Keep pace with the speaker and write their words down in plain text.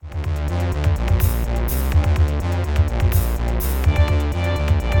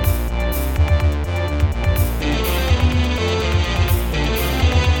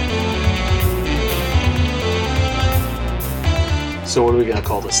to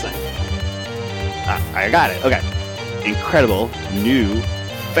call this thing? I got it. Okay. Incredible, new,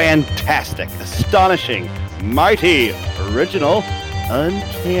 fantastic, astonishing, mighty, original,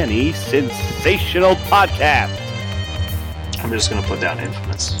 uncanny, sensational podcast. I'm just going to put down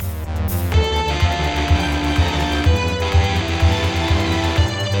Infamous.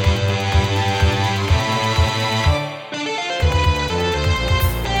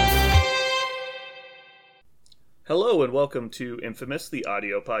 Hello and welcome to Infamous, the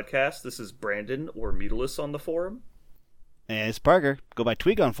audio podcast. This is Brandon, or Mutilus on the forum. And it's Parker. Go by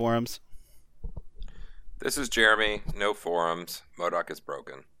Tweak on forums. This is Jeremy. No forums. MODOK is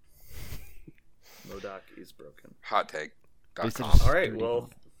broken. MODOK is broken. Hottake.com. All right, well,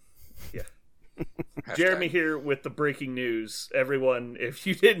 yeah. Jeremy here with the breaking news. Everyone, if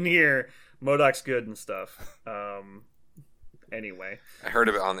you didn't hear, MODOK's good and stuff. Anyway. I heard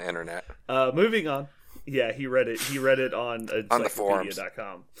of it on the internet. Moving on. Yeah, he read it. He read it on the forums.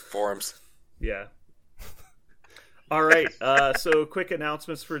 Forums. Yeah. All right. So quick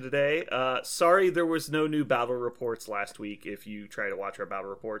announcements for today. Sorry there was no new battle reports last week. If you try to watch our battle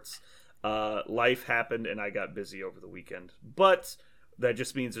reports, life happened and I got busy over the weekend. But that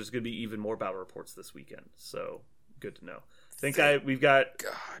just means there's going to be even more battle reports this weekend. So good to know.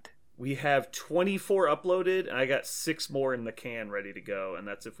 We have 24 uploaded and I got 6 more in the can ready to go. And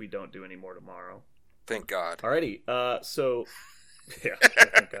that's if we don't do any more tomorrow. Thank God. Alrighty, yeah,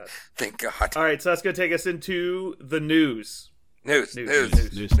 thank God. Thank God. All right, so that's going to take us into the news. News.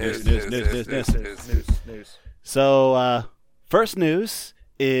 So, first news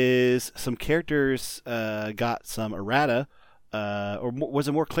is some characters got some errata, or was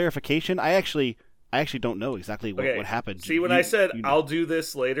it more clarification? I actually don't know exactly what happened. See, when I said I'll do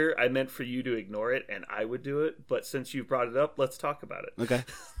this later, I meant for you to ignore it, and I would do it. But since you brought it up, let's talk about it. Okay.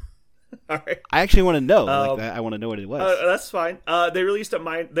 All right. I actually want to know. I want to know what it was. That's fine. They released They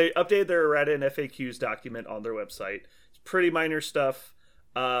updated their errata and FAQs document on their website. It's pretty minor stuff.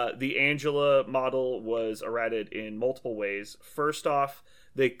 The Angela model was errated in multiple ways. First off,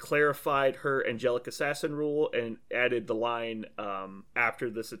 they clarified her angelic assassin rule and added the line after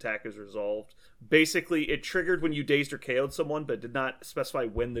this attack is resolved. Basically, it triggered when you dazed or KO'd someone, but did not specify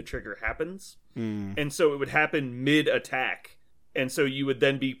when the trigger happens. And so it would happen mid-attack. And so you would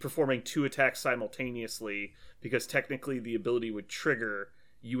then be performing 2 attacks simultaneously because technically the ability would trigger.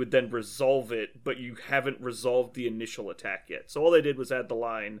 You would then resolve it, but you haven't resolved the initial attack yet. So all they did was add the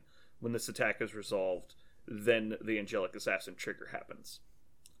line, when this attack is resolved, then the Angelic Assassin trigger happens.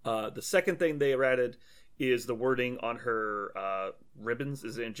 The second thing they added is the wording on her ribbons.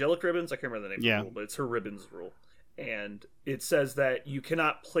 Is it Angelic Ribbons? I can't remember the name of the rule, but it's her ribbons rule. And it says that you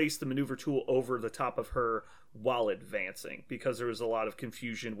cannot place the maneuver tool over the top of her while advancing, because there was a lot of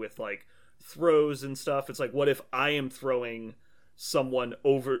confusion with like throws and stuff. It's like, what if I am throwing someone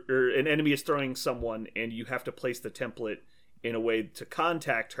over, or an enemy is throwing someone, and you have to place the template in a way to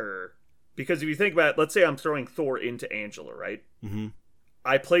contact her? Because if you think about it, let's say I'm throwing Thor into Angela, right? Mm-hmm.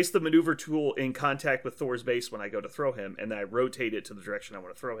 I place the maneuver tool in contact with Thor's base when I go to throw him, and then I rotate it to the direction I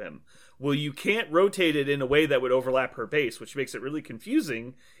want to throw him. Well, you can't rotate it in a way that would overlap her base, which makes it really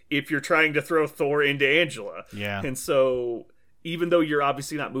confusing if you're trying to throw Thor into Angela. Yeah. And so, even though you're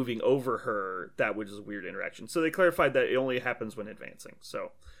obviously not moving over her, that was a weird interaction. So they clarified that it only happens when advancing.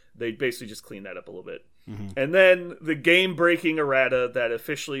 So they basically just cleaned that up a little bit. Mm-hmm. And then the game-breaking errata that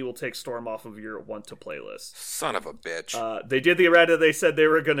officially will take Storm off of your want-to-play list. Son of a bitch. They did the errata they said they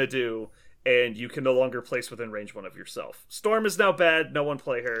were going to do, and you can no longer place within range 1 of yourself. Storm is now bad. No one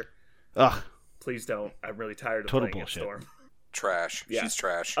play her. Ugh. Please don't. I'm really tired of Total playing bullshit. Storm. Trash. Yeah. She's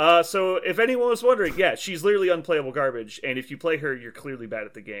trash. So if anyone was wondering, yeah, she's literally unplayable garbage, and if you play her, you're clearly bad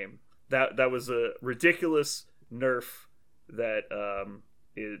at the game. That was a ridiculous nerf that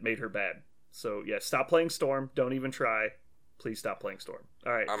it made her bad. So yeah, stop playing Storm. Don't even try. Please stop playing Storm.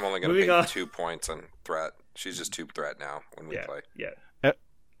 All right. I'm only going to pay 2 points on threat. She's just 2 threat now when we play. Yeah.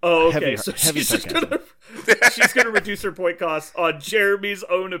 Oh, okay. Heavy So she's just gonna reduce her point cost on Jeremy's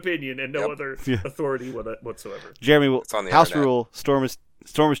own opinion and no other authority whatsoever. Jeremy, it's on the house internet. rule. Storm is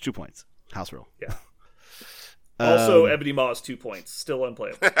 2 points. House rule. Yeah. Also, Ebony Maw is 2 points. Still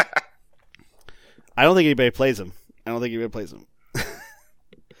unplayable. I don't think anybody plays him.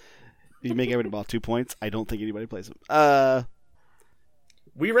 You make Ebony Maw 2 points. I don't think anybody plays him.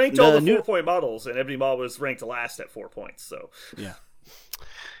 We ranked all the 4-point models, and Ebony Maw was ranked last at 4 points. So yeah.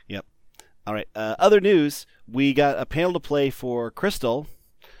 Yep. All right. Other news: we got a panel to play for Crystal.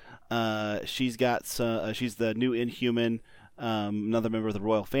 She's got she's the new Inhuman, another member of the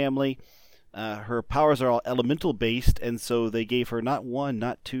royal family. Her powers are all elemental based, and so they gave her not 1,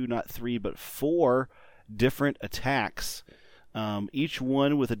 not 2, not 3, but 4 different attacks each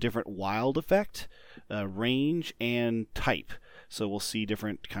one with a different wild effect, range, and type. So we'll see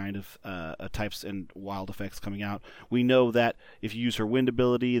different kind of types and wild effects coming out. We know that if you use her wind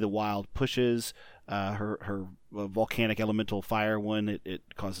ability, the wild pushes. Her volcanic elemental fire one, it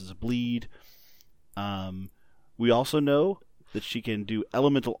causes a bleed. We also know that she can do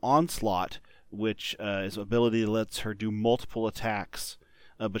elemental onslaught, which is an ability that lets her do multiple attacks,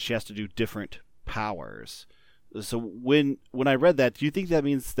 but she has to do different powers. So when I read that, do you think that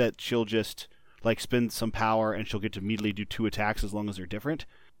means that she'll just spend some power and she'll get to immediately do 2 attacks as long as they're different?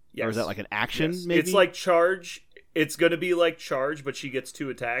 Yes. Or is that like an action? Yes. Maybe It's like charge. It's going to be like charge, but she gets 2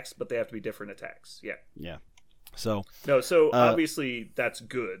 attacks, but they have to be different attacks. Yeah. Yeah. So obviously that's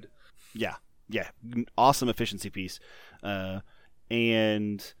good. Yeah. Awesome efficiency piece.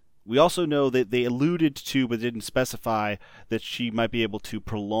 And we also know that they alluded to, but didn't specify, that she might be able to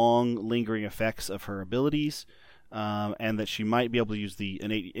prolong lingering effects of her abilities. And that she might be able to use the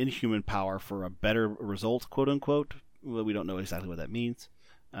innate inhuman power for a better result, quote unquote. Well, we don't know exactly what that means.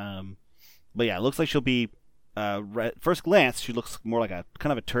 But yeah, it looks like she'll be, first glance, she looks more like a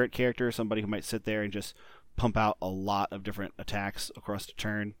kind of a turret character, somebody who might sit there and just pump out a lot of different attacks across the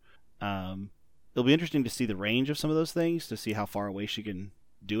turn. It'll be interesting to see the range of some of those things, to see how far away she can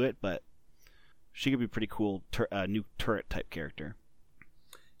do it, but she could be a pretty cool new turret type character.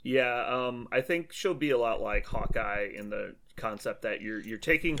 Yeah, I think she'll be a lot like Hawkeye in the concept that you're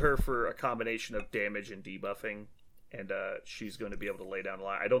taking her for a combination of damage and debuffing, and she's going to be able to lay down a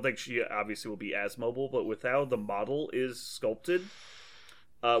lot. I don't think she obviously will be as mobile, but with how the model is sculpted,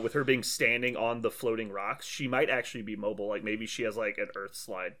 with her being standing on the floating rocks, she might actually be mobile. Like maybe she has like an earth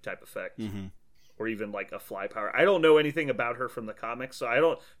slide type effect. Mm-hmm. Or even like a fly power. I don't know anything about her from the comics, so I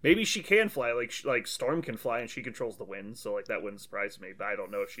don't. Maybe she can fly, like Storm can fly, and she controls the wind. So like that wouldn't surprise me. But I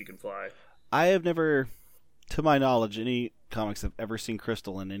don't know if she can fly. I have never, to my knowledge, any comics have ever seen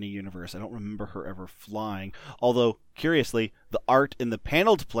Crystal in any universe. I don't remember her ever flying. Although curiously, the art in the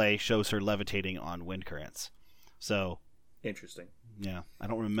paneled play shows her levitating on wind currents. So interesting. Yeah, I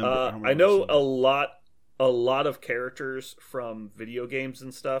don't remember. I know a lot of characters from video games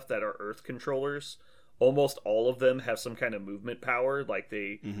and stuff that are Earth controllers. Almost all of them have some kind of movement power, like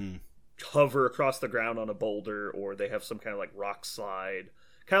they hover across the ground on a boulder, or they have some kind of like rock slide,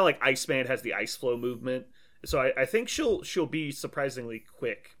 kind of like Iceman has the ice flow movement. So I think she'll be surprisingly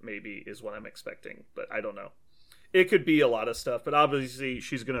quick, maybe, is what I'm expecting, but I don't know. It could be a lot of stuff, but obviously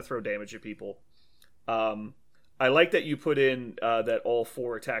she's going to throw damage at people. I like that you put in that all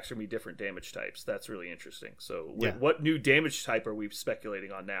 4 attacks are going to be different damage types. That's really interesting. So what new damage type are we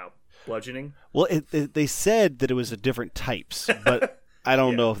speculating on now? Bludgeoning? Well, they said that it was a different types, but I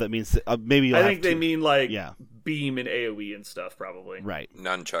don't know if that means that, maybe I think they mean beam and AoE and stuff, probably. Right.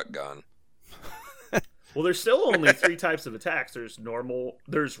 Nunchuck gun. Well, there's still only 3 types of attacks. There's normal,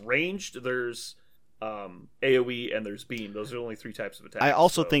 there's ranged, there's AoE, and there's beam. Those are only 3 types of attacks. I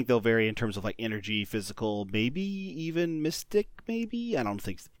also think they'll vary in terms of like energy, physical, maybe even mystic. Maybe I don't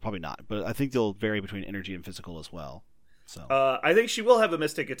think, probably not, but I think they'll vary between energy and physical as well. So I think she will have a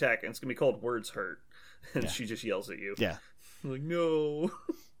mystic attack, and it's gonna be called Words Hurt, and she just yells at you. Yeah, I'm like no,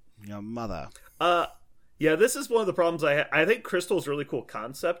 your mother. Yeah, this is one of the problems I have. I think Crystal's a really cool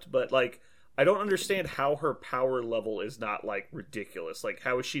concept, but like I don't understand how her power level is not like ridiculous. Like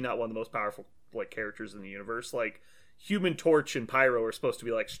how is she not one of the most powerful like characters in the universe? Like Human Torch and Pyro are supposed to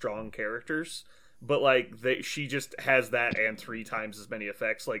be like strong characters, but like she just has that and 3 times as many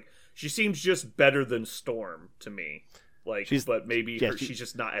effects. Like she seems just better than Storm to me. Like, but maybe she's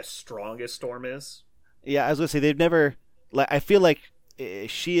just not as strong as Storm is. Yeah, I was gonna say they've never. Like, I feel like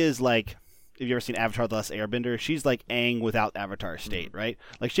she is like. Have you ever seen Avatar: The Last Airbender? She's like Aang without Avatar state, right?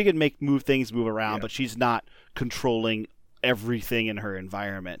 Like she can move things move around, but she's not controlling everything in her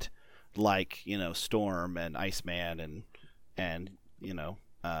environment, like Storm and Iceman and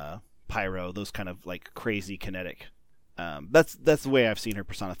Pyro, those kind of like crazy kinetic. That's the way I've seen her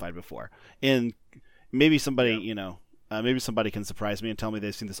personified before. And maybe somebody maybe somebody can surprise me and tell me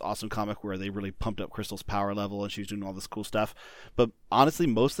they've seen this awesome comic where they really pumped up Crystal's power level and she's doing all this cool stuff. But honestly,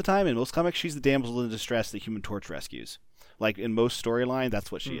 most of the time in most comics, she's the damsel in distress the Human Torch rescues. Like in most storyline,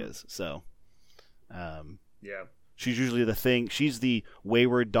 that's what she is. So, she's usually the thing. She's the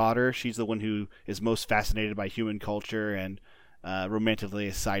wayward daughter. She's the one who is most fascinated by human culture and romantically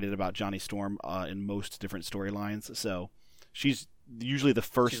excited about Johnny Storm in most different storylines. So, she's usually the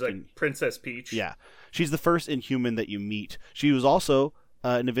first. She's like Princess Peach. Yeah, she's the first Inhuman that you meet. She was also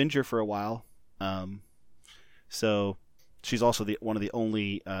an Avenger for a while, so she's also one of the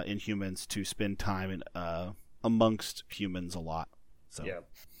only Inhumans to spend time in amongst humans a lot. So yeah.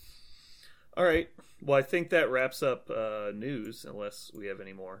 All right. Well, I think that wraps up news, unless we have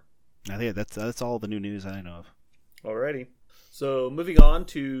any more. I think that's all the new news I know of. Alrighty. So moving on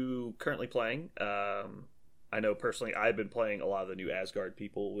to currently playing. I know personally I've been playing a lot of the new Asgard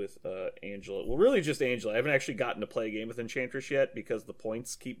people with Angela. Well, really just Angela. I haven't actually gotten to play a game with Enchantress yet because the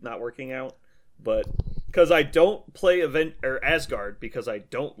points keep not working out. But because I don't play Asgard because I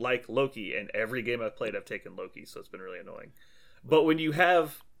don't like Loki, and every game I've played I've taken Loki, so it's been really annoying. But when you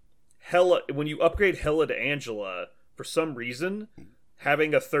have Hela, when you upgrade Hela to Angela, for some reason,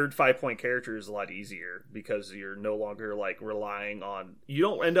 having a third 5-point character is a lot easier because you're no longer like relying on. You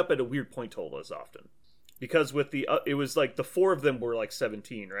don't end up at a weird point total as often. Because with the it was like the 4 of them were like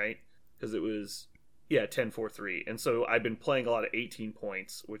 17, right? Because it was 10, 4, 3, and so I've been playing a lot of 18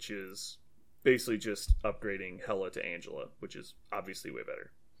 points, which is basically just upgrading Hela to Angela, which is obviously way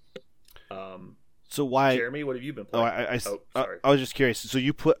better. So why, Jeremy? What have you been playing? Sorry. I was just curious. So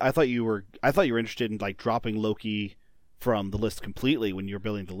I thought you were interested in like dropping Loki from the list completely when you were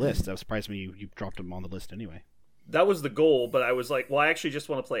building the list. That surprised me. You dropped him on the list anyway. That was the goal, but I was like, well, I actually just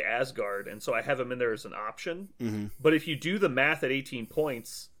want to play Asgard, and so I have him in there as an option. Mm-hmm. But if you do the math at 18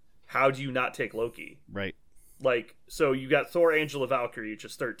 points, how do you not take Loki? Right. Like, so you got Thor, Angela, Valkyrie, which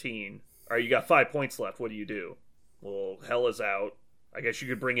is 13. Or you got 5 points left. What do you do? Well, Hela's out. I guess you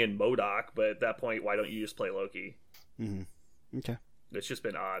could bring in MODOK, but at that point, why don't you just play Loki? Mm-hmm. Okay. It's just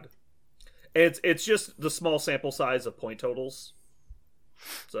been odd. It's just the small sample size of point totals.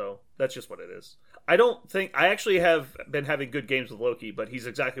 So that's just what it is. I actually have been having good games with Loki, but he's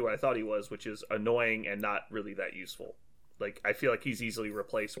exactly what I thought he was, which is annoying and not really that useful. Like, I feel like he's easily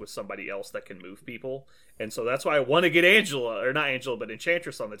replaced with somebody else that can move people. And so that's why I want to get Angela, or not Angela, but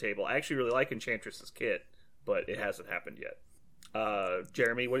Enchantress on the table. I actually really like Enchantress's kit, but it hasn't happened yet.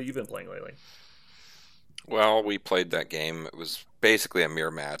 Jeremy, what have you been playing lately? Well, we played that game. It was basically a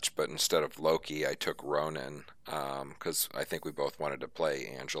mirror match, but instead of Loki, I took Ronan, because I think we both wanted to play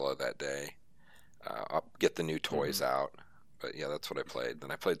Angela that day. I'll get the new toys out. But yeah, that's what I played.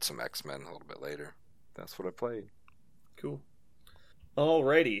 Then I played some X-Men a little bit later. That's what I played. Cool.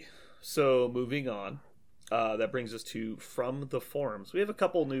 Alrighty. So moving on. That brings us to From the Forums. We have a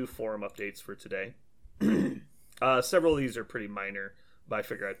couple new forum updates for today. Several of these are pretty minor, but I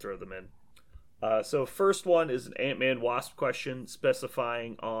figure I'd throw them in. So first one is an Ant-Man Wasp question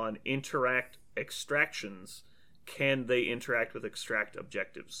specifying on interact extractions. Can they interact with extract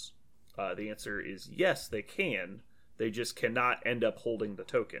objectives? The answer is yes, they can. They just cannot end up holding the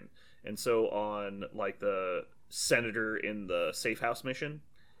token. And so on like the Senator in the Safe House mission,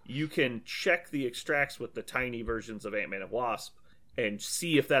 you can check the extracts with the tiny versions of Ant-Man and Wasp and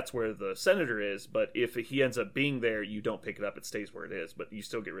see if that's where the Senator is, but if he ends up being there, you don't pick it up, it stays where it is, but you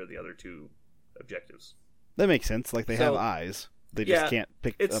still get rid of the other 2 objectives. That makes sense. Like, they have eyes. They just can't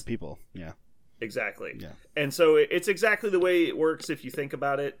pick up people. Yeah. Exactly. Yeah. And so it's exactly the way it works if you think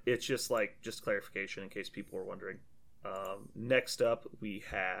about it. It's just clarification in case people were wondering. Next up, we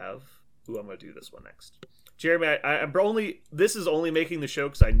have... Ooh, I'm going to do this one next. Jeremy, this is only making the show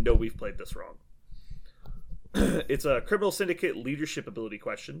because I know we've played this wrong. It's a Criminal Syndicate leadership ability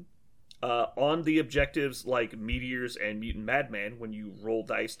question. On the objectives like Meteors and Mutant Madman, when you roll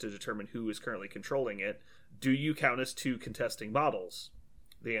dice to determine who is currently controlling it, do you count as 2 contesting models?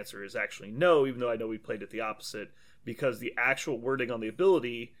 The answer is actually no, even though I know we played it the opposite, because the actual wording on the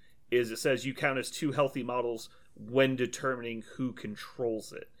ability is it says you count as 2 healthy models when determining who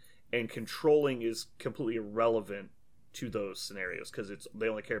controls it. And controlling is completely irrelevant to those scenarios because they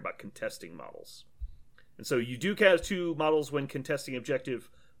only care about contesting models. And so you do count as 2 models when contesting objective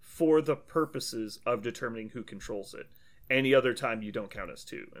for the purposes of determining who controls it. Any other time you don't count as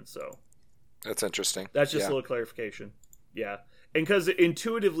 2. And so that's interesting. That's just a little clarification. Yeah. And because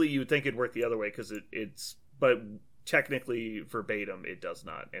intuitively you would think it'd work the other way because but technically verbatim it does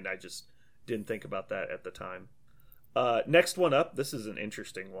not. And I just didn't think about that at the time. Next one up, this is an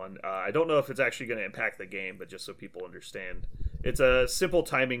interesting one. I don't know if it's actually going to impact the game, but just so people understand. It's a simple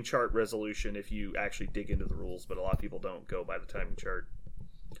timing chart resolution if you actually dig into the rules, but a lot of people don't go by the timing chart.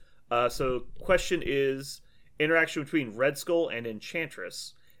 So question is, interaction between Red Skull and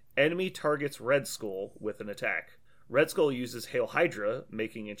Enchantress. Enemy targets Red Skull with an attack. Red Skull uses Hail Hydra,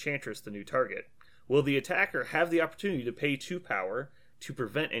 making Enchantress the new target. Will the attacker have the opportunity to pay 2 power to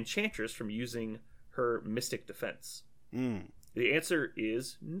prevent Enchantress from using her Mystic Defense? The answer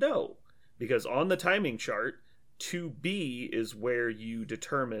is no, because on the timing chart, 2B is where you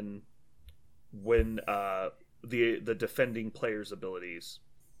determine when the defending player's abilities.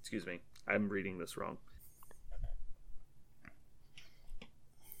 Excuse me, I'm reading this wrong.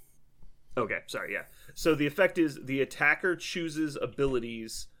 Okay, sorry, yeah. So the effect is the attacker chooses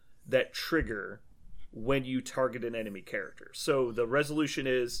abilities that trigger when you target an enemy character. So the resolution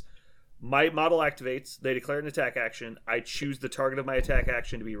is my model activates, they declare an attack action, I choose the target of my attack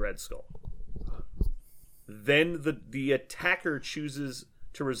action to be Red Skull. Then the attacker chooses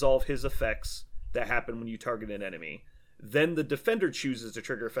to resolve his effects that happen when you target an enemy. Then the defender chooses to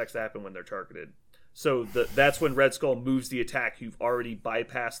trigger effects that happen when they're targeted. So that's when Red Skull moves the attack. You've already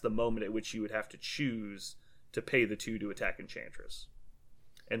bypassed the moment at which you would have to choose to pay the 2 to attack Enchantress.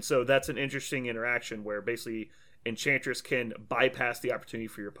 And so that's an interesting interaction where basically Enchantress can bypass the opportunity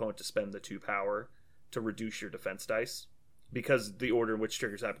for your opponent to spend the 2 power to reduce your defense dice, because the order in which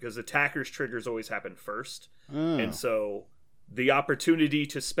triggers happen. Because attackers' triggers always happen first. And so the opportunity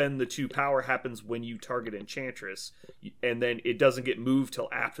to spend the 2 power happens when you target Enchantress, and then it doesn't get moved till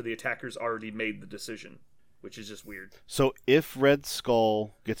after the attacker's already made the decision, which is just weird. So if Red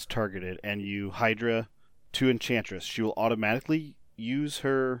Skull gets targeted and you Hydra to Enchantress, she will automatically use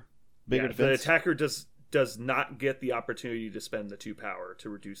her bigger defense? The attacker does not get the opportunity to spend the 2 power to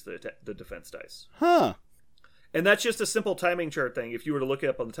reduce the defense dice. Huh. And that's just a simple timing chart thing. If you were to look it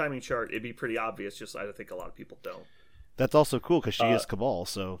up on the timing chart, it'd be pretty obvious. Just I think a lot of people don't. That's also cool because she is Cabal,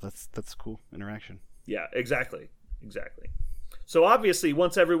 so that's a cool interaction. Yeah, exactly. So obviously,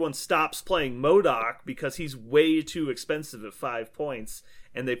 once everyone stops playing MODOK because he's way too expensive at 5 points,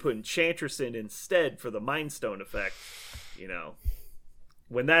 and they put Enchantress in instead for the Mind Stone effect,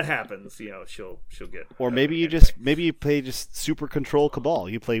 when that happens, she'll get. Or maybe you play just Super Control Cabal.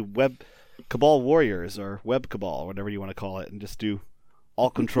 You play Web Cabal Warriors or Web Cabal, or whatever you want to call it, and just do all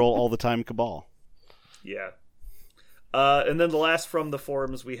control all the time Cabal. Yeah. And then the last from the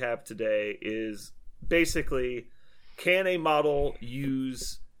forums we have today is basically, can a model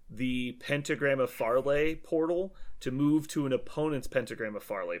use the Pentagram of Farley portal to move to an opponent's Pentagram of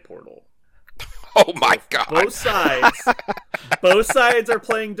Farley portal? Oh my god. Both sides are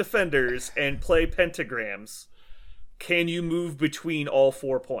playing defenders and play pentagrams. Can you move between all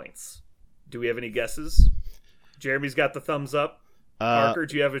 4 points? Do we have any guesses? Jeremy's got the thumbs up. Parker,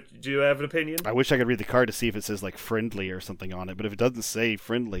 do you have an opinion? I wish I could read the card to see if it says like friendly or something on it, but if it doesn't say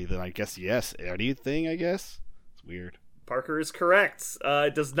friendly, then I guess yes. Anything, I guess? It's weird. Parker is correct.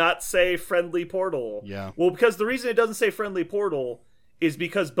 It does not say friendly portal. Yeah. Well, because the reason it doesn't say friendly portal is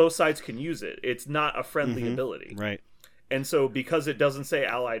because both sides can use it. It's not a friendly ability. Right. And so because it doesn't say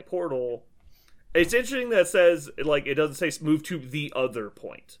allied portal, it's interesting that it says, it doesn't say move to the other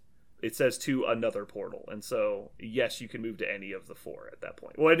point. It says to another portal. And so, yes, you can move to any of the 4 at that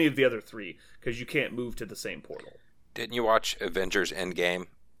point. Well, any of the other 3, because you can't move to the same portal. Didn't you watch Avengers Endgame?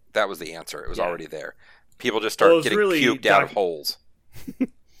 That was the answer. It was already there. People just start getting cubed out of holes.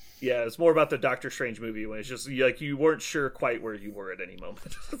 Yeah, it's more about the Doctor Strange movie when it's just you weren't sure quite where you were at any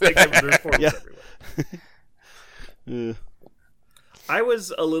moment. There's portals everywhere. I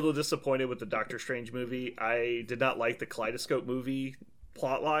was a little disappointed with the Doctor Strange movie. I did not like the Kaleidoscope movie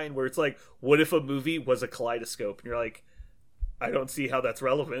plotline where it's like, what if a movie was a kaleidoscope? And you're like, I don't see how that's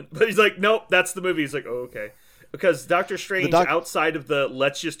relevant. But he's like, nope, that's the movie. He's like, oh, okay. Because Doctor Strange, outside of the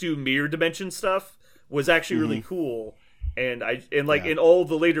let's just do mirror dimension stuff, was actually really cool. And in all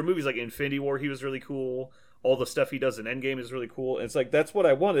the later movies, like Infinity War, he was really cool. All the stuff he does in Endgame is really cool. And it's like, that's what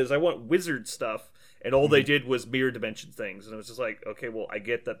I want, is I want wizard stuff. And all they did was mirror dimension things. And it was just like, okay, well, I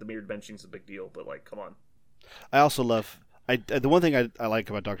get that the mirror dimension is a big deal, but come on. I also love... the one thing I like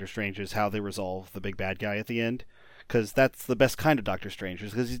about Doctor Strange is how they resolve the big bad guy at the end, because that's the best kind of Doctor Strange,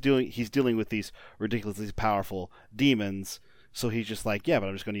 because he's dealing with these ridiculously powerful demons, so he's just like, yeah, but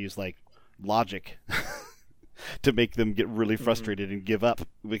I'm just going to use logic to make them get really frustrated and give up,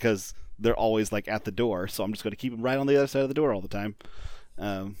 because they're always at the door, so I'm just going to keep them right on the other side of the door all the time.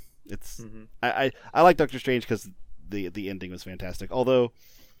 I like Doctor Strange because the ending was fantastic, although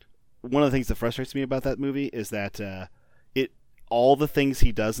one of the things that frustrates me about that movie is that all the things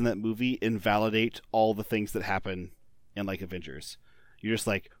he does in that movie invalidate all the things that happen in Avengers. You're just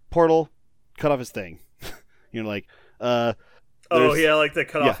portal, cut off his thing. You're the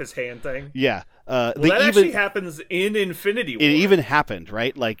cut off his hand thing. Yeah. That actually happens in Infinity War. It even happened,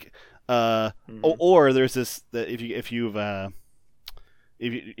 right? Or there's this if you I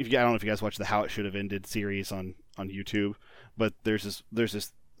don't know if you guys watch the How It Should Have Ended series on YouTube, but there's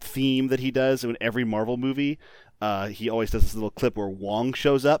this theme that he does in every Marvel movie. He always does this little clip where Wong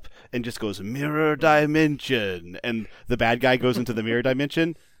shows up and just goes, mirror dimension, and the bad guy goes into the mirror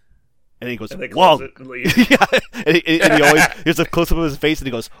dimension, and he goes, Wong. Yeah, and he always, there's a close up of his face, and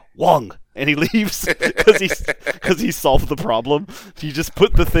he goes, Wong, and he leaves because he solved the problem. He just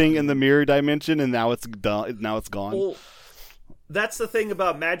put the thing in the mirror dimension, and now it's done. Now it's gone. Well, that's the thing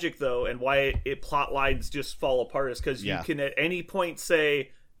about magic, though, and why it plot lines just fall apart is because you can at any point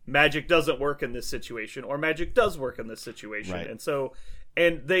say, magic doesn't work in this situation, or magic does work in this situation. Right.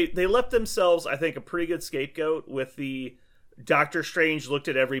 And they left themselves, I think, a pretty good scapegoat with the Doctor Strange looked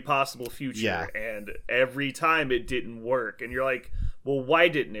at every possible future, and every time it didn't work. And you're like, well, why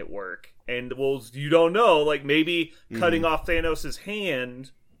didn't it work? And, well, you don't know. Like, maybe cutting off Thanos'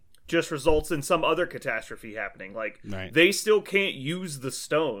 hand just results in some other catastrophe happening. Like, they still can't use the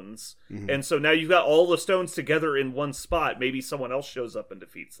stones. And so now you've got all the stones together in one spot. Maybe someone else shows up and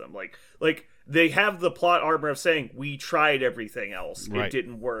defeats them. Like they have the plot armor of saying, we tried everything else. It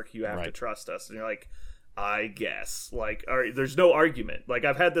didn't work. You have to trust us. And you're like, I guess. Like, all right, there's no argument. Like,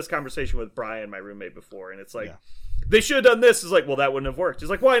 I've had this conversation with Brian, my roommate, before, and it's like, they should have done this. It's like, well, that wouldn't have worked. He's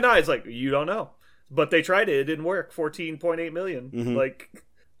like, why not? It's like, you don't know. But they tried it. It didn't work. 14.8 million. Like,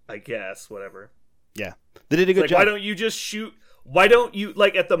 I guess, whatever. Yeah. They did a good job. Why don't you just shoot... Why don't you,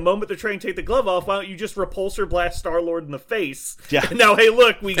 like, at the moment they're trying to take the glove off, why don't you just repulsor blast Star-Lord in the face? Yeah. And now, hey,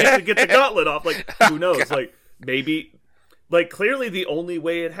 look, we get to get the gauntlet off. Like, who knows? Like, maybe... Like, clearly the only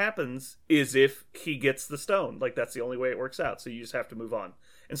way it happens is if he gets the stone. Like, that's the only way it works out. So you just have to move on.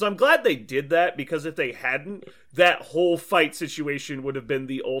 And so I'm glad they did that, because if they hadn't, that whole fight situation would have been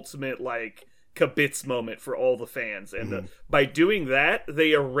the ultimate, like, kibitz moment for all the fans. And by doing that,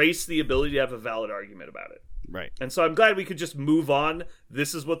 they erased the ability to have a valid argument about it. Right. And so I'm glad we could just move on.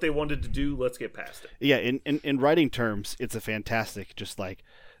 This is what they wanted to do. Let's get past it. Yeah, in writing terms, it's a fantastic, just like,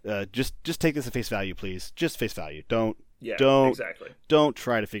 just take this at face value, please. Just face value. Don't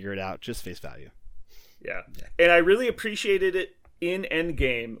try to figure it out. Just face value. Yeah. And I really appreciated it in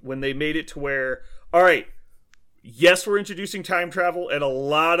Endgame when they made it to where, all right, yes, we're introducing time travel and a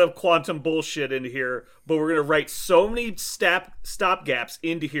lot of quantum bullshit into here, but we're going to write so many stop gaps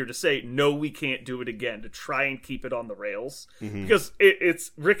into here to say, no, we can't do it again, to try and keep it on the rails. Because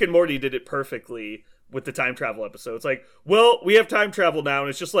it's Rick and Morty did it perfectly with the time travel episode. It's like, well, we have time travel now, and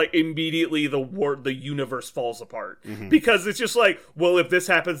it's just like immediately the universe falls apart. Because it's just like, well, if this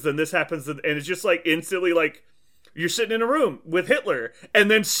happens, then this happens, and it's just like instantly like, you're sitting in a room with Hitler,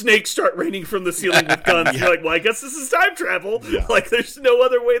 and then snakes start raining from the ceiling with guns. You're like, well, I guess this is time travel. Like, there's no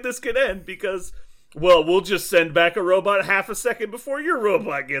other way this could end, because, well, we'll just send back a robot half a second before your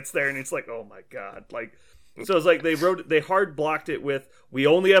robot gets there. And it's like, oh my God. Like, so it's like they hard blocked it with, we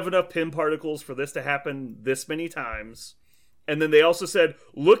only have enough Pym particles for this to happen this many times. And then they also said,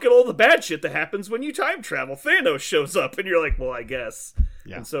 look at all the bad shit that happens when you time travel. Thanos shows up, and you're like, well, I guess.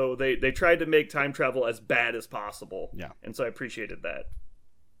 Yeah. And so they tried to make time travel as bad as possible. Yeah. And so I appreciated that.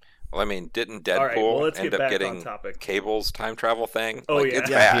 Well, I mean, didn't Deadpool end up getting Cable's time travel thing? Oh, like, yeah. It's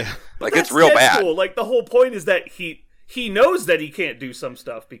bad. Like, it's real bad. Like, the whole point is that he knows that he can't do some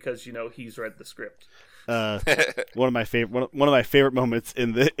stuff because, he's read the script. One of my favorite moments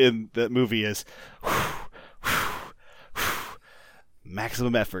in that movie is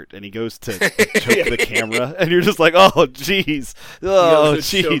maximum effort, and he goes to choke the camera, and you're just like, oh jeez,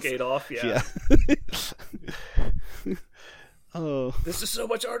 choke ate off. Yeah. Oh, this is so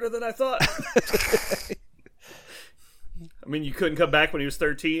much harder than I thought. I mean, you couldn't come back when he was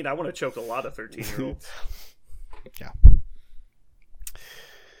 13. I want to choke a lot of 13-year-olds. Yeah.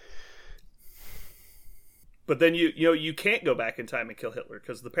 But then you can't go back in time and kill Hitler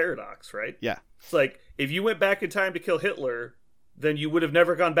because of the paradox, right? Yeah. It's like, if you went back in time to kill Hitler, then you would have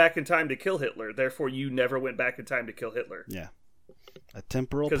never gone back in time to kill Hitler. Therefore, you never went back in time to kill Hitler. Yeah. A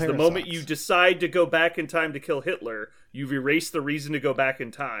temporal paradox. Because the moment you decide to go back in time to kill Hitler, you've erased the reason to go back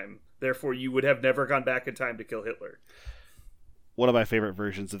in time. Therefore, you would have never gone back in time to kill Hitler. One of my favorite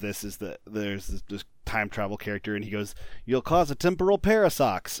versions of this is that there's this time travel character, and he goes, "You'll cause a temporal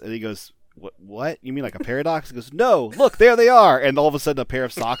paradox," and he goes, What? You mean like a paradox? He goes, no, look, there they are. And all of a sudden a pair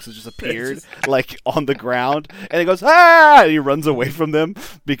of socks has just appeared like on the ground. And he goes, ah! And he runs away from them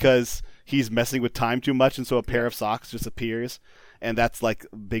because he's messing with time too much. And so a pair of socks just appears. And that's like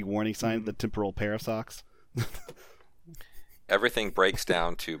a big warning sign, the temporal pair of socks. Everything breaks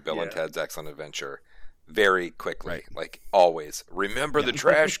down to Bill and Ted's Excellent Adventure very quickly. Like always. Remember the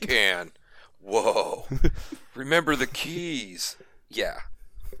trash can. Whoa. Remember the keys. Yeah.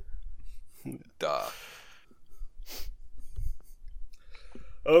 Duh.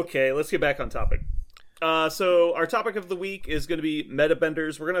 Okay, let's get back on topic. So our topic of the week is going to be meta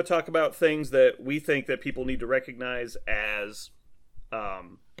benders. We're going to talk about things that we think that people need to recognize as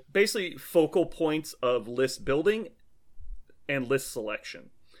basically focal points of list building and list selection.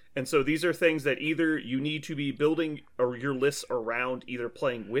 And so these are things that either you need to be building or your lists around, either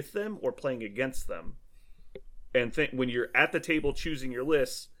playing with them or playing against them. And when you're at the table choosing your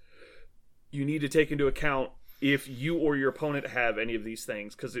lists, you need to take into account if you or your opponent have any of these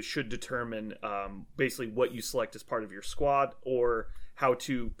things, because it should determine basically what you select as part of your squad or how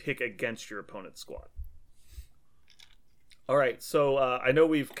to pick against your opponent's squad. All right, so I know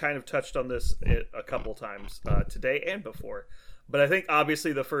we've kind of touched on this a couple times today and before, but I think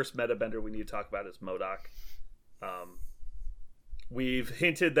obviously the first meta bender we need to talk about is MODOK. We've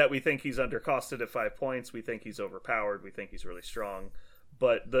hinted that we think he's undercosted at 5 points. We think he's overpowered. We think he's really strong.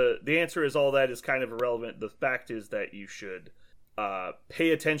 But the answer is all that is kind of irrelevant. The fact is that you should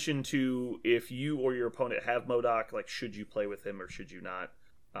pay attention to if you or your opponent have MODOK. Like, should you play with him or should you not?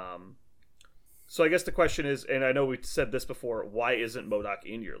 So I guess the question is, and I know we said this before, why isn't MODOK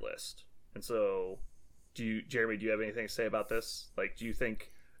in your list? And so, Jeremy, do you have anything to say about this? Like, do you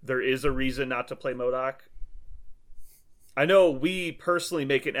think there is a reason not to play MODOK? I know we personally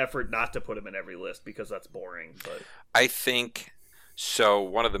make an effort not to put him in every list because that's boring. But I think so.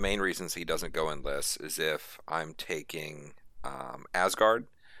 One of the main reasons he doesn't go in lists is if I'm taking Asgard,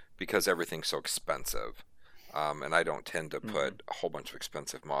 because everything's so expensive, and I don't tend to put a whole bunch of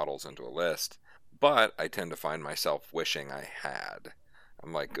expensive models into a list. But I tend to find myself wishing I had.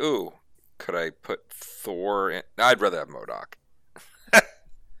 I'm like, ooh, could I put Thor in? No, I'd rather have MODOK.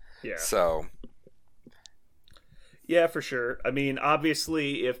 Yeah. So. Yeah, for sure. I mean,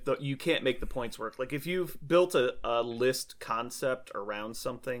 obviously, you can't make the points work. Like, if you've built a list concept around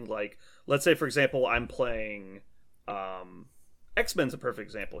something, like, let's say, for example, I'm playing... X-Men's a perfect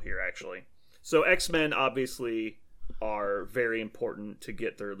example here, actually. So X-Men, obviously, are very important to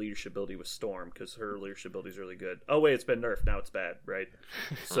get their leadership ability with Storm, because her leadership ability is really good. Oh, wait, it's been nerfed. Now it's bad, right?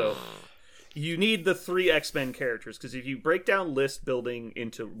 So... you need the 3 X-Men characters, because if you break down list building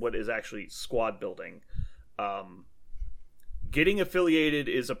into what is actually squad building... getting affiliated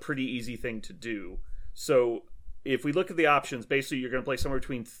is a pretty easy thing to do. So if we look at the options, basically you're going to play somewhere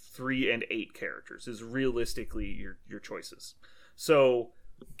between 3 and 8 characters is realistically your choices. So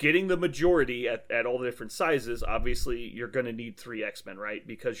getting the majority at all the different sizes, obviously you're going to need 3 X-Men, right?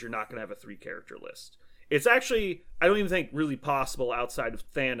 Because you're not going to have a 3-character list. It's actually, I don't even think really possible outside of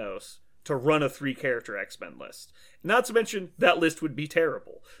Thanos to run a 3-character X-Men list. Not to mention, that list would be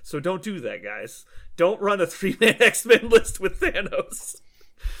terrible. So don't do that, guys. Don't run a 3-man X-Men list with Thanos.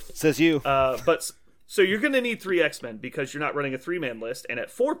 Says you. So you're going to need 3 X-Men because you're not running a 3-man list, and at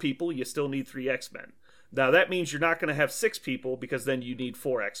 4 people, you still need 3 X-Men. Now, that means you're not going to have 6 people because then you need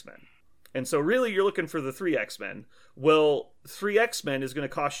 4 X-Men. And so really, you're looking for the 3 X-Men. Well, 3 X-Men is going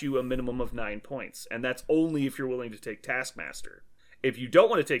to cost you a minimum of 9 points, and that's only if you're willing to take Taskmaster. If you don't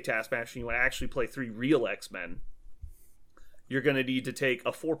want to take Taskmaster and you want to actually play 3 real X-Men, you're going to need to take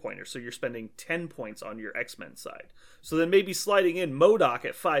a 4-pointer. So you're spending 10 points on your X-Men side. So then maybe sliding in MODOK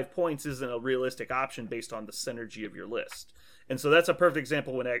at 5 points isn't a realistic option based on the synergy of your list. And so that's a perfect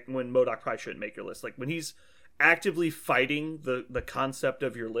example when MODOK probably shouldn't make your list. Like when he's actively fighting the concept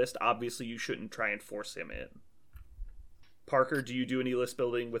of your list, obviously you shouldn't try and force him in. Parker, do you do any list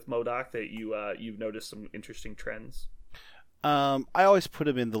building with MODOK that you've noticed some interesting trends? I always put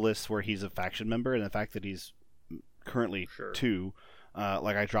him in the list where he's a faction member, and the fact that he's currently 2,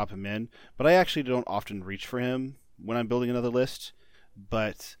 like I drop him in. But I actually don't often reach for him when I'm building another list.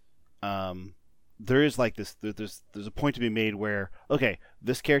 But there is like this. There's a point to be made where, okay,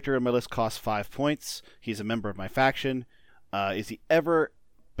 this character in my list costs 5 points. He's a member of my faction. Is he ever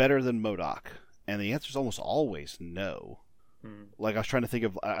better than MODOK? And the answer is almost always no. Like I was trying to think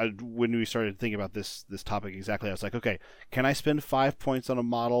of when we started thinking about this topic exactly. I was like, okay, can I spend 5 points on a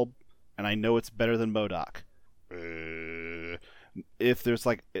model and I know it's better than MODOK? If there's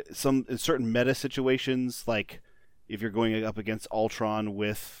like some in certain meta situations, like if you're going up against Ultron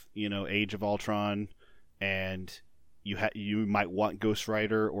with Age of Ultron, and you might want Ghost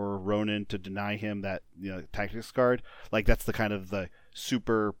Rider or Ronin to deny him that tactics card, like that's the kind of the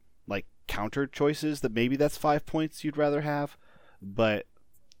super like counter choices that maybe that's 5 points you'd rather have. But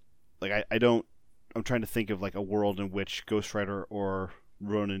like I'm trying to think of like a world in which Ghost Rider or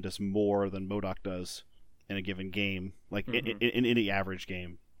Ronin does more than MODOK does in a given game, like in any average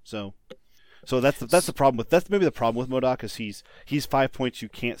game. So that's the problem that's maybe the problem with MODOK is he's 5 points you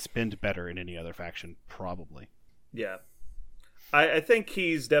can't spend better in any other faction probably. Yeah. I think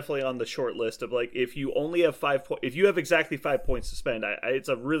he's definitely on the short list of like if you only have 5 points, if you have exactly 5 points to spend, it's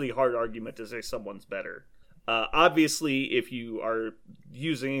a really hard argument to say someone's better. Obviously, if you are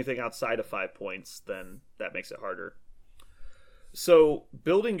using anything outside of 5 points, then that makes it harder. So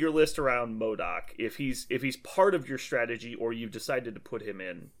building your list around MODOK, if he's part of your strategy or you've decided to put him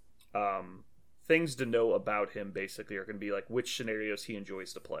in, things to know about him basically are going to be like which scenarios he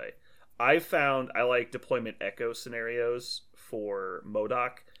enjoys to play. I found I like deployment echo scenarios for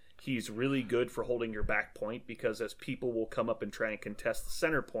MODOK. He's really good for holding your back point because as people will come up and try and contest the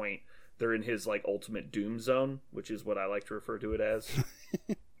center point, they're in his like ultimate doom zone, which is what I like to refer to it as.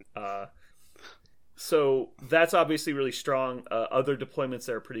 So that's obviously really strong. Other deployments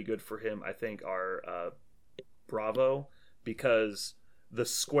that are pretty good for him, I think, are Bravo, because the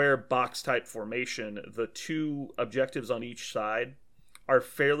square box type formation, the two objectives on each side are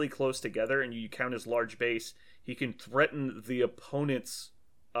fairly close together, and you count his large base, he can threaten the opponents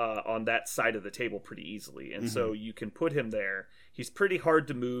on that side of the table pretty easily. And so you can put him there. He's pretty hard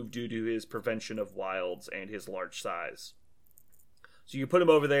to move due to his prevention of wilds and his large size. So you can put him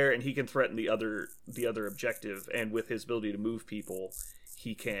over there, and he can threaten the other objective, and with his ability to move people,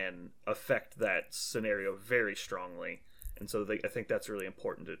 he can affect that scenario very strongly. And so I think that's really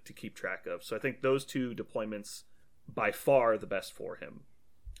important to keep track of. So I think those two deployments, by far, the best for him.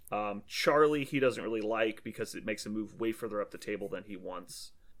 Charlie, he doesn't really like because it makes him move way further up the table than he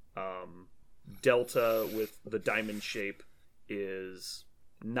wants. Delta, with the diamond shape, is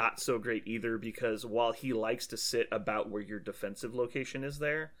not so great either, because while he likes to sit about where your defensive location is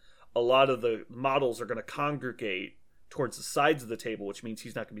there, a lot of the models are going to congregate towards the sides of the table, which means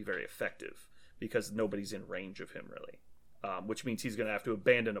he's not going to be very effective because nobody's in range of him really. Which means he's going to have to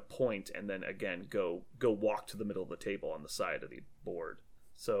abandon a point and then again go walk to the middle of the table on the side of the board.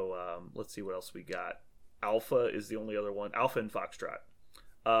 So let's see what else we got. Alpha is the only other one. Alpha and Foxtrot.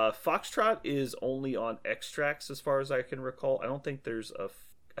 Foxtrot is only on extracts as far as I can recall. I don't think there's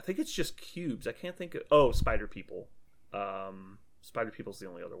I think it's just cubes. I can't think of... Oh, Spider People. Spider People's the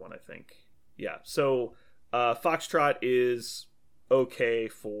only other one, I think. Yeah, so Foxtrot is okay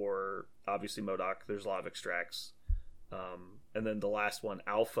for, obviously, MODOK. There's a lot of extracts. And then the last one,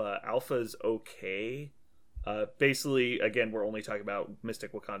 Alpha. Alpha is okay. Basically, again, we're only talking about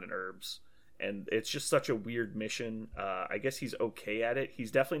Mystic Wakandan herbs. And it's just such a weird mission. I guess he's okay at it.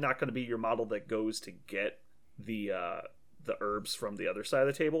 He's definitely not going to be your model that goes to get the herbs from the other side of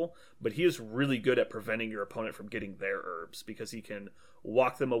the table, but he is really good at preventing your opponent from getting their herbs, because he can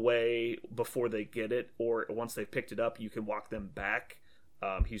walk them away before they get it, or once they've picked it up, you can walk them back.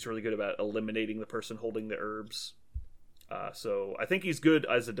 He's really good about eliminating the person holding the herbs. So I think he's good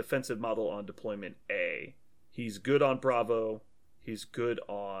as a defensive model on deployment A. He's good on Bravo. He's good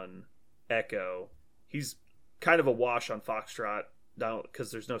on Echo. He's kind of a wash on Foxtrot,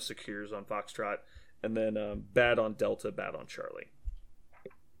 because there's no secures on Foxtrot. And then bad on Delta, bad on Charlie.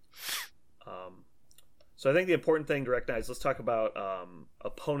 So I think the important thing to recognize, let's talk about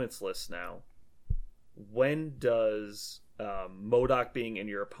opponents list now. When does MODOK being in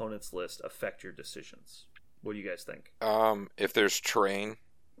your opponent's list affect your decisions? What do you guys think? If there's terrain,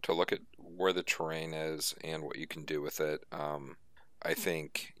 to look at where the terrain is and what you can do with it, I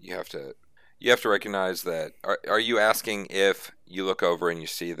think you have to recognize that. Are you asking if you look over and you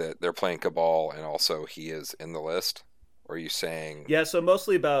see that they're playing Cabal and also he is in the list? Or are you saying... Yeah, so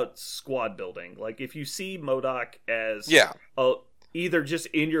mostly about squad building. Like, if you see MODOK as either just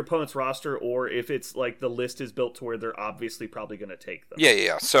in your opponent's roster, or if it's like the list is built to where they're obviously probably going to take them.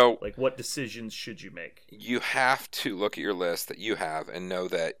 Yeah. So, like, what decisions should you make? You have to look at your list that you have and know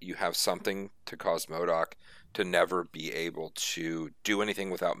that you have something to cause MODOK to never be able to do anything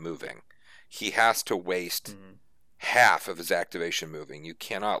without moving. He has to waste half of his activation moving. You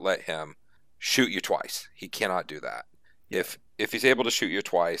cannot let him shoot you twice. He cannot do that. If he's able to shoot you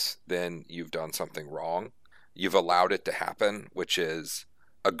twice, then you've done something wrong. You've allowed it to happen, which is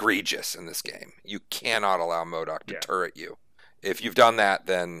egregious in this game. You cannot allow MODOK to turret you. If you've done that,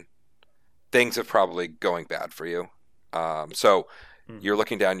 then things are probably going bad for you. So you're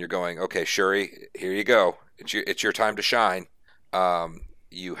looking down, you're going, okay, Shuri, here you go. It's your time to shine.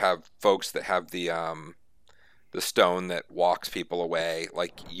 You have folks that have the stone that walks people away.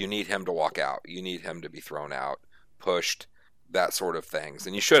 Like, you need him to walk out. You need him to be thrown out, pushed, that sort of things.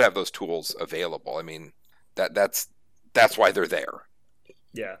 And you should have those tools available. I mean, that's why they're there.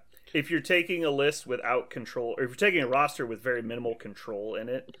 Yeah. If you're taking a list without control, or if you're taking a roster with very minimal control in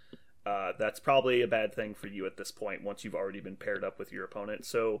it, that's probably a bad thing for you at this point once you've already been paired up with your opponent.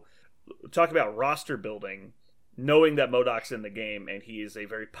 So, talk about roster building. Knowing that MODOK's in the game and he is a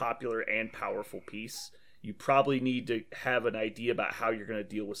very popular and powerful piece, you probably need to have an idea about how you're going to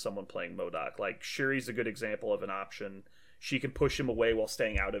deal with someone playing MODOK. Like, Shuri's a good example of an option. She can push him away while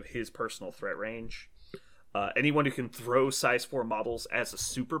staying out of his personal threat range. Anyone who can throw size 4 models as a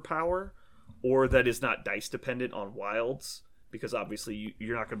superpower, or that is not dice dependent on wilds, because obviously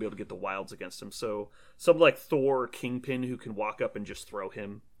you're not going to be able to get the wilds against him. So someone like Thor or Kingpin who can walk up and just throw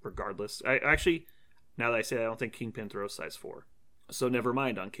him regardless. Now that I say that, I don't think Kingpin throws size 4. So never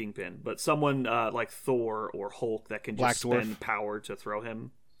mind on Kingpin. But someone like Thor or Hulk that can just spend power to throw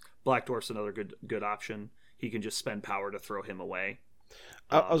him. Black Dwarf's another good option. He can just spend power to throw him away.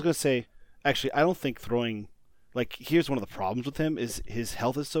 I was going to say, actually, I don't think throwing... Like, here's one of the problems with him is his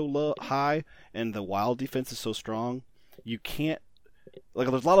health is so high and the wild defense is so strong. You can't... Like,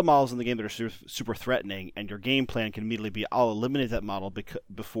 there's a lot of models in the game that are super threatening, and your game plan can immediately be, I'll eliminate that model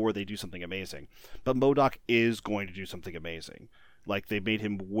before they do something amazing. But MODOK is going to do something amazing. Like, they made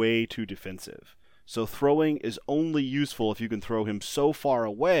him way too defensive. So throwing is only useful if you can throw him so far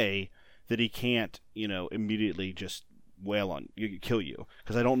away that he can't, immediately just wail on you, kill you.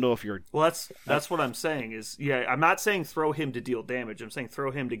 Because I don't know if you're... Well, that's what I'm saying is, I'm not saying throw him to deal damage. I'm saying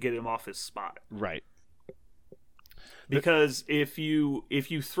throw him to get him off his spot. Right. Because if you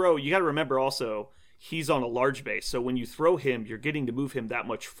throw, you got to remember also, he's on a large base. So when you throw him, you're getting to move him that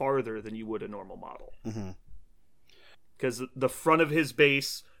much farther than you would a normal model. Because the front of his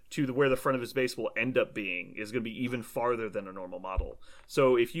base to where the front of his base will end up being is going to be even farther than a normal model.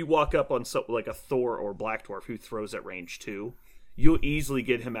 So if you walk up on like a Thor or Black Dwarf who throws at range 2, you'll easily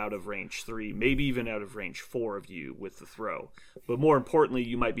get him out of range 3, maybe even out of range 4 of you with the throw. But more importantly,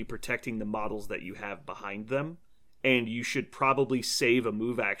 you might be protecting the models that you have behind them, and you should probably save a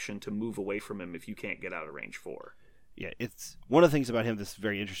move action to move away from him if you can't get out of range 4. Yeah, it's one of the things about him that's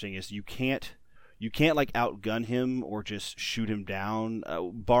very interesting is you can't like outgun him or just shoot him down,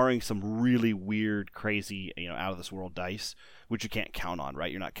 barring some really weird, crazy, out of this world dice, which you can't count on,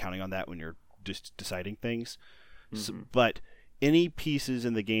 right? You're not counting on that when you're just deciding things. So, but any pieces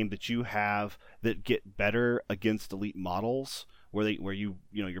in the game that you have that get better against elite models, where your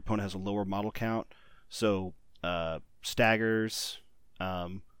opponent has a lower model count, so staggers,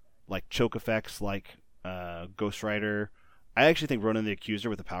 like choke effects, like Ghost Rider. I actually think Ronan the Accuser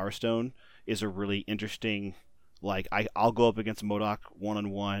with the Power Stone is a really interesting, like, I'll go up against MODOK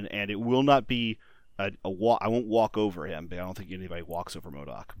one-on-one, and it will not be a walk. I won't walk over him, but I don't think anybody walks over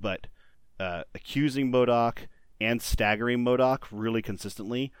MODOK. But accusing MODOK and staggering MODOK really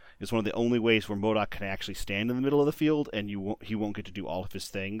consistently is one of the only ways where MODOK can actually stand in the middle of the field, and he won't get to do all of his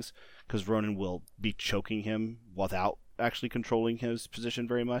things, because Ronan will be choking him without actually controlling his position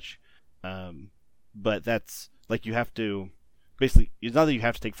very much. But that's, like, you have to... Basically, it's not that you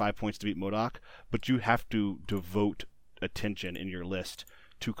have to take 5 points to beat MODOK, but you have to devote attention in your list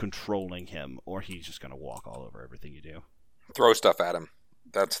to controlling him, or he's just going to walk all over everything you do. Throw stuff at him.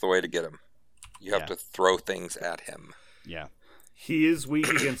 That's the way to get him. You have to throw things at him. Yeah. He is weak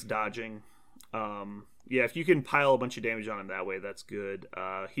against dodging. If you can pile a bunch of damage on him that way, that's good.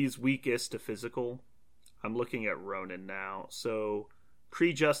 He's weakest to physical. I'm looking at Ronan now. So,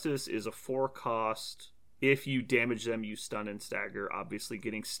 Pre-Justice is a 4-cost... If you damage them, you stun and stagger. Obviously,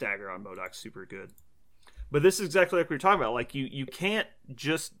 getting stagger on MODOK's super good. But this is exactly like we were talking about. Like, you can't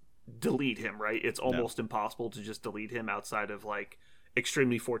just delete him, right? It's almost impossible to just delete him outside of, like,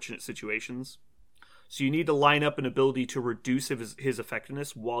 extremely fortunate situations. So you need to line up an ability to reduce his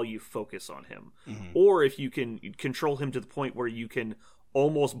effectiveness while you focus on him. Or if you can control him to the point where you can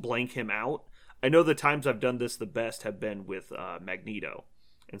almost blank him out. I know the times I've done this the best have been with Magneto.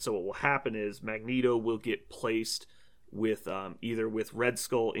 And so what will happen is Magneto will get placed with either with Red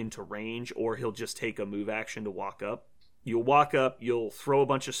Skull into range, or he'll just take a move action to walk up. You'll walk up, you'll throw a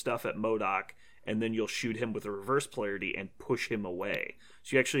bunch of stuff at MODOK, and then you'll shoot him with a reverse polarity and push him away.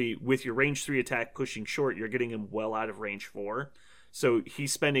 So you actually, with your range 3 attack pushing short, you're getting him well out of range 4. So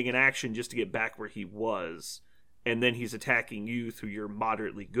he's spending an action just to get back where he was, and then he's attacking you through your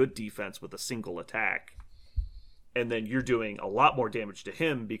moderately good defense with a single attack. And then you're doing a lot more damage to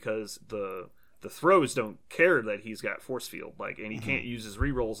him because the throws don't care that he's got force field, and he can't use his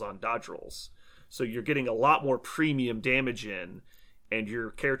rerolls on dodge rolls. So you're getting a lot more premium damage in, and your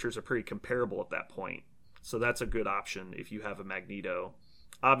characters are pretty comparable at that point. So that's a good option if you have a Magneto.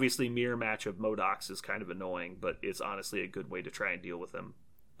 Obviously, mirror match of MODOK's is kind of annoying, but it's honestly a good way to try and deal with him.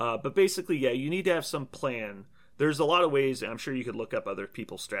 But basically, you need to have some plan. There's a lot of ways, and I'm sure you could look up other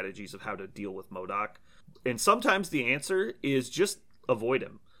people's strategies of how to deal with MODOK. And sometimes the answer is just avoid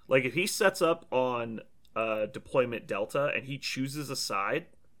him. Like, if he sets up on deployment Delta and he chooses a side,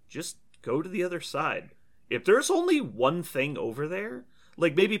 just go to the other side. If there's only one thing over there,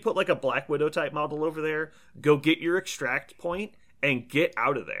 like maybe put like a Black Widow type model over there, go get your extract point and get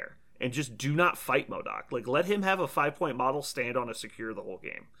out of there. And just do not fight MODOK. Like, let him have a 5-point model stand on a secure the whole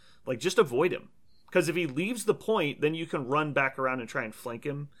game. Like, just avoid him. Because if he leaves the point, then you can run back around and try and flank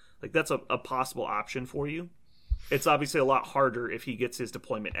him. Like, that's a possible option for you. It's obviously a lot harder if he gets his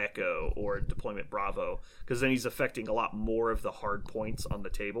deployment Echo or deployment Bravo, because then he's affecting a lot more of the hard points on the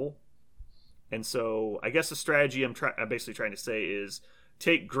table. And so I guess the strategy I'm basically trying to say is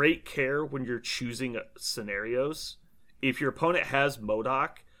take great care when you're choosing scenarios. If your opponent has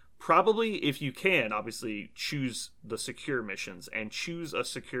MODOK, probably, if you can, obviously choose the secure missions and choose a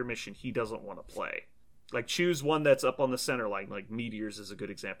secure mission he doesn't want to play. Like, choose one that's up on the center line, like Meteors is a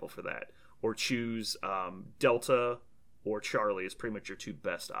good example for that. Or choose Delta or Charlie is pretty much your two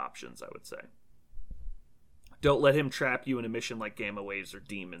best options, I would say. Don't let him trap you in a mission like Gamma Waves or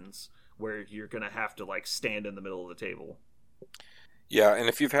Demons, where you're going to have to, like, stand in the middle of the table. Yeah, and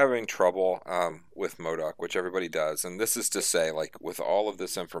if you're having trouble with MODOK, which everybody does, and this is to say, like, with all of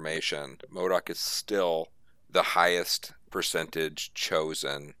this information, MODOK is still the highest percentage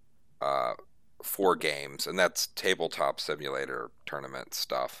chosen for games, and that's tabletop simulator tournament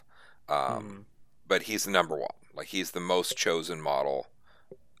stuff. But he's the number one. Like, he's the most chosen model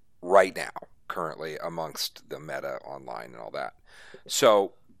right now, currently, amongst the meta online and all that.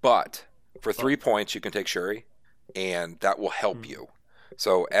 So, but for 3 points, you can take Shuri, and that will help you.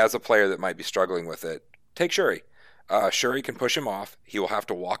 So as a player that might be struggling with it, take Shuri. Shuri can push him off. He will have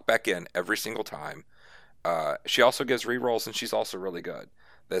to walk back in every single time. She also gives rerolls, and she's also really good.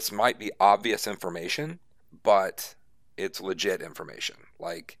 This might be obvious information, but it's legit information.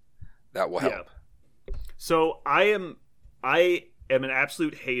 Like, that will help. Yeah. So I am an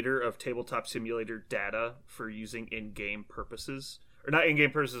absolute hater of tabletop simulator data for using in-game purposes. Or not in-game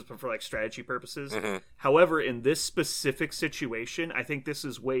purposes, but for, like, strategy purposes. Mm-hmm. However, in this specific situation, I think this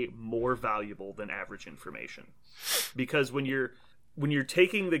is way more valuable than average information. Because when you're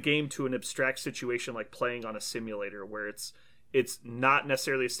taking the game to an abstract situation like playing on a simulator where it's not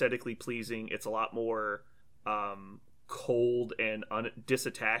necessarily aesthetically pleasing, it's a lot more cold and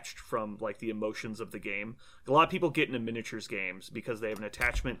disattached from, like, the emotions of the game. A lot of people get into miniatures games because they have an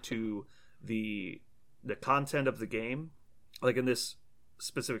attachment to the content of the game. Like in this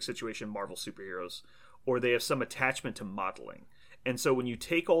specific situation, Marvel superheroes, or they have some attachment to modeling. And so when you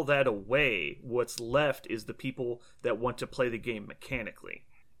take all that away, what's left is the people that want to play the game mechanically.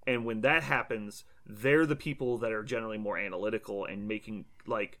 And when that happens, they're the people that are generally more analytical and making,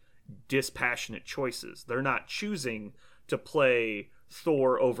 like, dispassionate choices. They're not choosing to play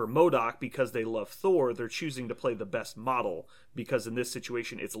Thor over MODOK because they love Thor. They're choosing to play the best model because in this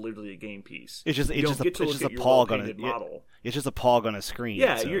situation it's literally a game piece. It's just a pog on a model. It's just a pog on a screen.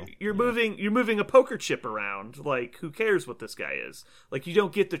 Yeah, so, you're moving a poker chip around. Like, who cares what this guy is? Like, you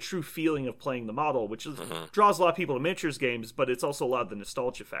don't get the true feeling of playing the model, which draws a lot of people to miniatures games, but it's also a lot of the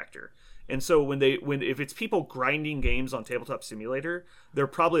nostalgia factor. And so if it's people grinding games on Tabletop Simulator, they're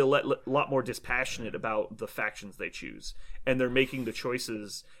probably a lot more dispassionate about the factions they choose, and they're making the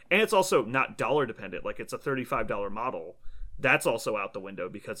choices. And it's also not dollar dependent. Like, it's a $35 model. That's also out the window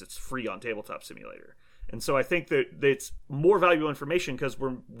because it's free on Tabletop Simulator. And so I think that it's more valuable information because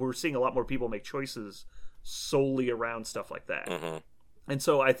we're seeing a lot more people make choices solely around stuff like that. Mm-hmm. And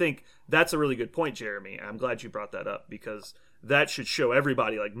so I think that's a really good point, Jeremy. I'm glad you brought that up because that should show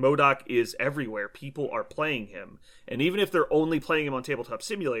everybody, like, MODOK is everywhere. People are playing him. And even if they're only playing him on Tabletop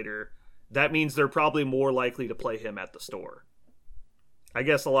Simulator, that means they're probably more likely to play him at the store. I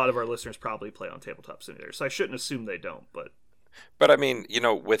guess a lot of our listeners probably play on Tabletop Simulator, so I shouldn't assume they don't. But I mean,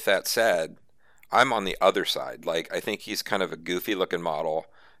 with that said, I'm on the other side. Like, I think he's kind of a goofy-looking model.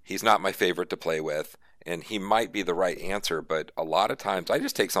 He's not my favorite to play with, and he might be the right answer, but a lot of times I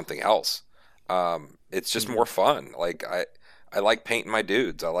just take something else. It's just more fun. Like, I like painting my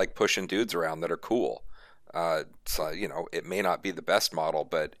dudes. I like pushing dudes around that are cool. So, it may not be the best model,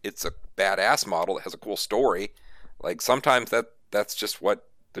 but it's a badass model that has a cool story. Like, sometimes that's just what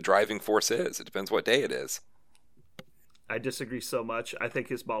the driving force is. It depends what day it is. I disagree so much. I think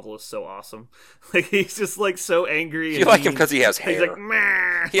his model is so awesome. Like, he's just, like, so angry. You like him because he has hair. He's like,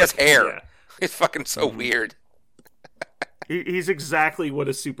 meh. He has hair. Yeah. It's fucking so weird. He's exactly what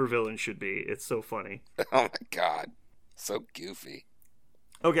a supervillain should be. It's so funny. Oh my god. So goofy.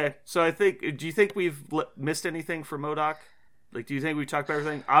 Okay, so do you think we've missed anything for MODOK? Like, do you think we talked about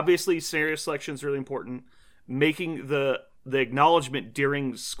everything? Obviously, scenario selection is really important. Making the acknowledgement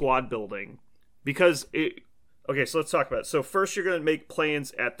during squad building. Because okay, so let's talk about it. So first you're going to make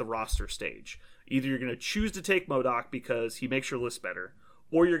plans at the roster stage. Either you're going to choose to take MODOK because he makes your list better,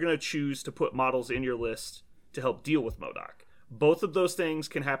 or you're going to choose to put models in your list to help deal with MODOK. Both of those things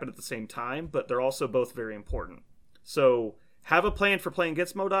can happen at the same time, but they're also both very important. So have a plan for playing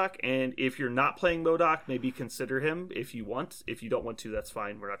against MODOK, and if you're not playing MODOK, maybe consider him if you want. If you don't want to, that's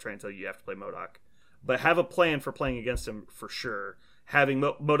fine. We're not trying to tell you have to play MODOK. But have a plan for playing against him for sure. Having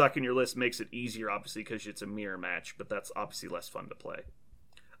MODOK in your list makes it easier, obviously, because it's a mirror match, but that's obviously less fun to play.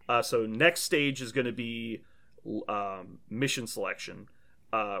 So next stage is going to be mission selection.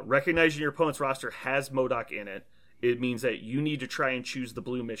 Recognizing your opponent's roster has MODOK in it, it means that you need to try and choose the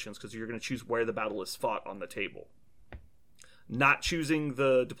blue missions because you're going to choose where the battle is fought on the table. not choosing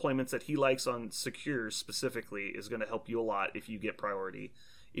the deployments that he likes on secures specifically is going to help you a lot if you get priority.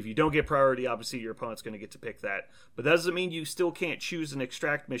 If you don't get priority, obviously your opponent's going to get to pick that. But that doesn't mean you still can't choose an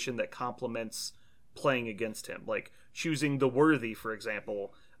extract mission that complements playing against him. Like choosing the Worthy, for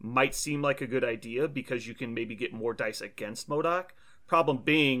example, might seem like a good idea because you can maybe get more dice against MODOK. Problem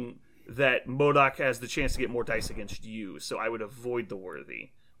being that MODOK has the chance to get more dice against you, so I would avoid the Worthy.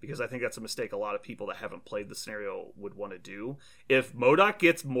 Because I think that's a mistake a lot of people that haven't played the scenario would want to do. If MODOK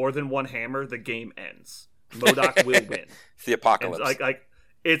gets more than one hammer, the game ends. MODOK will win. It's the apocalypse.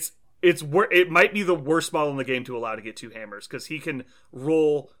 It might be the worst model in the game to allow to get 2 hammers because he can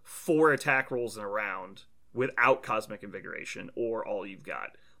roll 4 attack rolls in a round without Cosmic Invigoration or all you've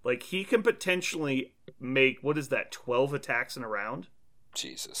got. Like he can potentially make 12 attacks in a round.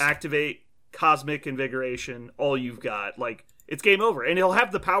 Jesus. Activate Cosmic Invigoration, all you've got. Like it's game over, and he'll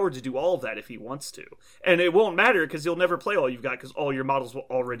have the power to do all of that if he wants to, and it won't matter because you'll never play all you've got because all your models will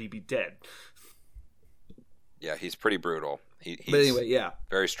already be dead. Yeah, he's pretty brutal. He's but anyway, yeah,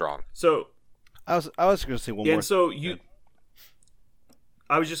 very strong. So I was going to say one more. And so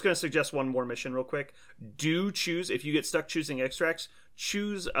I was just going to suggest one more mission real quick. Do choose, if you get stuck choosing extracts,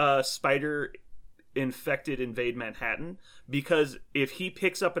 choose Spider Infected Invade Manhattan, because if he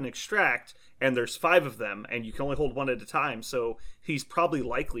picks up an extract and there's 5 of them and you can only hold one at a time, so he's probably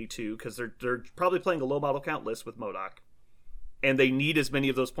likely to, because they're probably playing a low model count list with MODOK and they need as many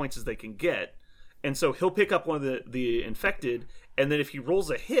of those points as they can get, and so he'll pick up one of the infected, and then if he rolls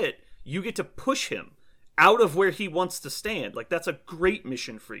a hit, you get to push him out of where he wants to stand. Like that's a great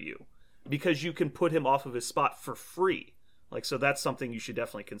mission for you because you can put him off of his spot for free. Like, so that's something you should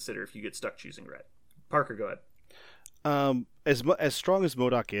definitely consider if you get stuck choosing red. Parker, go ahead. As strong as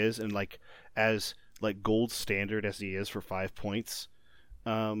MODOK is, and as gold standard as he is for 5 points,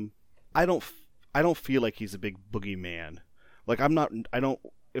 I don't feel like he's a big boogeyman. Like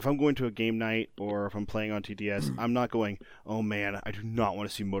if I'm going to a game night or if I'm playing on TDS, I'm not going, oh man, I do not want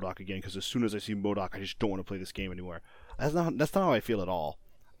to see MODOK again, because as soon as I see MODOK, I just don't want to play this game anymore. That's not how I feel at all.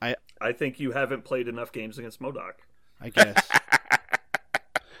 I think you haven't played enough games against MODOK. I guess.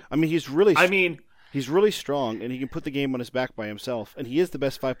 I mean, he's really strong, and he can put the game on his back by himself, and he is the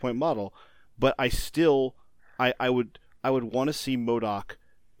best 5-point model. But I would want to see MODOK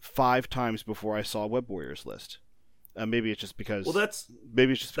 5 times before I saw Web Warriors list. Maybe it's just because. Well, that's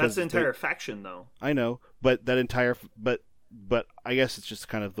the entire faction, though. I know, but I guess it's just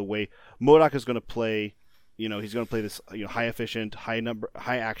kind of the way MODOK is going to play. He's going to play this high efficient,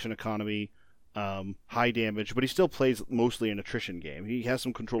 high action economy. High damage, but he still plays mostly an attrition game. He has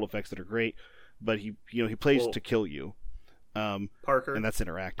some control effects that are great, but he plays to kill you. Parker, and that's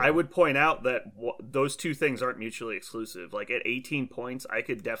interactive. I would point out that those two things aren't mutually exclusive. Like at 18 points, I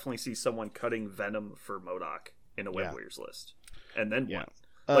could definitely see someone cutting Venom for MODOK in a Web Warriors list, and then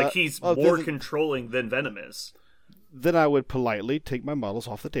what? He's more controlling than Venom is. Then I would politely take my models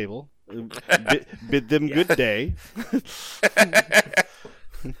off the table, bid them good day.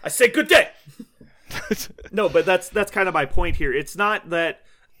 I say good day. No, but that's kind of my point here. It's not that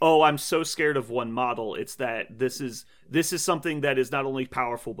I'm so scared of one model. It's that this is something that is not only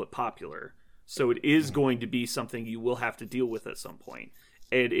powerful but popular. So it is going to be something you will have to deal with at some point.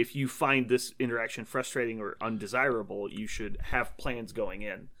 And if you find this interaction frustrating or undesirable, you should have plans going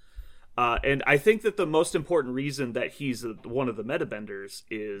in. And I think that the most important reason that he's one of the meta benders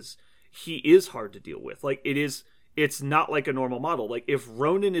is he is hard to deal with. Like it's not like a normal model. Like, if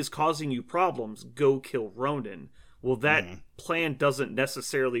Ronin is causing you problems, go kill Ronin. Well, that plan doesn't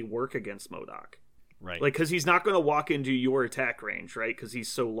necessarily work against MODOK. Right. Like, because he's not going to walk into your attack range, right? Because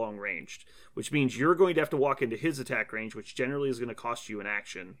he's so long-ranged. Which means you're going to have to walk into his attack range, which generally is going to cost you an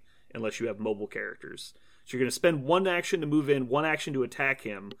action, unless you have mobile characters. So you're going to spend 1 action to move in, 1 action to attack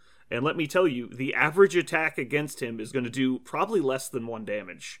him. And let me tell you, the average attack against him is going to do probably less than 1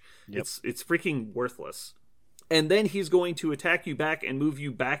 damage. Yep. It's freaking worthless. And then he's going to attack you back and move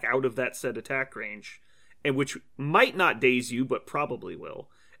you back out of that set attack range, and which might not daze you, but probably will.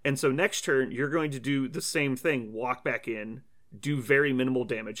 And so next turn, you're going to do the same thing, walk back in, do very minimal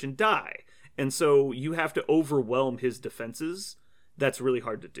damage, and die. And so you have to overwhelm his defenses. That's really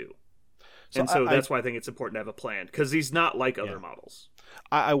hard to do. So that's why I think it's important to have a plan, because he's not like other models.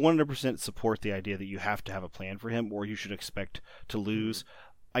 I 100% support the idea that you have to have a plan for him, or you should expect to lose.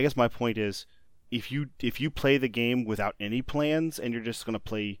 I guess my point is, if you play the game without any plans and you're just going to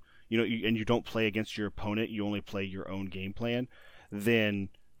play, and you don't play against your opponent, you only play your own game plan, then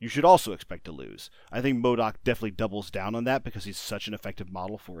you should also expect to lose. I think MODOK definitely doubles down on that because he's such an effective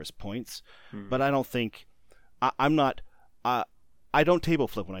model for his points. But I don't think I don't table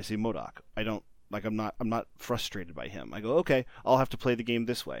flip when I see MODOK. Like I'm not frustrated by him. I go, okay, I'll have to play the game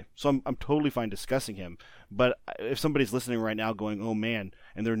this way. So I'm totally fine discussing him. But if somebody's listening right now going, oh man,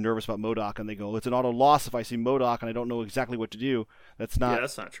 and they're nervous about MODOK and they go, it's an auto loss if I see MODOK and I don't know exactly what to do. That's not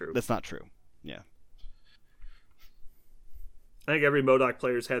true. That's not true. Yeah. I think every MODOK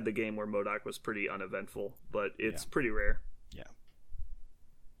player's had the game where MODOK was pretty uneventful, but it's pretty rare. Yeah.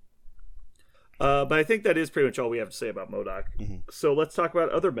 But I think that is pretty much all we have to say about MODOK. Mm-hmm. So let's talk about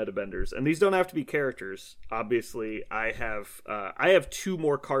other meta benders, and these don't have to be characters. Obviously, I have 2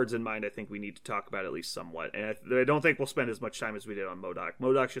 more cards in mind. I think we need to talk about at least somewhat, and I don't think we'll spend as much time as we did on MODOK.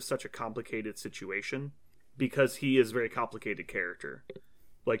 MODOK's just such a complicated situation because he is a very complicated character.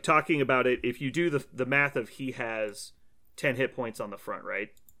 Like talking about it, if you do the math of he has 10 hit points on the front, right?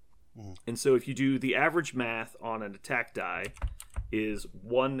 Mm-hmm. And so if you do the average math on an attack die is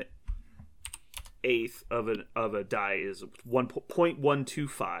 1/8 of a die is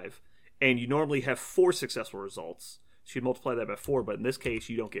 1.125, and you normally have 4 successful results. So you multiply that by 4, but in this case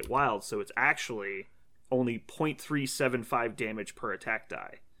you don't get wild, so it's actually only 0.375 damage per attack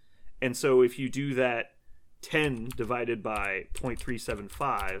die. And so if you do that, 10 divided by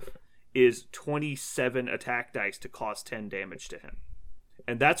 0.375 is 27 attack dice to cause 10 damage to him.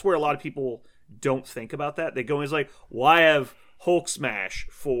 And that's where a lot of people don't think about that. They go in as like, well, I have Hulk Smash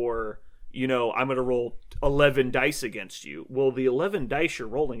for, I'm going to roll 11 dice against you. Well, the 11 dice you're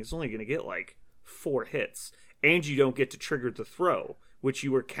rolling is only going to get like 4 hits. And you don't get to trigger the throw, which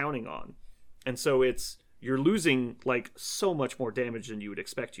you were counting on. And so you're losing like so much more damage than you would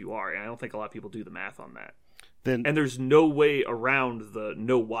expect you are. And I don't think a lot of people do the math on that. And there's no way around the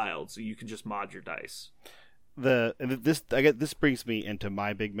no wild, so you can just mod your dice. This brings me into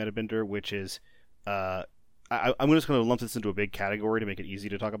my big meta bender, which is I'm just going to lump this into a big category to make it easy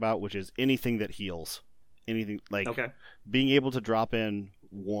to talk about, which is anything that heals. Anything like being able to drop in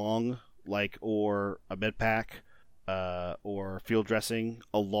Wong, or a med pack, or field dressing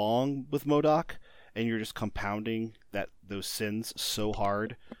along with MODOK, and you're just compounding those sins so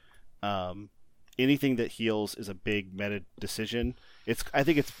hard. Anything that heals is a big meta decision. I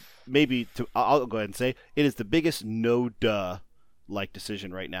think it's maybe I'll go ahead and say it is the biggest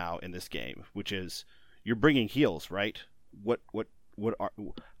decision right now in this game, which is you're bringing heals, right?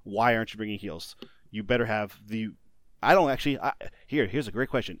 Why aren't you bringing heals? You better have here's a great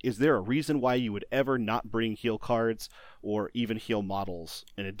question. Is there a reason why you would ever not bring heal cards or even heal models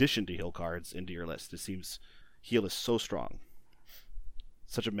in addition to heal cards into your list? It seems heal is so strong.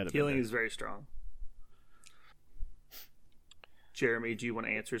 Such a meta. Healing is very strong. Jeremy, do you want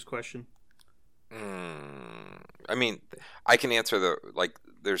to answer his question? I mean, I can answer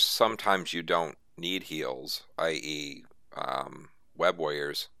there's sometimes you don't need heals, i.e. Web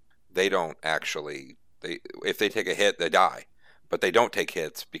Warriors. They don't actually, if they take a hit, they die. But they don't take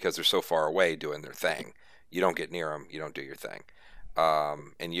hits because they're so far away doing their thing. You don't get near them, you don't do your thing.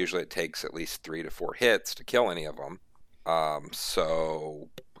 And usually it takes at least 3 to 4 hits to kill any of them. So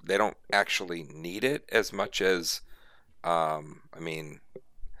they don't actually need it as much as,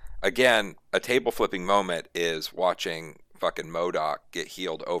 again, a table flipping moment is watching fucking MODOK get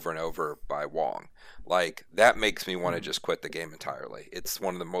healed over and over by Wong. Like, that makes me want to just quit the game entirely. It's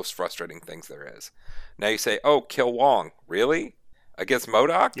one of the most frustrating things there is. Now you say, oh, kill Wong. Really? Against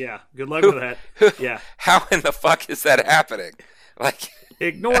MODOK? Yeah, good luck with that. Yeah. How in the fuck is that happening? Like,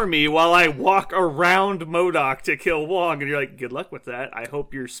 ignore me while I walk around MODOK to kill Wong, and you're like, good luck with that. I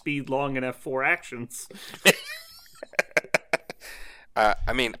hope you're speed long enough for actions.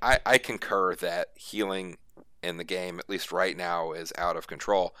 I concur that healing in the game, at least right now, is out of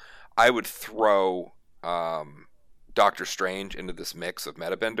control. I would throw Doctor Strange into this mix of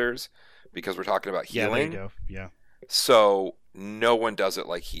metabenders because we're talking about healing. Yeah, there you go. Yeah. So no one does it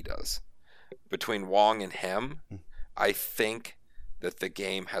like he does. Between Wong and him, I think that the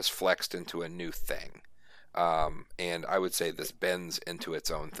game has flexed into a new thing. And I would say this bends into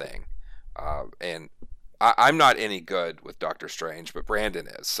its own thing. And I'm not any good with Doctor Strange, but Brandon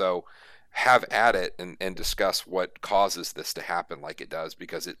is. So have at it and discuss what causes this to happen like it does,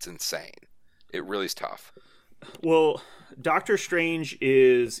 because it's insane. It really is tough. Well, Doctor Strange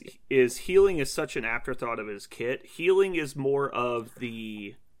is healing is such an afterthought of his kit. Healing is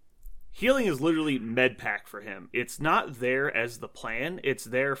literally med pack for him. It's not there as the plan. It's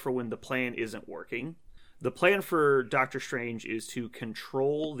there for when the plan isn't working. The plan for Doctor Strange is to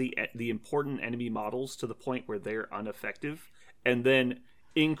control the important enemy models to the point where they're ineffective, and then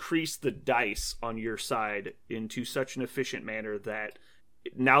increase the dice on your side into such an efficient manner that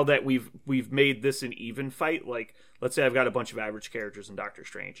now that we've made this an even fight, like let's say I've got a bunch of average characters in Doctor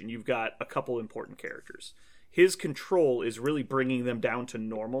Strange and you've got a couple important characters. his control is really bringing them down to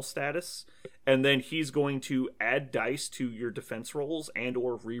normal status, and then he's going to add dice to your defense rolls and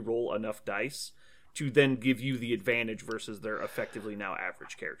or re-roll enough dice to then give you the advantage versus their effectively now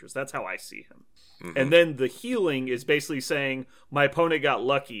average characters. That's how I see him. Mm-hmm. And then the healing is basically saying, my opponent got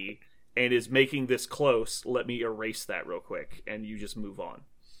lucky and is making this close, let me erase that real quick, and you just move on.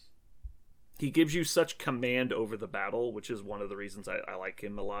 He gives you such command over the battle, which is one of the reasons I like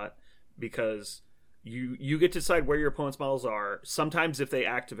him a lot, because you get to decide where your opponent's models are, sometimes if they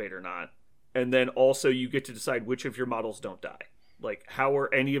activate or not, and then also you get to decide which of your models don't die. Like, how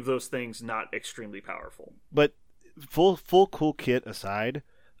are any of those things not extremely powerful? But full cool kit aside,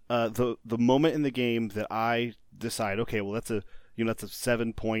 the moment in the game that I decide, okay, well that's a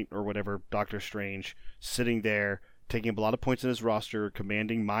 7-point or whatever Doctor Strange sitting there taking up a lot of points in his roster,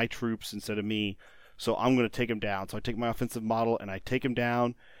 commanding my troops instead of me, so I'm going to take him down. So I take my offensive model and I take him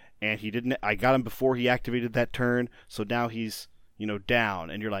down, and I got him before he activated that turn, so now he's down,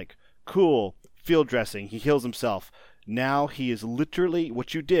 and you're like, cool, field dressing, he heals himself. Now he is literally,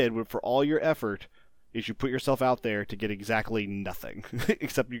 what you did for all your effort is you put yourself out there to get exactly nothing,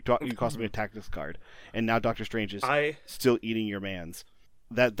 except you cost me a tactics card, and now Doctor Strange is still eating your mans.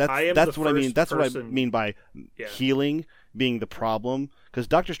 That's what I mean. That's what I mean by healing being the problem, because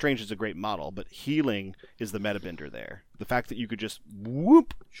Doctor Strange is a great model, but healing is the meta bender there. The fact that you could just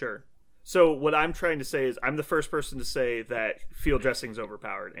whoop. Sure. So what I'm trying to say is I'm the first person to say that field dressing is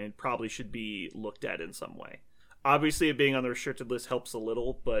overpowered and probably should be looked at in some way. Obviously, it being on the restricted list helps a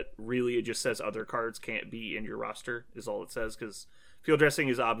little, but really it just says other cards can't be in your roster is all it says, because field dressing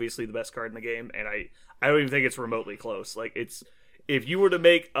is obviously the best card in the game, and I don't even think it's remotely close. Like, it's, if you were to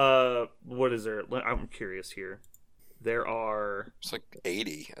make what is there? I'm curious here. There are, it's like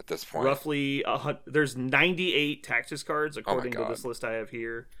 80 at this point. Roughly, there's 98 tactics cards according to this list I have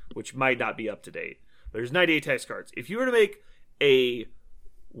here, which might not be up to date. There's 98 tactics cards. If you were to make a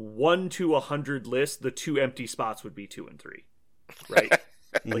 1 to 100 list, the two empty spots would be 2 and 3, right?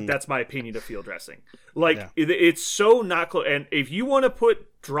 Like, that's my opinion of field dressing. Like, it's so not close. And if you want to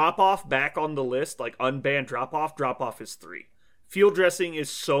put drop off back on the list, like unbanned drop off is 3. Field dressing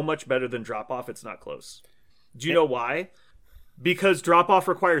is so much better than drop off. It's not close. Do you know why? Because drop off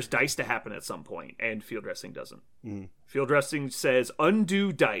requires dice to happen at some point, and field dressing doesn't. Field dressing says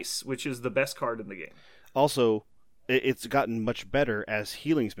undo dice, which is the best card in the game. Also, it's gotten much better as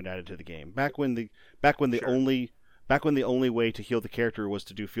healing's been added to the game. Back when the only way to heal the character was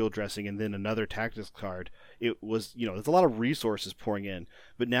to do field dressing and then another tactics card, it was, there's a lot of resources pouring in.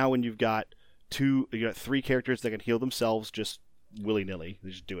 But now when you've got 3 characters that can heal themselves just willy-nilly, they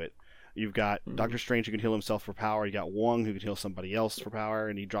just do it. You've got Doctor Strange who can heal himself for power. You got Wong who can heal somebody else for power,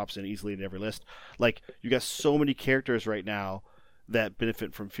 and he drops in easily in every list. Like, you got so many characters right now that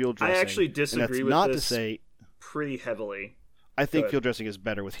benefit from field dressing. I actually disagree with this. To say pretty heavily. I think field dressing is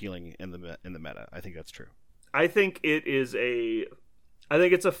better with healing in the meta. I think that's true. I think it's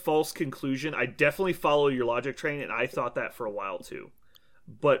a false conclusion. I definitely follow your logic train, and I thought that for a while too.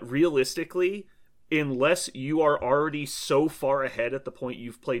 But realistically, unless you are already so far ahead at the point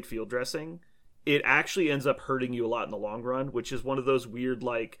you've played field dressing, it actually ends up hurting you a lot in the long run, which is one of those weird,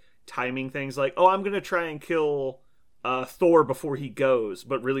 like, timing things, like, oh, I'm going to try and kill Thor before he goes,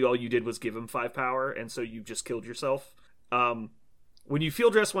 but really all you did was give him 5 power, and so you just killed yourself. When you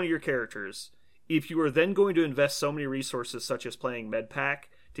field dress one of your characters, if you are then going to invest so many resources, such as playing Medpack,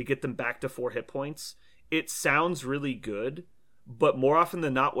 to get them back to 4 hit points, it sounds really good, but more often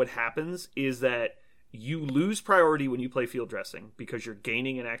than not what happens is that you lose priority when you play field dressing because you're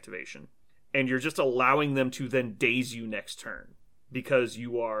gaining an activation, and you're just allowing them to then daze you next turn because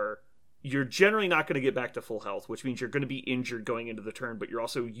you're generally not going to get back to full health, which means you're going to be injured going into the turn, but you're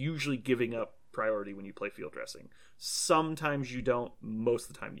also usually giving up priority when you play field dressing. Sometimes you don't, most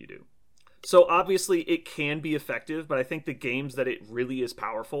of the time you do. So obviously it can be effective, but I think the games that it really is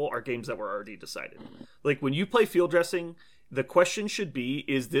powerful are games that were already decided. Like, when you play field dressing, the question should be,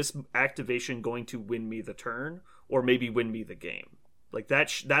 is this activation going to win me the turn or maybe win me the game? Like,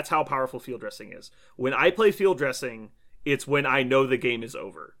 that's how powerful field dressing is. When I play field dressing, it's when I know the game is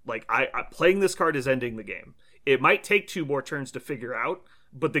over. Like, I playing this card is ending the game. It might take 2 more turns to figure out,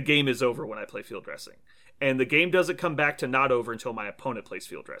 but the game is over when I play field dressing. And the game doesn't come back to not over until my opponent plays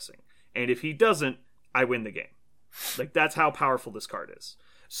field dressing. And if he doesn't, I win the game. Like, that's how powerful this card is.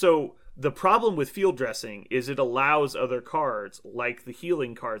 So the problem with field dressing is it allows other cards, like the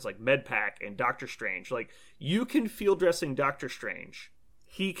healing cards like Medpack and Doctor Strange. Like, you can field dressing Doctor Strange.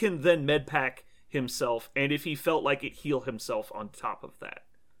 He can then Medpack himself, and if he felt like it, heal himself on top of that.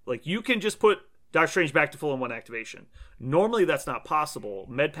 Like, you can just put Doctor Strange back to full in 1 activation. Normally that's not possible.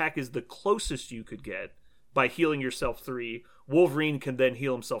 Medpack is the closest you could get by healing yourself 3. Wolverine can then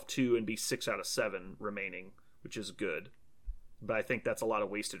heal himself 2 and be 6 out of 7 remaining, which is good. But I think that's a lot of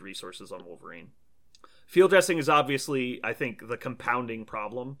wasted resources on Wolverine. Field dressing is obviously, I think, the compounding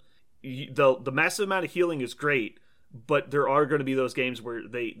problem. The massive amount of healing is great, but there are going to be those games where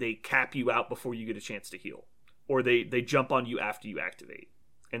they cap you out before you get a chance to heal. Or they jump on you after you activate.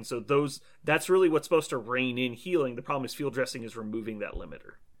 And so that's really what's supposed to rein in healing. The problem is field dressing is removing that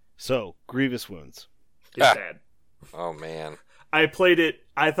limiter. So, Grievous Wounds. It's bad. Oh, man. I played it.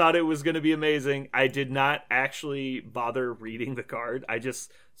 I thought it was going to be amazing. I did not actually bother reading the card.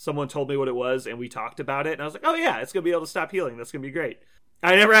 Someone told me what it was, and we talked about it, and I was like, oh yeah, it's going to be able to stop healing. That's going to be great.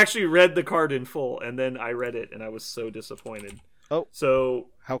 I never actually read the card in full, and then I read it, and I was so disappointed. Oh. So...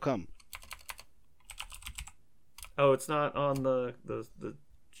 How come? Oh, it's not on the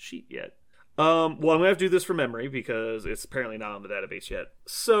sheet yet. Well, I'm going to have to do this from memory because it's apparently not on the database yet.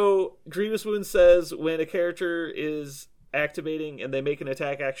 So, Grievous Wound says when a character is activating and they make an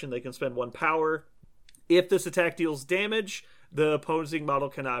attack action, they can spend 1 power. If this attack deals damage, the opposing model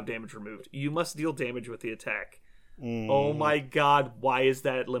cannot have damage removed. You must deal damage with the attack. Oh my god, why is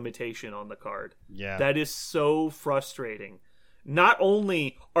that limitation on the card? Yeah. That is so frustrating. Not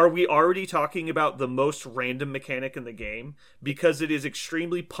only are we already talking about the most random mechanic in the game, because it is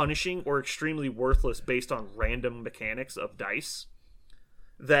extremely punishing or extremely worthless based on random mechanics of dice,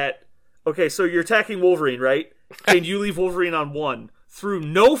 that, okay, so you're attacking Wolverine, right? And you leave Wolverine on 1. Through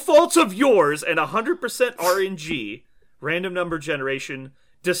no fault of yours and 100% RNG, random number generation,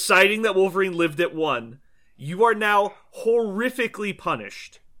 deciding that Wolverine lived at 1, you are now horrifically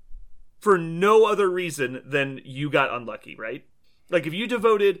punished for no other reason than you got unlucky, right? Like, if you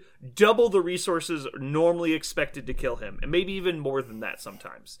devoted double the resources normally expected to kill him, and maybe even more than that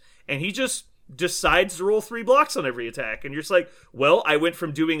sometimes, and he just decides to roll 3 blocks on every attack, and you're just like, well, I went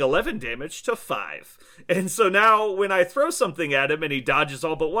from doing 11 damage to 5. And so now when I throw something at him and he dodges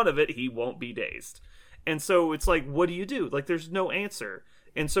all but one of it, he won't be dazed. And so it's like, what do you do? Like, there's no answer.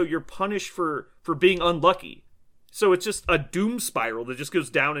 And so you're punished for being unlucky. So it's just a doom spiral that just goes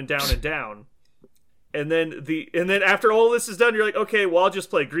down and down and down. And then after all this is done, you're like, okay, well, I'll just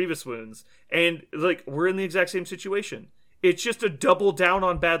play Grievous Wounds. And like, we're in the exact same situation. It's just a double down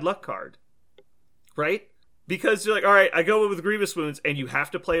on bad luck card. Right? Because you're like, all right, I go with Grievous Wounds, and you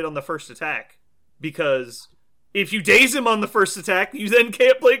have to play it on the first attack. Because if you daze him on the first attack, you then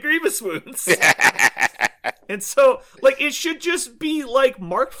can't play Grievous Wounds. And so, like, it should just be like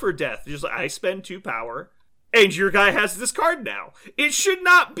marked for death. Just like, I spend 2 power. And your guy has this card now. It should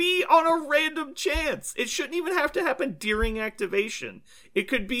not be on a random chance. It shouldn't even have to happen during activation.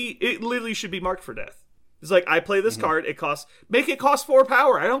 It literally should be marked for death. It's like, I play this card, make it cost 4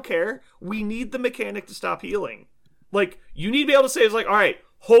 power. I don't care. We need the mechanic to stop healing. Like, you need to be able to say, it's like, all right,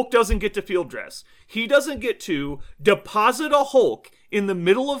 Hulk doesn't get to field dress. He doesn't get to deposit a Hulk in the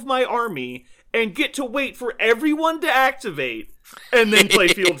middle of my army and get to wait for everyone to activate and then play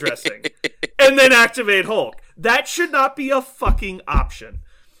field dressing. And then activate Hulk. That should not be a fucking option.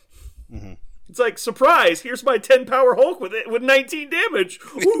 Mm-hmm. It's like, surprise, here's my 10 power Hulk with 19 damage.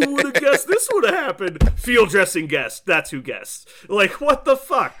 Who would have guessed this would have happened? Field dressing guessed. That's who guessed. Like, what the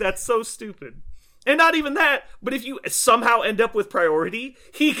fuck? That's so stupid. And not even that, but if you somehow end up with priority,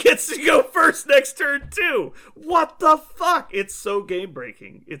 he gets to go first next turn too. What the fuck? It's so game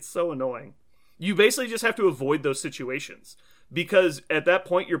breaking. It's so annoying. You basically just have to avoid those situations. Because at that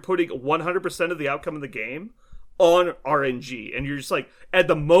point, you're putting 100% of the outcome of the game on RNG. And you're just like, at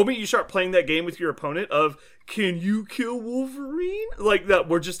the moment you start playing that game with your opponent of, can you kill Wolverine? Like, that,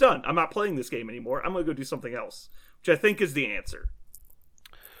 we're just done. I'm not playing this game anymore. I'm going to go do something else. Which I think is the answer.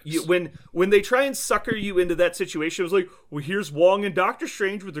 When they try and sucker you into that situation, it was like, well, here's Wong and Doctor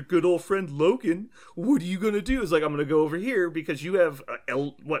Strange with their good old friend Logan. What are you going to do? It's like, I'm going to go over here because you have,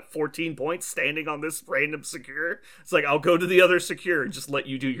 14 points standing on this random secure? It's like, I'll go to the other secure and just let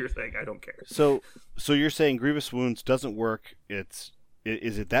you do your thing. I don't care. So you're saying Grievous Wounds doesn't work.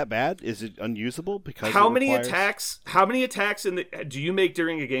 Is it that bad? Is it unusable? Because how many attacks do you make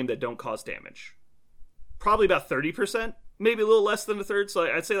during a game that don't cause damage? Probably about 30%. Maybe a little less than a third,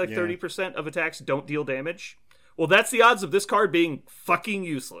 so I'd say 30% of attacks don't deal damage. Well, that's the odds of this card being fucking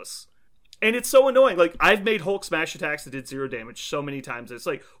useless. And it's so annoying. Like, I've made Hulk smash attacks that did 0 damage so many times. It's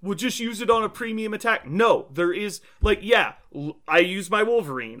like, we'll just use it on a premium attack. No, there is, like, yeah, I use my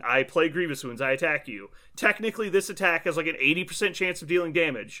Wolverine. I play Grievous Wounds. I attack you. Technically, this attack has like an 80% chance of dealing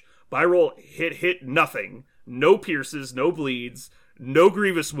damage. But I roll hit, nothing. No pierces, no bleeds, no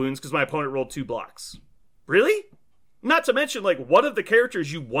Grievous Wounds because my opponent rolled 2 blocks. Really? Not to mention, like, one of the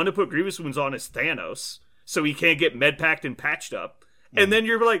characters you want to put Grievous Wounds on is Thanos, so he can't get medpacked and patched up. And then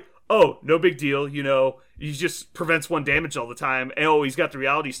you're like, oh, no big deal, he just prevents 1 damage all the time. And, oh, he's got the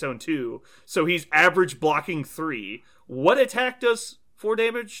Reality Stone too, so he's average blocking 3. What attack does 4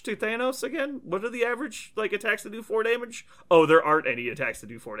 damage to Thanos again? What are the average attacks that do 4 damage? Oh, there aren't any attacks that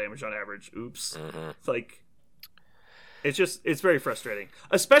do 4 damage on average. Oops. It's very frustrating,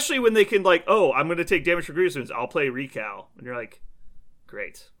 especially when they can oh, I'm going to take damage for Grievous Wounds. I'll play Recal, and you're like,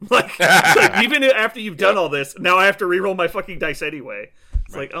 great. Even after you've done all this, now I have to reroll my fucking dice anyway.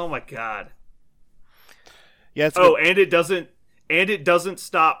 It's like, oh my god. Yeah. And it doesn't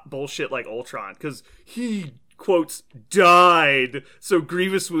stop bullshit like Ultron, because he quotes died, so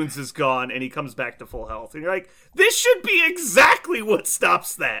Grievous Wounds is gone, and he comes back to full health, and you're like, this should be exactly what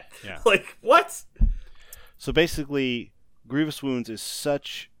stops that. Yeah. What? So basically, Grievous Wounds is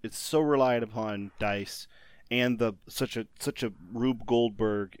it's so reliant upon dice, and such a Rube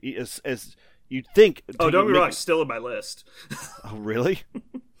Goldberg as you'd think. Oh, don't get me wrong, it's still in my list. Oh, really?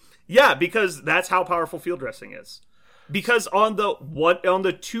 Yeah, because that's how powerful field dressing is. Because on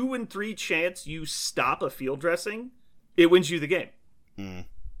the 2 and 3 chance you stop a field dressing, it wins you the game.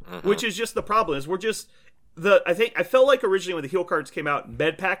 Which is just the problem. Is I felt like originally when the heal cards came out,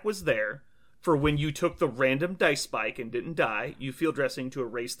 Medpack was there for when you took the random dice spike and didn't die, you field dressing to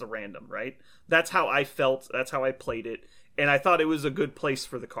erase the random, right? That's how I felt. That's how I played it. And I thought it was a good place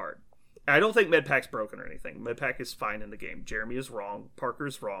for the card. I don't think Medpack's broken or anything. Medpack is fine in the game. Jeremy is wrong.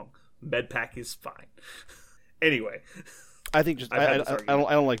 Parker's wrong. Medpack is fine. Anyway. I think I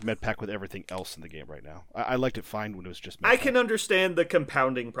don't like Medpack with everything else in the game right now. I liked it fine when it was just Medpack. I can understand the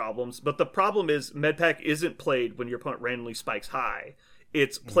compounding problems, but the problem is Medpack isn't played when your opponent randomly spikes high.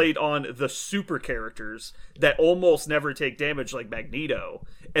 It's played on the super characters that almost never take damage, like Magneto.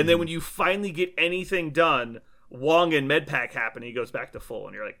 And then when you finally get anything done, Wong and Medpack happen, and he goes back to full.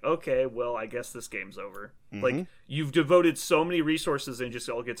 And you're like, okay, well, I guess this game's over. You've devoted so many resources and it just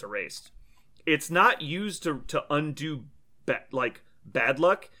all gets erased. It's not used to undo bad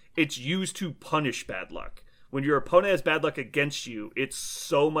luck. It's used to punish bad luck. When your opponent has bad luck against you, it's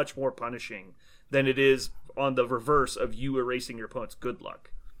so much more punishing than it is on the reverse of you erasing your opponent's good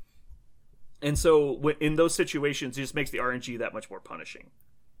luck. And so in those situations, it just makes the RNG that much more punishing.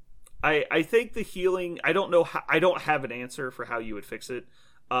 I think the healing, I don't have an answer for how you would fix it.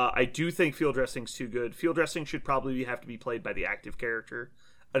 I do think field dressing's too good. Field dressing should probably have to be played by the active character.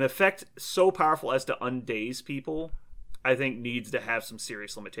 An effect so powerful as to undaze people, I think, needs to have some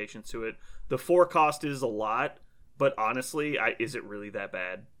serious limitations to it. The 4 cost is a lot, but honestly, is it really that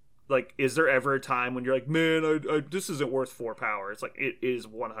bad? Is there ever a time when you're like, man, this isn't worth 4 power? It's like, it is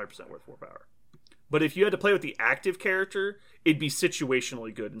 100% worth 4 power. But if you had to play with the active character, it'd be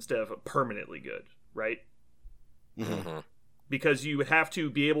situationally good instead of permanently good, right? Mm-hmm. Because you would have to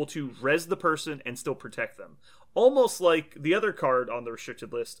be able to res the person and still protect them. Almost like the other card on the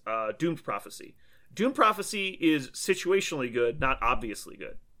restricted list, Doomed Prophecy. Doomed Prophecy is situationally good, not obviously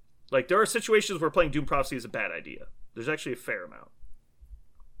good. There are situations where playing Doomed Prophecy is a bad idea. There's actually a fair amount.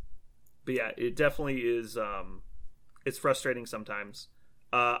 But yeah, it definitely is, it's frustrating sometimes.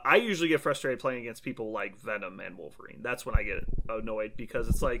 I usually get frustrated playing against people like Venom and Wolverine. That's when I get annoyed, because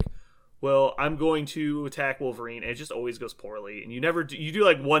it's like, well, I'm going to attack Wolverine, and it just always goes poorly. And you do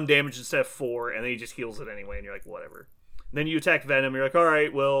 1 damage instead of 4, and then he just heals it anyway, and you're like, whatever. And then you attack Venom, you're like, all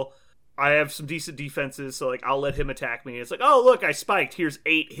right, well, I have some decent defenses, so I'll let him attack me. And it's like, oh, look, I spiked. Here's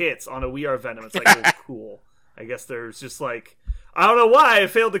 8 hits on a We Are Venom. It's like, oh, cool. I guess there's just I don't know why I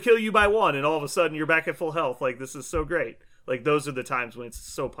failed to kill you by 1, and all of a sudden you're back at full health. This is so great. Those are the times when it's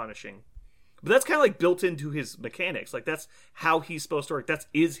so punishing. But that's kind of built into his mechanics. That's how he's supposed to work. That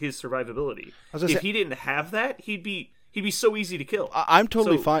is his survivability. If he didn't have that, he'd be so easy to kill. I'm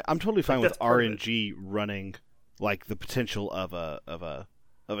totally fine. I'm totally fine with RNG running the potential of a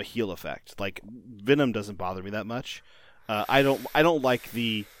heal effect. Venom doesn't bother me that much. I don't like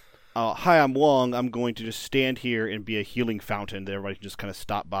the hi, I'm Wong. I'm going to just stand here and be a healing fountain that everybody can just kind of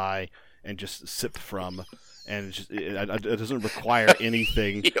stop by and just sip from. And it doesn't require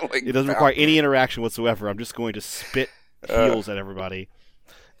anything. It doesn't require any interaction whatsoever. I'm just going to spit heals at everybody.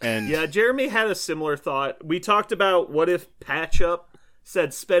 And yeah, Jeremy had a similar thought. We talked about what if Patch Up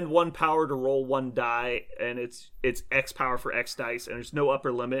said spend 1 power to roll 1 die, and it's X power for X dice, and there's no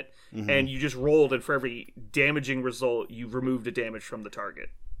upper limit, and you just rolled, and for every damaging result, you removed a damage from the target.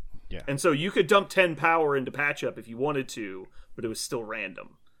 Yeah. And so you could dump 10 power into Patch Up if you wanted to, but it was still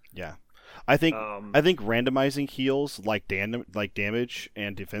random. Yeah. I think randomizing heals like damage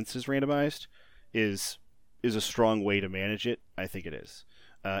and defenses randomized is a strong way to manage it. I think it is.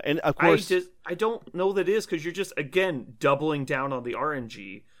 And of course, I don't know that it is, because you're just, again, doubling down on the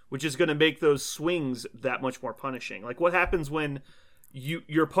RNG, which is going to make those swings that much more punishing. What happens when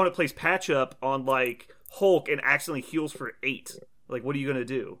your opponent plays patch up on like Hulk and accidentally heals for 8. Like, what are you gonna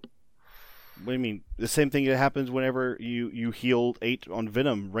do? What do you mean? The same thing that happens whenever you heal 8 on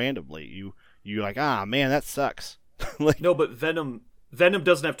Venom randomly. You're like, man, that sucks. Like, no, but Venom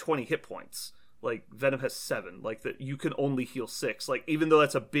doesn't have 20 hit points. Like, Venom has 7. Like, that you can only heal 6. Like, even though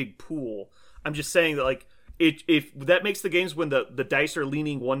that's a big pool, I'm just saying that, like, if that makes the games when the dice are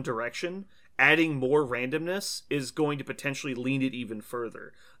leaning one direction, adding more randomness is going to potentially lean it even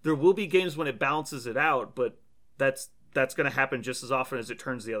further. There will be games when it balances it out, but that's going to happen just as often as it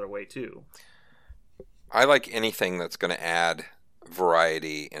turns the other way too. I like anything that's going to add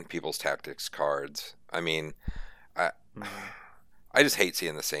variety in people's tactics cards. I mean, I just hate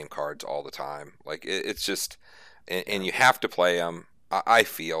seeing the same cards all the time. Like, it's just, and you have to play them, I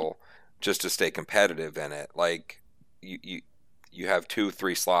feel, just to stay competitive in it. Like, you have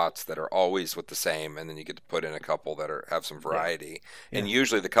 2-3 slots that are always with the same, and then you get to put in a couple that have some variety. Yeah. And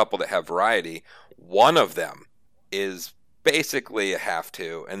usually the couple that have variety, one of them is basically a have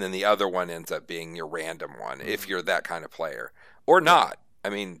to, and then the other one ends up being your random one, if you're that kind of player. Or not. I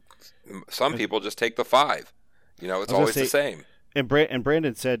mean, some people just take the 5. You know, it's always the same. And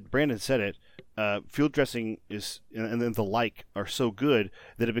Brandon said it. Field dressing is, and then the like, are so good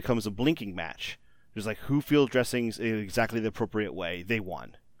that it becomes a blinking match. There's like, who field dressings in exactly the appropriate way, they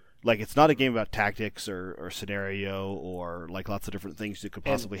won. Like, it's not a game about tactics or scenario or like lots of different things that could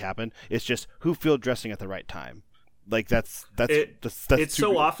possibly happen. It's just who field dressing at the right time. Like, that's it's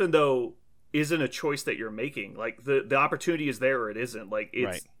so often though isn't a choice that you're making. Like, the opportunity is there or it isn't. Like,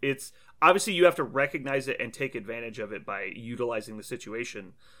 it's obviously you have to recognize it and take advantage of it by utilizing the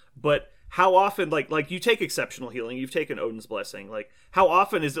situation. But how often, like you take exceptional healing, you've taken Odin's Blessing. Like, how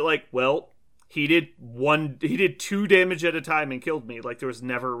often is it like, well, he did 2 damage at a time and killed me. Like, there was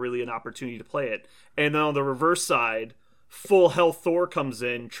never really an opportunity to play it. And then on the reverse side, full health Thor comes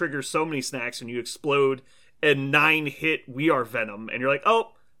in, triggers so many snacks, and you explode. And 9 hit We Are Venom, and you're like,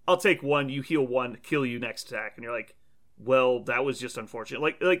 oh, I'll take 1. You heal 1, kill you next attack, and you're like, well, that was just unfortunate.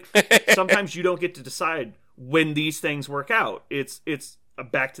 Like sometimes you don't get to decide when these things work out. It's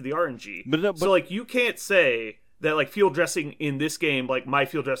back to the RNG. So like, you can't say that like field dressing in this game, like my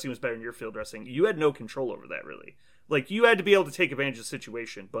field dressing was better than your field dressing. You had no control over that, really. Like, you had to be able to take advantage of the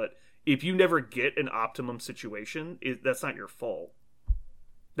situation, but if you never get an optimum situation, that's not your fault.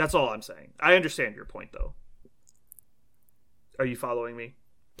 That's all I'm saying. I understand your point, though. Are you following me,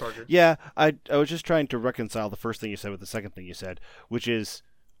 Parker? Yeah, I was just trying to reconcile the first thing you said with the second thing you said, which is,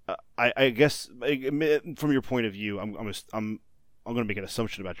 I guess from your point of view, I'm going to make an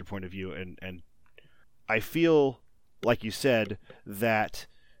assumption about your point of view, and I feel like you said that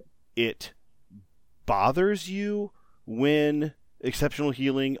it bothers you when exceptional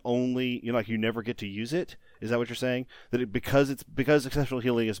healing only, like, you never get to use it. Is that what you're saying? That because exceptional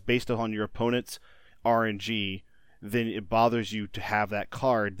healing is based on your opponent's RNG, then it bothers you to have that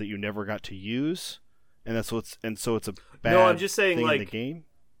card that you never got to use, so it's a bad I'm just saying, thing like, in the game.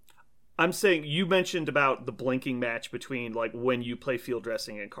 I'm saying, you mentioned about the blinking match between like when you play field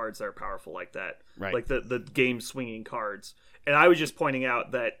dressing and cards that are powerful like that, right? Like the game swinging cards. And I was just pointing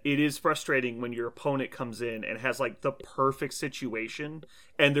out that it is frustrating when your opponent comes in and has like the perfect situation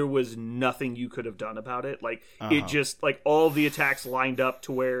and there was nothing you could have done about it. Like, it just, like, all the attacks lined up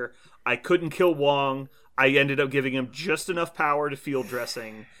to where I couldn't kill Wong. I ended up giving him just enough power to field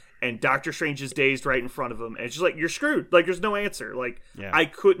dressing, and Doctor Strange is dazed right in front of him. And it's just like, you're screwed. Like, there's no answer. Like, I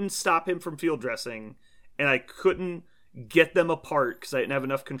couldn't stop him from field dressing, and I couldn't get them apart because I didn't have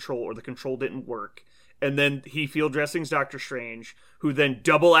enough control, or the control didn't work. And then he field dressings Doctor Strange, who then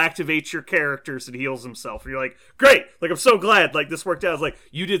double activates your characters and heals himself. And you're like, great! Like, I'm so glad, like, this worked out. It's like,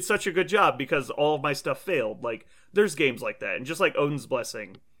 you did such a good job because all of my stuff failed. Like, there's games like that. And just like Odin's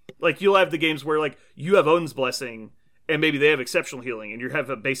Blessing, like, you'll have the games where, like, you have Odin's Blessing, and maybe they have exceptional healing, and you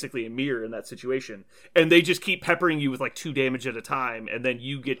have basically a mirror in that situation. And they just keep peppering you with, like, 2 damage at a time, and then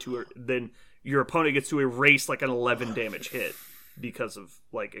then your opponent gets to erase, like, an 11 damage hit because of,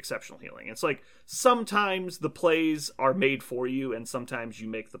 like, exceptional healing. It's like, sometimes the plays are made for you, and sometimes you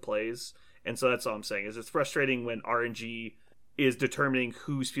make the plays. And so that's all I'm saying, is it's frustrating when RNG is determining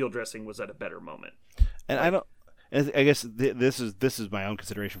whose field dressing was at a better moment. And like, I guess this is my own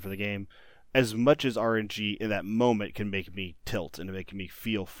consideration for the game. As much as RNG in that moment can make me tilt and make me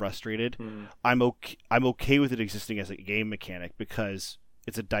feel frustrated, I'm okay with it existing as a game mechanic because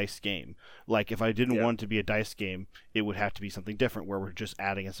it's a dice game. Like, if I didn't want it to be a dice game, it would have to be something different where we're just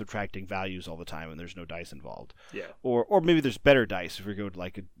adding and subtracting values all the time and there's no dice involved. Yeah. Or maybe there's better dice if we go to,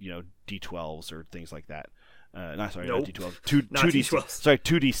 like, D12s or things like that. Not sorry, Nope. not D12. Not 2D6. D12. Sorry,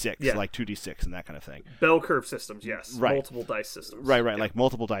 2D6, Yeah. like 2D6 and that kind of thing. Bell curve systems, yes. Right. Multiple dice systems. Right, Yeah. like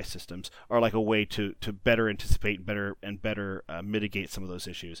multiple dice systems are like a way to better anticipate and better mitigate some of those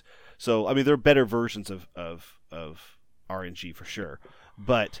issues. So, I mean, there are better versions of RNG for sure.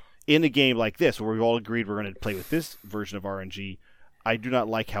 But in a game like this, where we've all agreed we're going to play with this version of RNG, I do not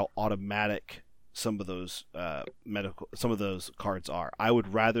like how automatic some of those cards are. I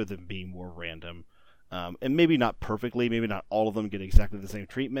would rather them be more random, and maybe not perfectly. Maybe not all of them get exactly the same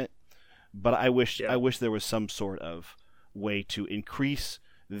treatment. But I wish there was some sort of way to increase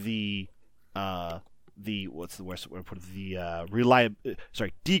decrease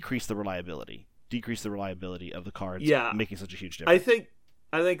the reliability of the cards. Yeah. Making such a huge difference.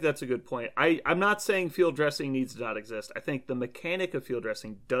 I think that's a good point. I'm not saying field dressing needs to not exist. I think the mechanic of field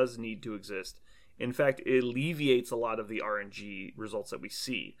dressing does need to exist. In fact, it alleviates a lot of the RNG results that we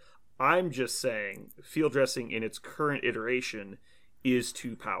see. I'm just saying field dressing in its current iteration is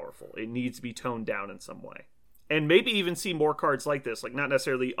too powerful. It needs to be toned down in some way. And maybe even see more cards like this, like not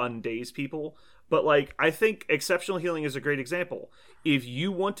necessarily undaze people, but like I think exceptional healing is a great example. If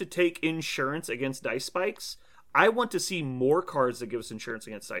you want to take insurance against dice spikes, I want to see more cards that give us insurance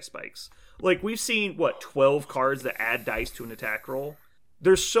against dice spikes. Like we've seen 12 cards that add dice to an attack roll.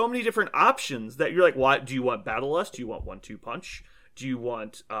 There's so many different options that you're like, what do you want? Battle Lust? Do you want 1-2 punch? Do you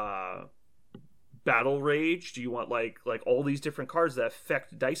want Battle Rage? Do you want like all these different cards that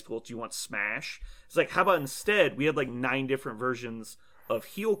affect dice pools? Do you want Smash? It's like, how about instead we had like 9 different versions of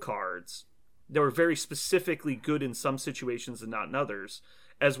heal cards that were very specifically good in some situations and not in others,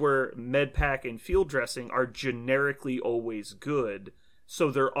 as where med pack and field dressing are generically always good,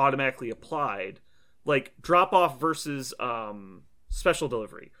 so they're automatically applied. Like drop off versus special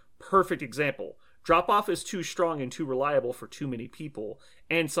delivery. Perfect example. Drop off is too strong and too reliable for too many people,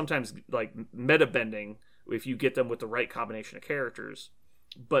 and sometimes like meta bending if you get them with the right combination of characters.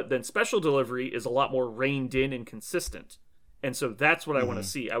 But then special delivery is a lot more reined in and consistent. And so that's what I want to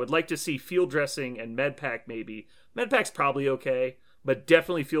see. I would like to see field dressing and med pack maybe. Med pack's probably okay, but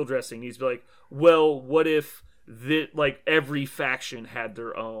definitely field dressing needs to be like, well, what if every faction had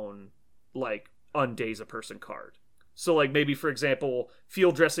their own like undaze a person card? So like maybe, for example,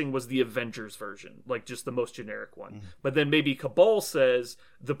 field dressing was the Avengers version, like just the most generic one. But then maybe Cabal says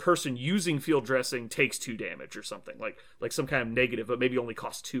the person using field dressing takes 2 damage or something, like some kind of negative, but maybe only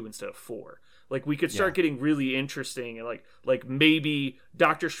costs 2 instead of 4. Like we could start getting really interesting, and like maybe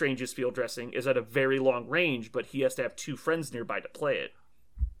Doctor Strange's field dressing is at a very long range, but he has to have 2 friends nearby to play it.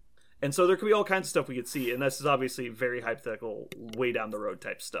 And so there could be all kinds of stuff we could see, and this is obviously very hypothetical, way down the road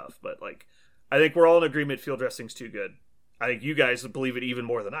type stuff, but like I think we're all in agreement field dressing's too good. I think you guys believe it even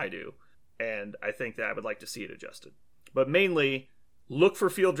more than I do. And I think that I would like to see it adjusted. But mainly, look for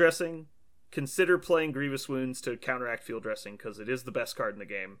field dressing. Consider playing Grievous Wounds to counteract field dressing, because it is the best card in the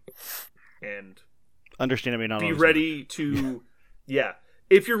game. And understand it may not be ready to... Yeah.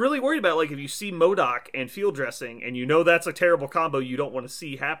 If you're really worried about, like, if you see MODOK and field dressing, and you know that's a terrible combo you don't want to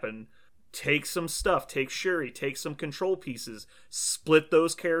see happen... Take some stuff, take Shuri, take some control pieces, split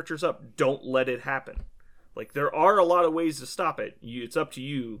those characters up. Don't let it happen. Like, there are a lot of ways to stop it. It's up to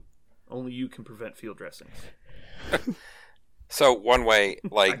you. Only you can prevent field dressing. So, one way,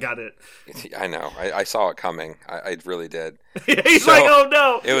 like... I got it. I know. I saw it coming. I really did. He's like, oh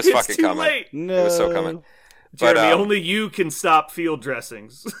no! It was it's fucking too coming. Late. No. It was so coming. Jeremy, But, only you can stop field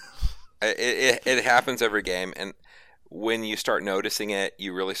dressings. it happens every game, and... When you start noticing it,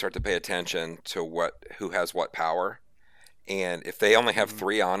 you really start to pay attention to who has what power. And if they only have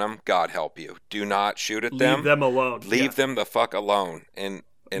 3 on them, God help you. Do not shoot at them. Leave them alone. Leave them the fuck alone. And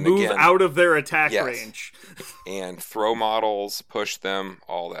move again, out of their attack yes. range. And throw models, push them,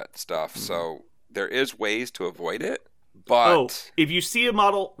 all that stuff. So there is ways to avoid it. But if you see a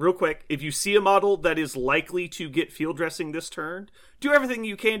model, real quick, if you see a model that is likely to get field dressing this turn, do everything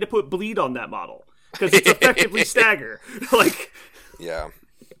you can to put bleed on that model. Because it's effectively stagger. Yeah.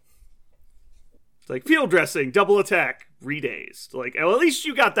 It's like field dressing, double attack, redazed. Like, well, at least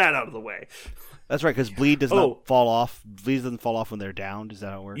you got that out of the way. That's right, because bleed does not fall off. Bleed doesn't fall off when they're down. Is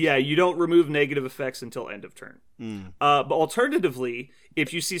that how it works? Yeah, you don't remove negative effects until end of turn. But alternatively,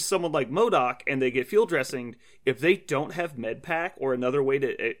 if you see someone like MODOK and they get field dressing, if they don't have med pack or another way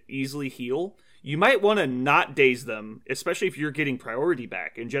to easily heal, you might want to not daze them, especially if you're getting priority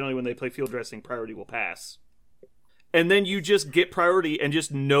back. And generally when they play field dressing, priority will pass. And then you just get priority and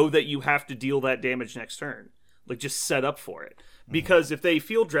just know that you have to deal that damage next turn. Like, just set up for it. Because if they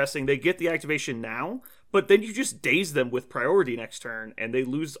field dressing, they get the activation now, but then you just daze them with priority next turn, and they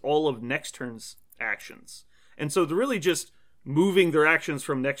lose all of next turn's actions. And so they're really just moving their actions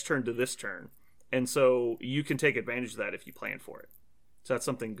from next turn to this turn. And so you can take advantage of that if you plan for it. So that's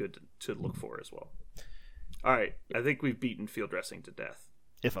something good to look for as well. All right, I think we've beaten field dressing to death.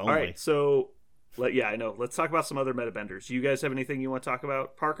 If only. All right, so I know. Let's talk about some other meta benders. You guys have anything you want to talk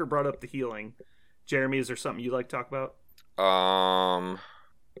about? Parker brought up the healing. Jeremy, is there something you'd like to talk about?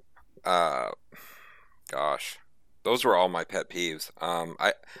 Gosh, those were all my pet peeves.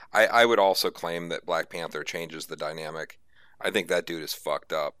 I would also claim that Black Panther changes the dynamic. I think that dude is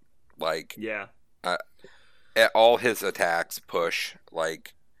fucked up. Like, yeah, all his attacks push,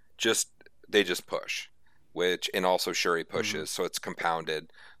 like, they just push. And also Shuri pushes, so it's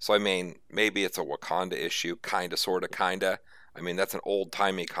compounded. So I mean, maybe it's a Wakanda issue, kinda. I mean, that's an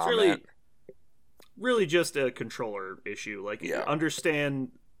old-timey comment. Really just a controller issue. Like,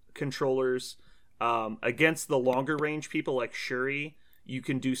 understand controllers. Against the longer range people like Shuri, you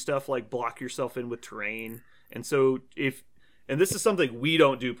can do stuff like block yourself in with terrain. And so and this is something we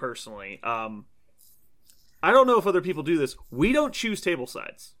don't do personally. I don't know if other people do this. We don't choose table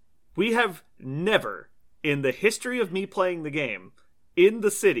sides. We have never, in the history of me playing the game, in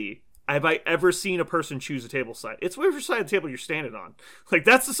the city, have I ever seen a person choose a table side. It's whatever side of the table you're standing on. Like,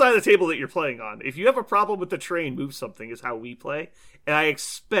 that's the side of the table that you're playing on. If you have a problem with the terrain, move something is how we play. And I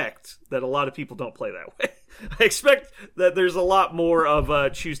expect that a lot of people don't play that way. I expect that there's a lot more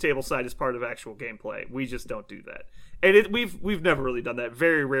of choose table side as part of actual gameplay. We just don't do that. And we've never really done that.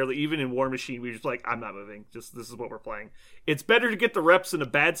 Very rarely, even in War Machine, we just like, I'm not moving. Just this is what we're playing. It's better to get the reps in a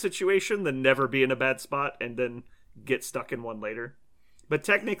bad situation than never be in a bad spot and then get stuck in one later. But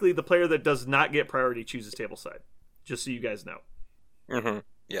technically, the player that does not get priority chooses table side. Just so you guys know. Mm-hmm.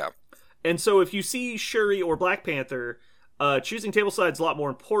 Yeah. And so if you see Shuri or Black Panther, choosing table side is a lot more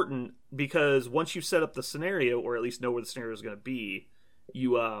important because once you set up the scenario, or at least know where the scenario is going to be,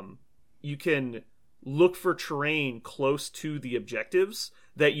 you can look for terrain close to the objectives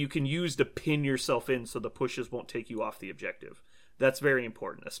that you can use to pin yourself in so the pushes won't take you off the objective. That's very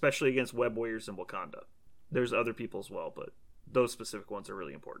important, especially against Web Warriors in Wakanda. There's other people as well, but those specific ones are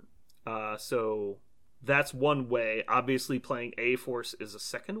really important. So that's one way. Obviously, playing A-Force is a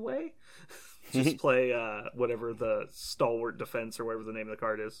second way. Just play whatever the Stalwart Defense or whatever the name of the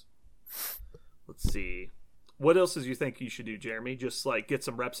card is. Let's see. What else do you think you should do, Jeremy? Just like get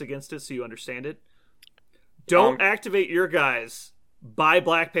some reps against it so you understand it. Don't activate your guys by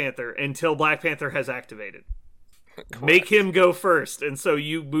Black Panther until Black Panther has activated. Correct. Make him go first, and so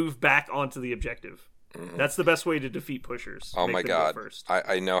you move back onto the objective. Mm-hmm. That's the best way to defeat pushers. Oh my god,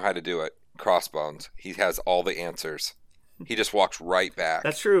 I know how to do it. Crossbones. He has all the answers. He just walks right back.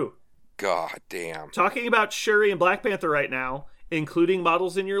 That's true. God damn. Talking about Shuri and Black Panther right now, including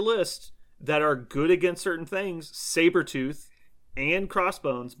models in your list that are good against certain things, Sabretooth and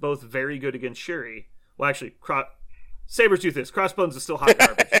Crossbones, both very good against Shuri. Well, actually, Sabretooth is. Crossbones is still hot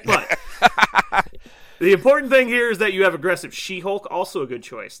garbage. But the important thing here is that you have aggressive. She-Hulk, also a good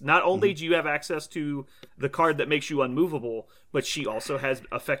choice. Not only do you have access to the card that makes you unmovable, but she also has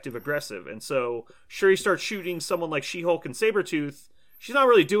effective aggressive. And so Shuri starts shooting someone like She-Hulk and Sabretooth. She's not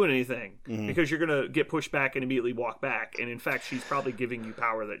really doing anything because you're going to get pushed back and immediately walk back. And in fact, she's probably giving you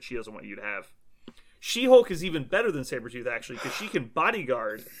power that she doesn't want you to have. She-Hulk is even better than Sabretooth, actually, because she can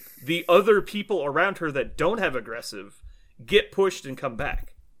bodyguard the other people around her that don't have aggressive, get pushed, and come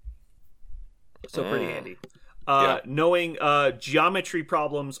back. So pretty handy. Knowing geometry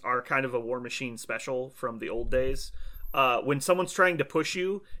problems are kind of a War Machine special from the old days. When someone's trying to push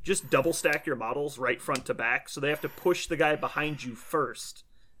you, just double stack your models right front to back, so they have to push the guy behind you first.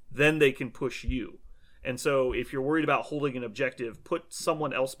 Then they can push you. And so if you're worried about holding an objective, put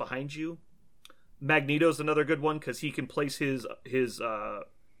someone else behind you. Magneto's another good one because he can place his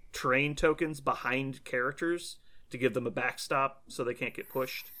terrain tokens behind characters to give them a backstop so they can't get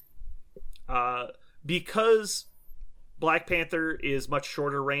pushed. Because Black Panther is much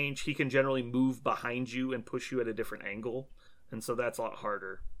shorter range, he can generally move behind you and push you at a different angle, and so that's a lot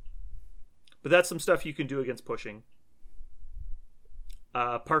harder. But that's some stuff you can do against pushing.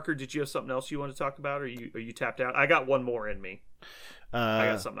 Parker, did you have something else you want to talk about, or are you tapped out? I got one more in me. I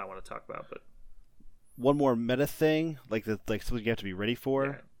got something I want to talk about, but one more meta thing, like something you have to be ready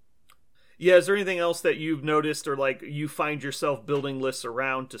for. Yeah, is there anything else that you've noticed or like you find yourself building lists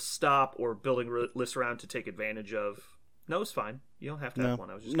around to stop or building lists around to take advantage of? No, it's fine. You don't have to have one.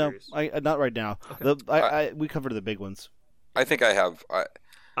 I was just curious. No, not right now. Okay. We covered the big ones. I think I have.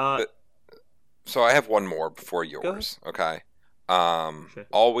 So I have one more before yours. Okay. Sure.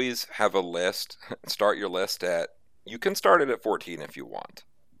 Always have a list. Start your list you can start it at 14 if you want.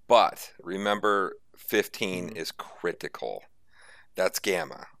 But remember, 15 is critical. That's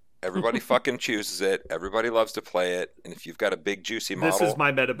Gamma. Everybody fucking chooses it. Everybody loves to play it. And if you've got a big juicy model... This is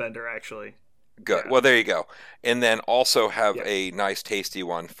my meta bender, actually. Good. Yeah. Well, there you go. And then also have Yeah. a nice, tasty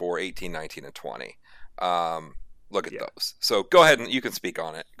one for 18, 19, and 20. Look at Yeah. those. So go ahead and you can speak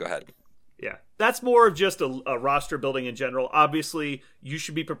on it. Go ahead. Yeah, that's more of just a roster building in general. Obviously, you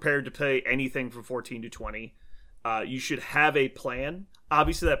should be prepared to play anything from 14 to 20. You should have a plan.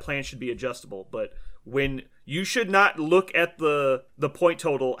 Obviously, that plan should be adjustable, but when you should not look at the point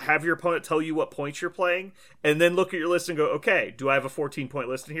total, have your opponent tell you what points you're playing, and then look at your list and go, okay, do I have a 14-point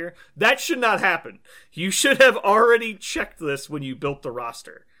list in here? That should not happen. You should have already checked this when you built the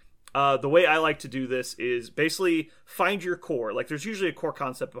roster. The way I like to do this is basically find your core. Like, there's usually a core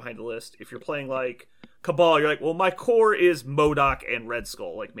concept behind a list. If you're playing, like, Cabal, you're like, well, my core is MODOK and Red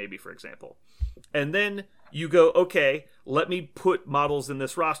Skull, like, maybe, for example. And then you go, okay, let me put models in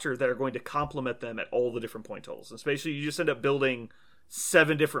this roster that are going to complement them at all the different point totals. And so basically, you just end up building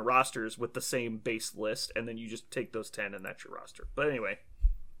 7 different rosters with the same base list, and then you just take those 10, and that's your roster. But anyway,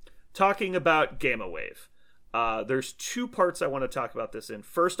 talking about Gamma Wave. There's 2 parts I want to talk about this in.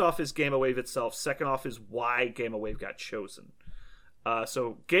 First off is Gamma Wave itself. Second off is why Gamma Wave got chosen.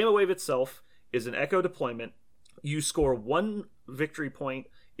 So Gamma Wave itself is an Echo deployment. You score 1 victory point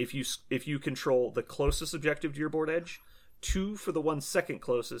if you control the closest objective to your board edge, 2 for the 1 second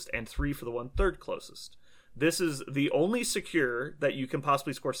closest, and 3 for the 1 third closest. This is the only secure that you can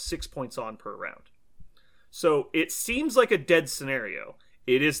possibly score 6 points on per round. So it seems like a dead scenario.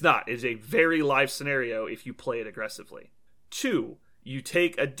 It is not. It is a very live scenario if you play it aggressively. 2, you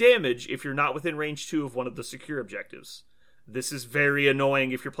take a damage if you're not within range 2 of one of the secure objectives. This is very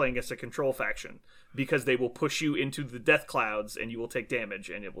annoying if you're playing against a control faction, because they will push you into the death clouds and you will take damage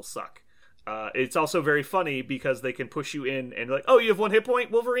and it will suck. It's also very funny because they can push you in and like, oh, you have 1 hit point,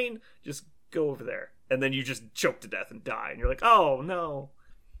 Wolverine? Just go over there. And then you just choke to death and die. And you're like, oh, no.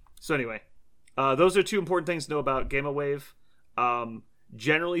 So anyway, those are 2 important things to know about Gamma Wave.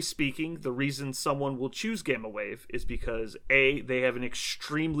 Generally speaking, the reason someone will choose Gamma Wave is because A, they have an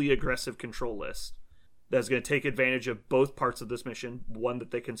extremely aggressive control list that's going to take advantage of both parts of this mission. 1,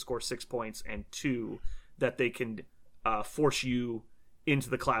 that they can score 6 points, and 2, that they can force you into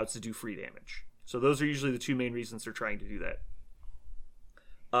the clouds to do free damage. So those are usually the 2 main reasons they're trying to do that.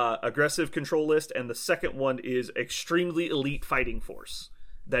 Aggressive control list, and the second one is extremely elite fighting force.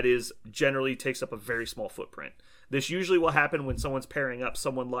 That is, generally takes up a very small footprint. This usually will happen when someone's pairing up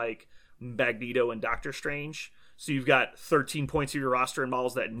someone like Magneto and Doctor Strange. So you've got 13 points of your roster and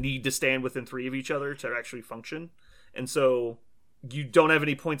models that need to stand within 3 of each other to actually function. And so you don't have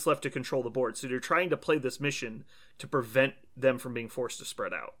any points left to control the board. So you're trying to play this mission to prevent them from being forced to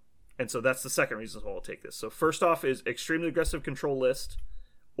spread out. And so that's the second reason why I'll take this. So first off is extremely aggressive control list,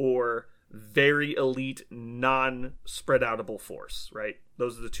 or very elite non-spread outable force, right?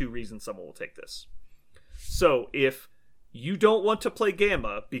 Those are the 2 reasons someone will take this. So if you don't want to play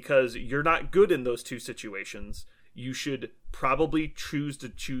Gamma because you're not good in those 2 situations, you should probably choose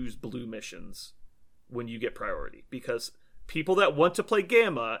blue missions when you get priority, because people that want to play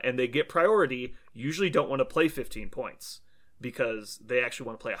Gamma and they get priority usually don't want to play 15 points, because they actually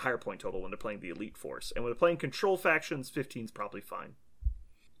want to play a higher point total when they're playing the elite force. And when they're playing control factions, 15 is probably fine.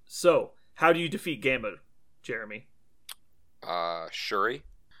 So how do you defeat Gamma, Jeremy? Shuri.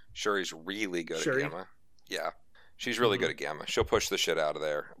 Shuri's really good Shuri? at Gamma. Yeah. She's really good at Gamma. She'll push the shit out of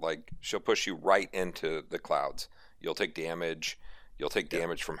there. Like, she'll push you right into the clouds. You'll take damage. You'll take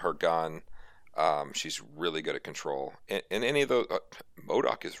damage from her gun. She's really good at control. And any of those...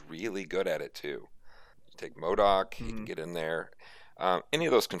 MODOK is really good at it, too. Take MODOK. He can get in there. Any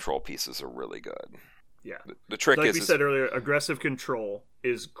of those control pieces are really good. Yeah. The trick like is... we said earlier, aggressive control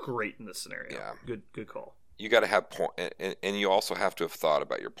is great in this scenario. Yeah. Good call. You got to have point... And you also have to have thought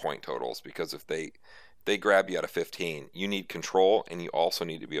about your point totals, because if they grab you out of 15, you need control, and you also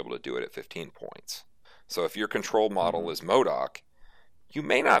need to be able to do it at 15 points. So if your control model is MODOK, you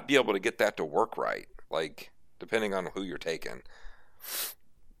may not be able to get that to work right, like, depending on who you're taking.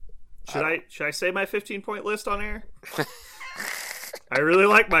 Should I say my 15-point list on air? I really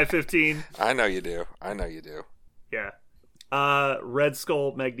like my 15. I know you do. Yeah. Red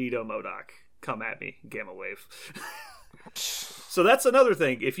Skull, Magneto, MODOK. Come at me, Gamma Wave. So that's another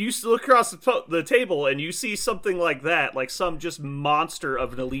thing. If you look across the table and you see something like that, like some just monster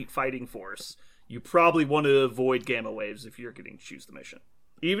of an elite fighting force, you probably want to avoid Gamma Waves if you're getting to choose the mission.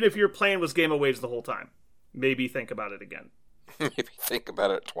 Even if your plan was Gamma Waves the whole time. Maybe think about it again. Maybe think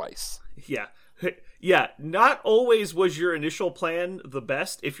about it twice. Yeah. Yeah, not always was your initial plan the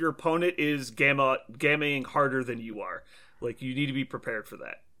best if your opponent is gammaing harder than you are. Like, you need to be prepared for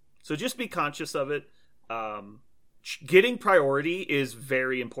that. So just be conscious of it. Getting priority is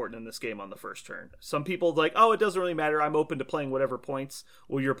very important in this game on the first turn. Some people like, oh, it doesn't really matter. I'm open to playing whatever points.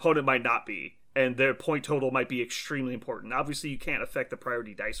 Well, your opponent might not be. and their point total might be extremely important. Obviously, you can't affect the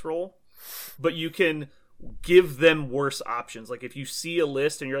priority dice roll, but you can give them worse options. Like if you see a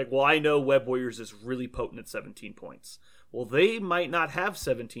list and you're like, well, I know Web Warriors is really potent at 17 points. Well, they might not have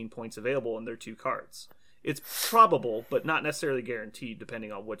 17 points available in their 2 cards. It's probable, but not necessarily guaranteed,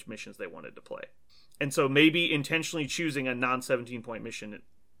 depending on which missions they wanted to play. And so maybe intentionally choosing a non-17 point mission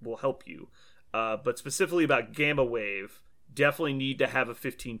will help you. But specifically about Gamma Wave, definitely need to have a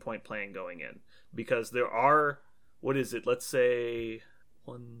 15 point plan going in. Because there are, what is it? Let's say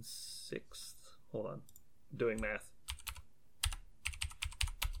 1/6. Hold on. I'm doing math.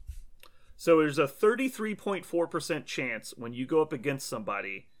 So there's a 33.4% chance when you go up against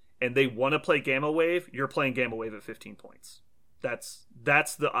somebody and they want to play Gamma Wave, you're playing Gamma Wave at 15 points. That's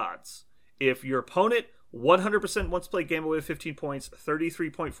the odds. If your opponent 100% wants to play Gamma Wave at 15 points,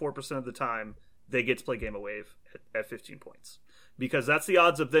 33.4% of the time, they get to play Gamma Wave at 15 points. Because that's the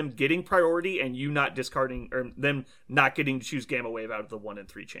odds of them getting priority and you not discarding, or them not getting to choose Gamma Wave out of the 1 in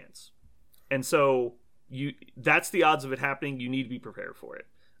 3 chance. And so that's the odds of it happening. You need to be prepared for it.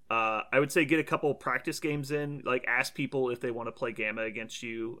 I would say get a couple practice games in, like ask people if they want to play Gamma against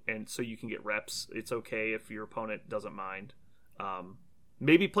you, and so you can get reps. It's okay if your opponent doesn't mind.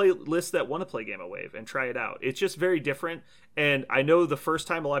 Maybe play lists that want to play Gamma Wave and try it out. It's just very different, and I know the first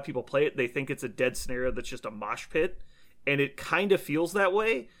time a lot of people play it, they think it's a dead scenario that's just a mosh pit, and it kind of feels that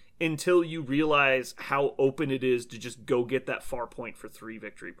way until you realize how open it is to just go get that far point for 3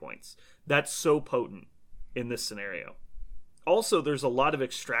 victory points. That's so potent in this scenario. Also, there's a lot of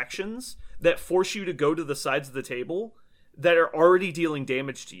extractions that force you to go to the sides of the table that are already dealing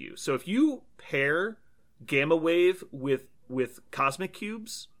damage to you. So if you pair Gamma Wave with Cosmic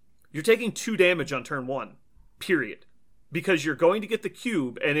Cubes, you're taking 2 damage on turn 1, period. Because you're going to get the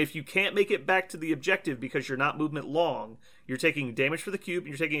cube, and if you can't make it back to the objective because you're not movement long, you're taking damage for the cube, and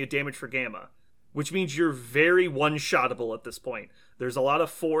you're taking a damage for Gamma. Which means you're very one-shottable at this point. There's a lot of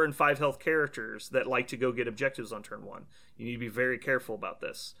 4 and 5 health characters that like to go get objectives on turn 1. You need to be very careful about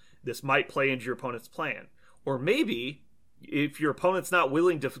this. This might play into your opponent's plan. Or maybe, if your opponent's not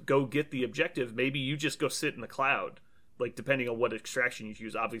willing to go get the objective, maybe you just go sit in the cloud. Like, depending on what extraction you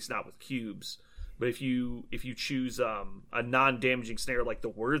choose. Obviously not with cubes. But if you choose a non-damaging snare like the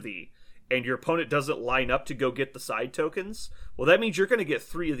Worthy, and your opponent doesn't line up to go get the side tokens, well, that means you're going to get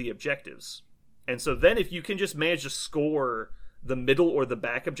 3 of the objectives. And so then if you can just manage to score the middle or the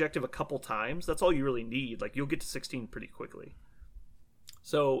back objective a couple times, that's all you really need. Like, you'll get to 16 pretty quickly.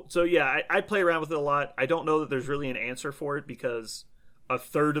 So yeah, I play around with it a lot. I don't know that there's really an answer for it, because a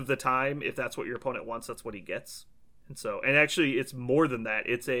third of the time, if that's what your opponent wants, that's what he gets. And actually, it's more than that.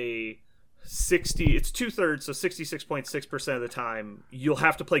 It's 2/3, so 66.6% of the time, you'll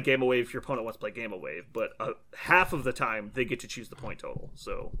have to play Gamma Wave if your opponent wants to play Gamma Wave. But half of the time, they get to choose the point total.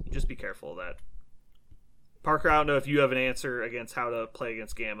 So just be careful of that. Parker, I don't know if you have an answer against how to play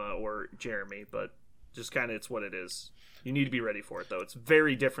against Gamma, or Jeremy, but just kind of it's what it is. You need to be ready for it, though. It's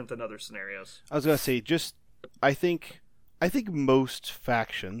very different than other scenarios. I was going to say, I think most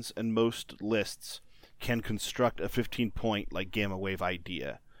factions and most lists can construct a 15-point like Gamma Wave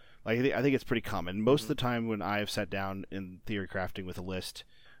idea. Like, I think it's pretty common. Most of the time when I have sat down in theory crafting with a list,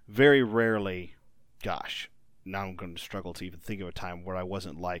 very rarely, gosh, now I'm going to struggle to even think of a time where I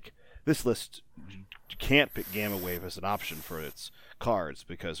wasn't like, this list can't pick Gamma Wave as an option for its cards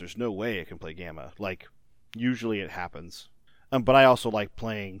because there's no way it can play Gamma. Like, usually it happens. But I also like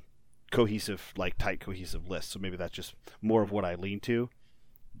playing cohesive, like tight cohesive lists, so maybe that's just more of what I lean to.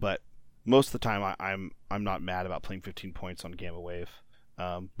 But most of the time I'm not mad about playing 15 points on Gamma Wave.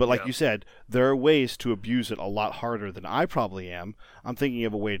 But like you said, there are ways to abuse it a lot harder than I probably am. I'm thinking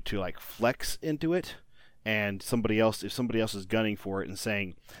of a way to like flex into it, and if somebody else is gunning for it and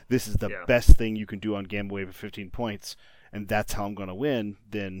saying this is the best thing you can do on Gamma Wave at 15 points, and that's how I'm going to win,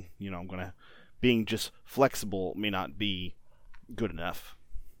 then being just flexible may not be good enough.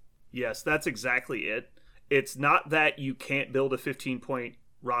 Yes, that's exactly it. It's not that you can't build a 15-point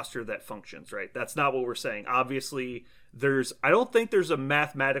roster that functions, right? That's not what we're saying. Obviously, I don't think there's a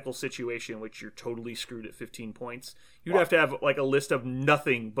mathematical situation in which you're totally screwed at 15 points. You'd have to have like a list of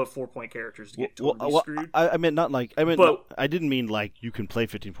nothing but 4-point characters to get totally screwed. I didn't mean like you can play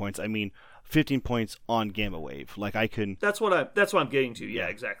 15 points. I mean 15 points on Gamma Wave. Like I can. That's what I'm getting to. Yeah,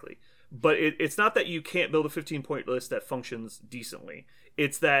 exactly. But it's not that you can't build a 15-point list that functions decently.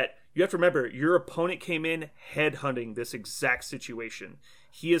 It's that you have to remember your opponent came in headhunting this exact situation.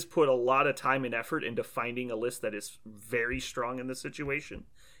 He has put a lot of time and effort into finding a list that is very strong in this situation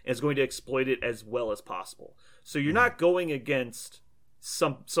and is going to exploit it as well as possible. So you're not going against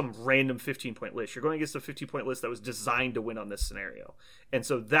some random 15-point list. You're going against a 15-point list that was designed to win on this scenario. And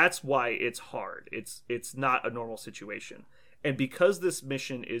so that's why it's hard. It's not a normal situation. And because this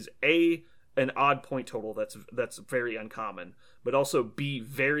mission is an odd point total that's very uncommon, but also B,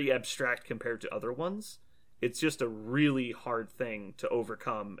 very abstract compared to other ones, it's just a really hard thing to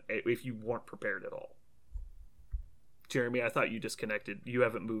overcome if you weren't prepared at all. Jeremy, I thought you disconnected. You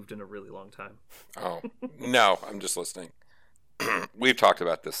haven't moved in a really long time. Oh, no, I'm just listening. We've talked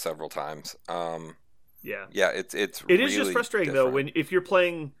about this several times. Yeah, it's it really is just frustrating different. though if you're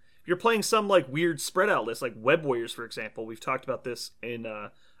playing some like weird spread out list like Web Warriors, for example. We've talked about this in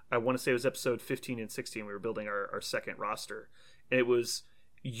I want to say it was episode 15 and 16. We were building our second roster, and it was,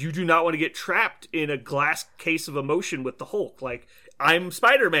 you do not want to get trapped in a glass case of emotion with the Hulk. Like, I'm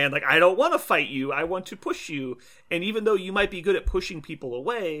Spider-Man. Like, I don't want to fight you. I want to push you. And even though you might be good at pushing people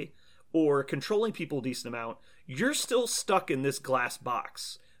away or controlling people a decent amount, you're still stuck in this glass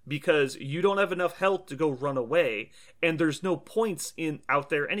box because you don't have enough health to go run away, and there's no points out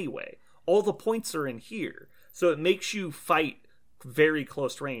there anyway. All the points are in here. So it makes you fight very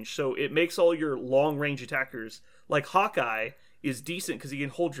close range. So it makes all your long range attackers, like Hawkeye, is decent because he can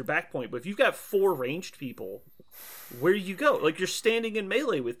hold your back point. But if you've got 4 ranged people, where do you go? Like, you're standing in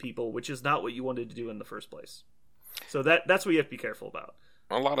melee with people, which is not what you wanted to do in the first place. So that's what you have to be careful about.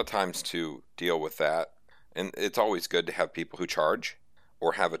 A lot of times to deal with that, and it's always good to have people who charge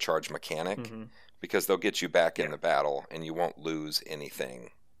or have a charge mechanic, because they'll get you back in the battle and you won't lose anything.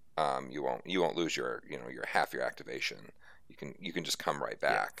 You won't lose your half your activation. You can just come right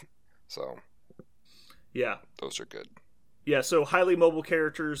back. So yeah, those are good. Yeah, so highly mobile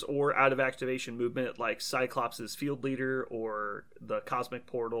characters or out of activation movement like Cyclops' Field Leader or the Cosmic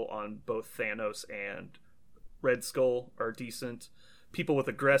Portal on both Thanos and Red Skull are decent. People with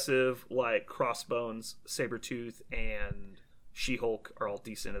aggressive like Crossbones, Sabretooth, and She-Hulk are all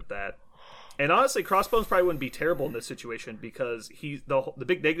decent at that. And honestly, Crossbones probably wouldn't be terrible in this situation because the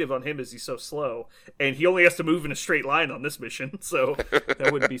big negative on him is he's so slow, and he only has to move in a straight line on this mission, so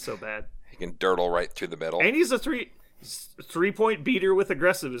that wouldn't be so bad. He can dirtle right through the middle. And he's a 3-point beater with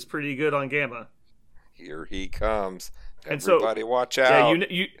aggressive is pretty good on Gamma. Here he comes. Everybody, and so, watch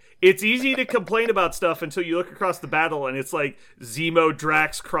out. Yeah, it's easy to complain about stuff until you look across the battle and it's like Zemo,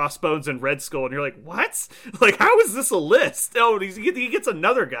 Drax, Crossbones, and Red Skull, and you're like, what? Like, how is this a list? Oh, he gets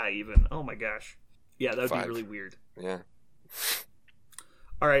another guy even. Oh my gosh. Yeah, that would be really weird. Yeah.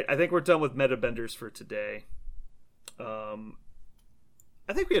 All right, I think we're done with meta benders for today. I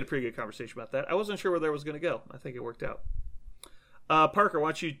think we had a pretty good conversation about that. I wasn't sure where that was going to go. I think it worked out. Parker, why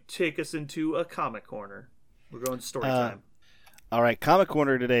don't you take us into a comic corner? We're going to story time. All right, comic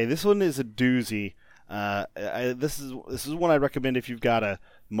corner today. This one is a doozy. This is one I'd recommend if you've got a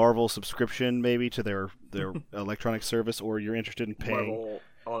Marvel subscription, maybe to their electronic service, or you're interested in paying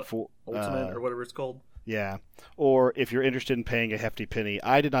Marvel for Ultimate or whatever it's called. Yeah, or if you're interested in paying a hefty penny.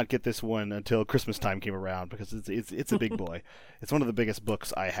 I did not get this one until Christmas time came around because it's a big boy. It's one of the biggest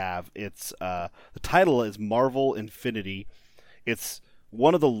books I have. It's the title is Marvel Infinity. It's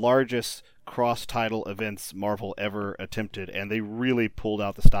one of the largest cross-title events Marvel ever attempted, and they really pulled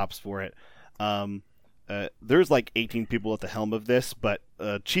out the stops for it. There's like 18 people at the helm of this, but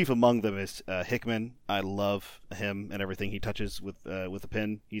chief among them is Hickman. I love him and everything he touches with a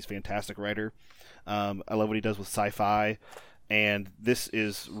pen. He's a fantastic writer. I love what he does with sci-fi, and this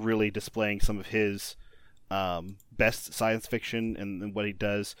is really displaying some of his best science fiction and what he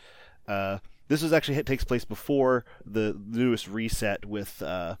does. This is actually takes place before the newest reset with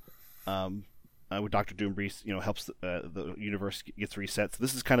Dr. Doom helps the universe gets reset. So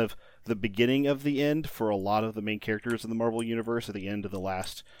this is kind of the beginning of the end for a lot of the main characters in the Marvel universe at the end of the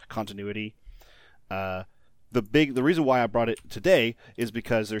last continuity. The reason why I brought it today is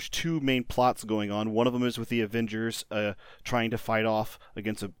because there's 2 main plots going on. One of them is with the Avengers trying to fight off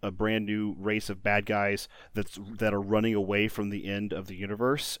against a brand new race of bad guys that are running away from the end of the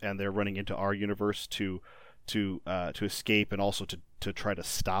universe, and they're running into our universe to escape and also to try to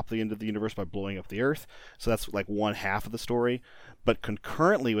stop the end of the universe by blowing up the Earth. So that's like one half of the story. But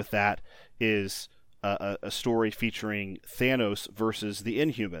concurrently with that is a story featuring Thanos versus the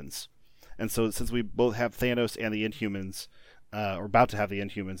Inhumans. And so since we both have Thanos and the Inhumans, or about to have the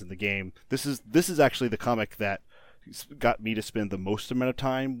Inhumans in the game, this is actually the comic that got me to spend the most amount of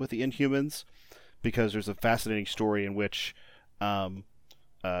time with the Inhumans, because there's a fascinating story in which,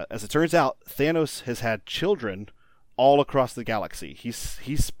 as it turns out, Thanos has had children all across the galaxy.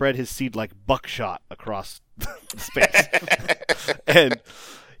 He's spread his seed like buckshot across space. And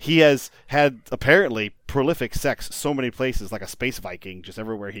he has had, apparently, prolific sex so many places, like a space Viking, just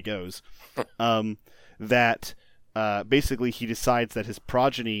everywhere he goes, that basically he decides that his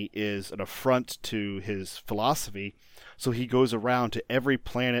progeny is an affront to his philosophy, so he goes around to every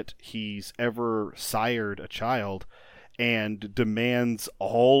planet he's ever sired a child and demands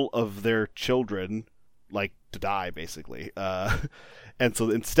all of their children like to die, basically. And so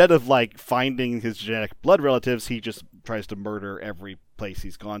instead of like finding his genetic blood relatives, he just tries to murder every place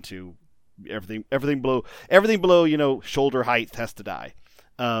he's gone to. Everything below shoulder height has to die.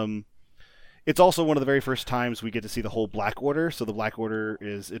 It's also one of the very first times we get to see the whole Black Order. So the Black Order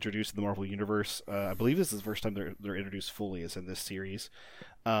is introduced in the Marvel Universe. I believe this is the first time they're introduced fully is in this series.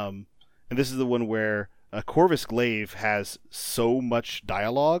 And this is the one where Corvus Glaive has so much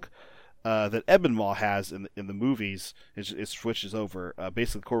dialogue that Ebon Maw has in the movies. It switches over.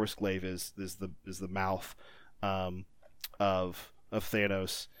 Basically, Corvus Glaive is the mouth of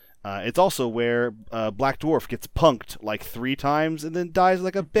Thanos. It's also where Black Dwarf gets punked like 3 times and then dies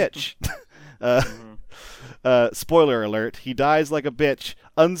like a bitch. Spoiler alert, he dies like a bitch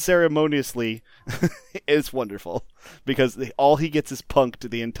unceremoniously. It's wonderful because all he gets is punked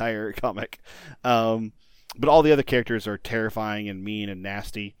the entire comic. But all the other characters are terrifying and mean and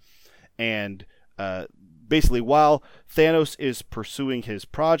nasty. And basically, while Thanos is pursuing his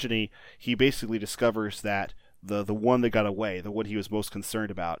progeny, he basically discovers that the one that got away, the one he was most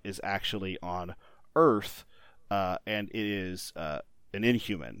concerned about, is actually on Earth, and it is an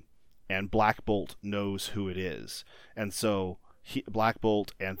Inhuman. And Black Bolt knows who it is. And so Black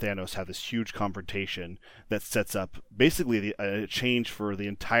Bolt and Thanos have this huge confrontation that sets up basically a change for the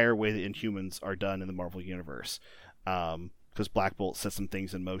entire way the Inhumans are done in the Marvel Universe. Because Black Bolt sets some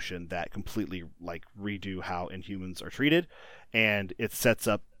things in motion that completely like redo how Inhumans are treated. And it sets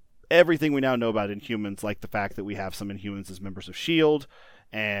up everything we now know about Inhumans, like the fact that we have some Inhumans as members of S.H.I.E.L.D.,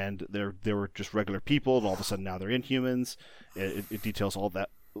 and they were just regular people, and all of a sudden now they're Inhumans. It details all that,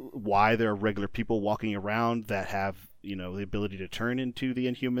 why there are regular people walking around that have the ability to turn into the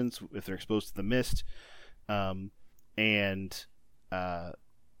Inhumans if they're exposed to the mist, and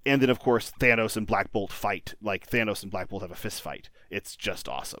then of course Thanos and Black Bolt fight. Like Thanos and Black Bolt have a fist fight. It's just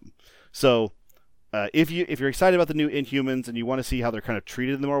awesome. So if you're excited about the new Inhumans and you want to see how they're kind of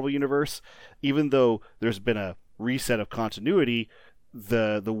treated in the Marvel Universe, even though there's been a reset of continuity,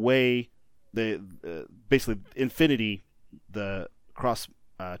 the way basically Infinity, the cross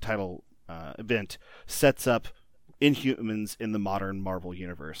title event, sets up Inhumans in the modern Marvel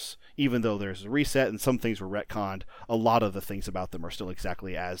Universe. Even though there's a reset and some things were retconned, a lot of the things about them are still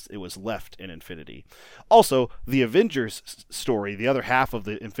exactly as it was left in Infinity. Also, the Avengers story, the other half of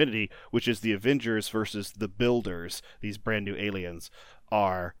the Infinity, which is the Avengers versus the Builders, these brand new aliens,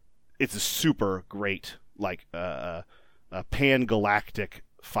 it's a super great, like, a pan-galactic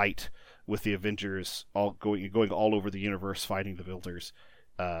fight with the Avengers all going all over the universe fighting the Builders.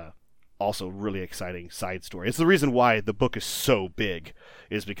 Also really exciting side story. It's the reason why the book is so big,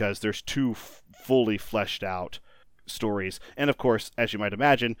 is because there's 2 fully fleshed out stories. And of course, as you might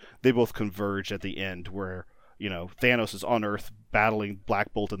imagine, they both converge at the end where, Thanos is on Earth battling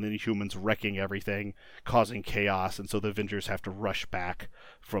Black Bolt and the Inhumans wrecking everything, causing chaos, and so the Avengers have to rush back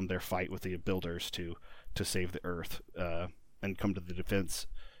from their fight with the Builders to save the Earth and come to the defense.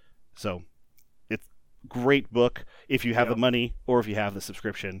 So it's a great book if you have the money or if you have the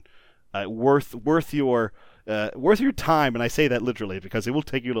subscription. Worth your time, and I say that literally because it will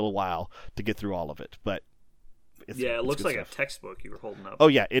take you a little while to get through all of it. But it looks like stuff. A textbook you were holding up. Oh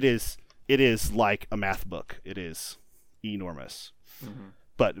yeah, it is. It is like a math book. It is enormous,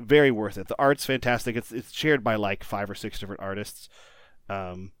 but very worth it. The art's fantastic. It's shared by like 5 or 6 different artists,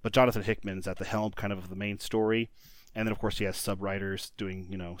 but Jonathan Hickman's at the helm, kind of the main story, and then of course he has sub-writers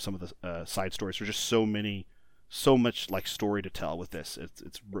doing some of the side stories. There's just so much like story to tell with this.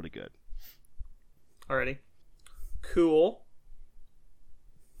 It's really good. Alrighty. Cool.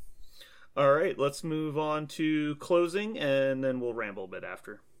 Alright, let's move on to closing, and then we'll ramble a bit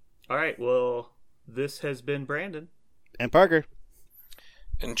after. Alright, well, this has been Brandon. And Parker.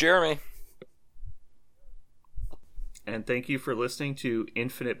 And Jeremy. And thank you for listening to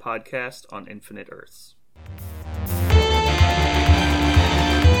Infinite Podcast on Infinite Earths.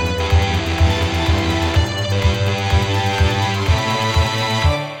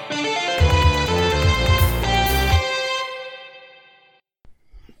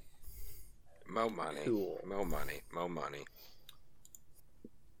 Mo money. Cool. Mo money. Mo money.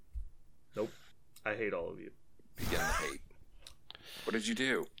 Nope. I hate all of you. Begin to hate. What did you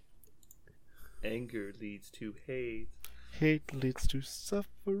do? Anger leads to hate. Hate leads to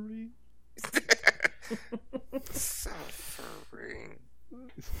suffering. Suffering.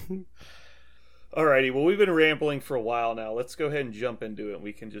 Alrighty, well, we've been rambling for a while now. Let's go ahead and jump into it.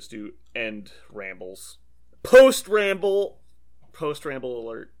 We can just do end rambles. Post ramble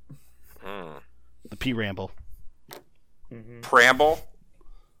alert. The P ramble. Preamble?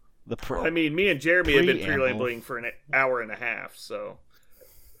 I mean, me and Jeremy have been Preamble. pre-rambling for an hour and a half, so.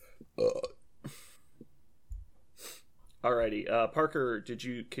 Alrighty, Parker,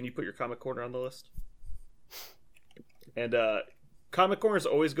 can you put your comic corner on the list? And comic corner is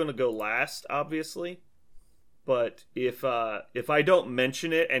always going to go last, obviously. But if I don't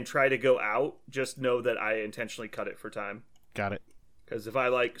mention it and try to go out, just know that I intentionally cut it for time. Got it. Because if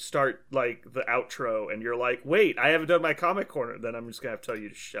I start the outro and you're like, wait, I haven't done my comic corner, then I'm just gonna have to tell you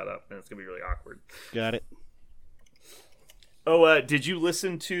to shut up, and it's gonna be really awkward. Got it. Oh, did you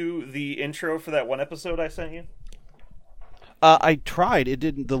listen to the intro for that one episode I sent you? I tried. It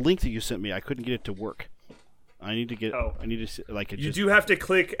didn't. The link that you sent me, I couldn't get it to work. I need to get. Oh. I need to like it. You just, do have to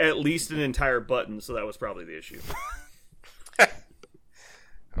click at least an entire button, so that was probably the issue.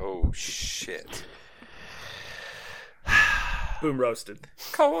 Oh, shit. Boom, roasted.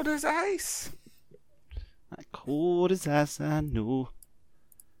 Cold as ice. Cold as ice, I know.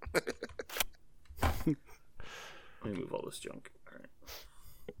 Let me move all this junk. All right.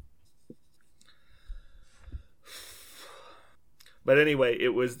 But anyway,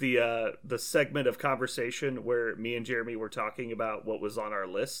 it was the segment of conversation where me and Jeremy were talking about what was on our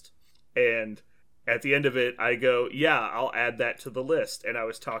list, and at the end of it, I go, "Yeah, I'll add that to the list." And I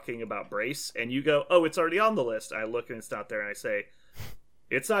was talking about Brace, and you go, "Oh, it's already on the list." I look and it's not there, and I say,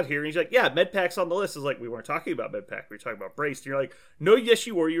 "It's not here." And he's like, "Yeah, MedPack's on the list." I was like, "We weren't talking about MedPack. We were talking about Brace." And you're like, "No, yes,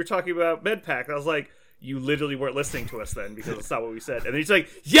 you were. You were talking about MedPack." And I was like, "You literally weren't listening to us then, because that's not what we said." And then he's like,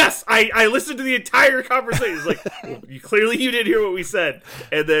 "Yes, I listened to the entire conversation." He's like, well, you didn't hear what we said.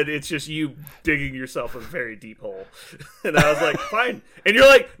 And then it's just you digging yourself a very deep hole. And I was like, fine. And you're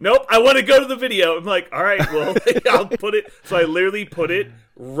like, nope, I want to go to the video. I'm like, all right, well, I'll put it. So I literally put it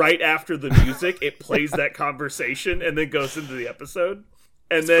right after the music. It plays that conversation and then goes into the episode.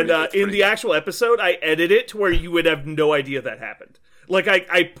 And then in the actual episode, I edit it to where you would have no idea that happened. Like,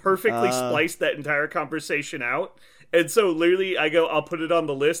 I perfectly spliced that entire conversation out. And so, literally, I go, I'll put it on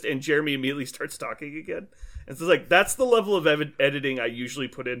the list, and Jeremy immediately starts talking again. And so, that's the level of editing I usually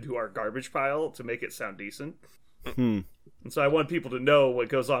put into our garbage pile to make it sound decent. And so I want people to know what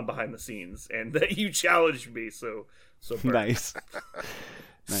goes on behind the scenes, and that you challenged me, so Nice.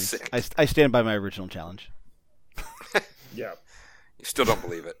 Nice. Sick. I stand by my original challenge. yeah. You still don't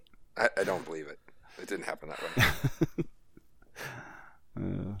believe it. I don't believe it. It didn't happen that way.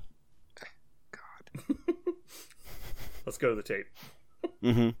 God. Let's go to the tape.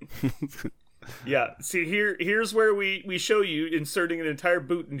 Mm-hmm. Yeah, see, here's where we show you inserting an entire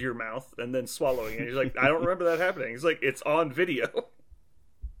boot into your mouth and then swallowing it. He's like, I don't remember that happening. He's like, it's on video.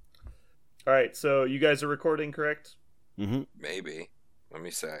 All right, so you guys are recording, correct? Mm-hmm. Maybe. Let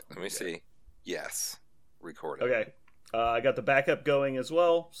me see. Yes. Recording. Okay. I got the backup going as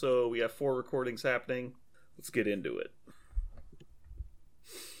well, so we have 4 recordings happening. Let's get into it.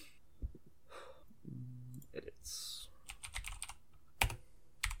 Edits.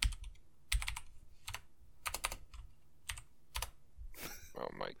 Oh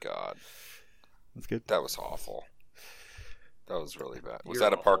my god. That's good. That was awful. That was really bad. Was You're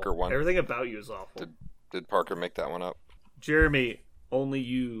that a awful. Parker one? Everything about you is awful. Did Parker make that one up? Jeremy, only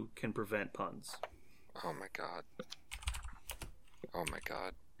you can prevent puns. Oh my god. Oh my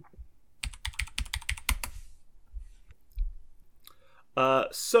god.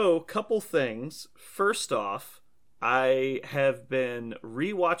 So, couple things. First off, I have been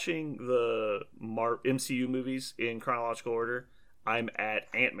rewatching the MCU movies in chronological order. I'm at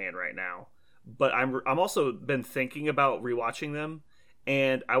Ant-Man right now, but I'm also been thinking about rewatching them,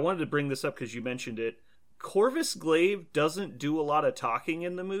 and I wanted to bring this up because you mentioned it. Corvus Glaive doesn't do a lot of talking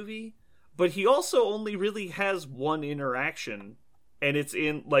in the movie, but he also only really has one interaction. And it's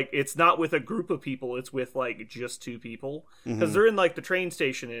it's not with a group of people, it's with, just 2 people. Because they're in, the train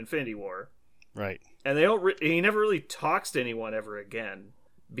station in Infinity War. Right. And he never really talks to anyone ever again,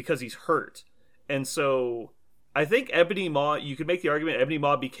 because he's hurt. And so, I think Ebony Maw, you could make the argument Ebony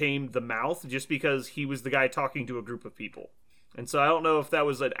Maw became the mouth just because he was the guy talking to a group of people. And so I don't know if that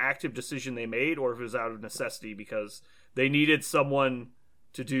was an active decision they made, or if it was out of necessity, because they needed someone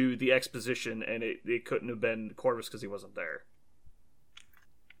to do the exposition, and it couldn't have been Corvus because he wasn't there.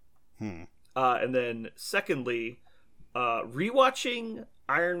 And then, secondly, rewatching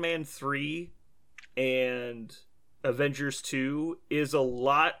Iron Man 3 and Avengers 2 is a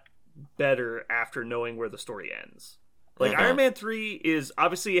lot better after knowing where the story ends. Iron Man 3 is,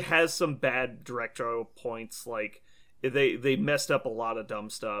 obviously, it has some bad directorial points, they messed up a lot of dumb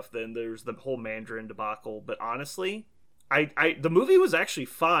stuff. Then there's the whole Mandarin debacle. But honestly, the movie was actually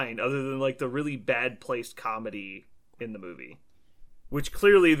fine, other than like the really bad placed comedy in the movie, which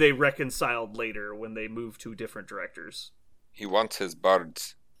clearly they reconciled later when they moved to different directors. He wants his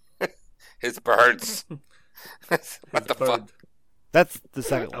birds. His birds. What the fuck? That's the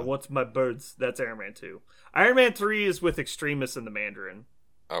second I one. want my birds. That's Iron Man 2. Iron Man 3 is with Extremis and the Mandarin.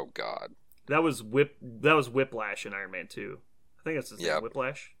 Oh God, That was Whiplash in Iron Man 2. I think that's his name,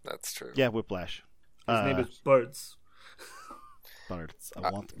 Whiplash. that's true. Yeah, Whiplash. His name is Birds. Birds. I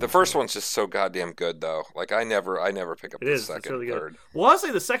want The first one's just so goddamn good, though. Like I never pick up It the is. second, It's really good. third. Well,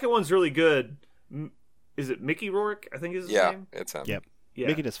 honestly, the second one's really good. Is it Mickey Rourke? I think is his Yeah, name. it's him. Yep. Yeah.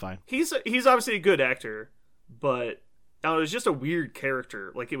 Mickey is fine. He's obviously a good actor, but I don't know, it was just a weird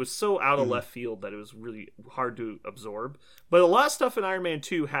character. Like, it was so out of left field that it was really hard to absorb. But a lot of stuff in Iron Man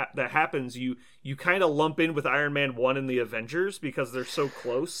 2 that happens, you kind of lump in with Iron Man 1 and the Avengers because they're so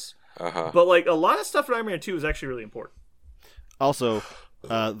close. Uh-huh. But like a lot of stuff in Iron Man 2 is actually really important. Also,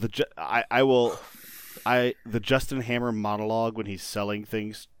 the Justin Hammer monologue when he's selling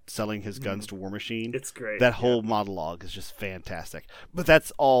his guns to War Machine. It's great. That whole monologue is just fantastic. But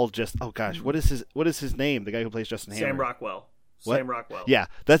that's all just what is his name? The guy who plays Justin Hammer. Sam Rockwell. What? Sam Rockwell. Yeah,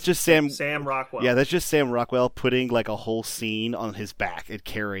 that's just Sam Rockwell. Yeah, that's just Sam Rockwell putting like a whole scene on his back and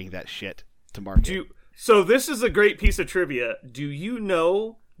carrying that shit to market. So this is a great piece of trivia. Do you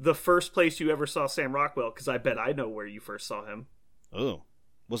know the first place you ever saw Sam Rockwell? Because I bet I know where you first saw him. Oh,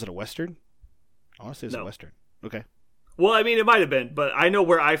 was it a Western? I want to say it was a Western. Okay. Well, I mean, it might have been, but I know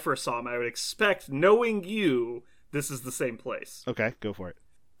where I first saw him. I would expect, knowing you, this is the same place. Okay, go for it.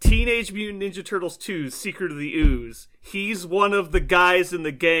 Teenage Mutant Ninja Turtles 2, Secret of the Ooze. He's one of the guys in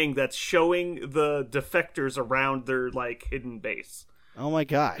the gang that's showing the defectors around their, like, hidden base. Oh my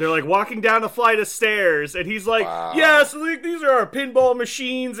gosh. They're, like, walking down a flight of stairs, and he's like, Wow. yeah, so like, these are our pinball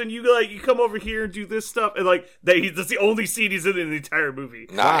machines, and you come over here and do this stuff. And, like, that's the only scene he's in the entire movie.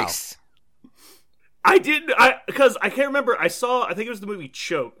 Nice. Because I can't remember. I think it was the movie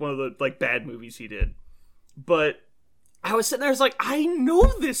Choke, one of the like bad movies he did. But I was sitting there, I was like, I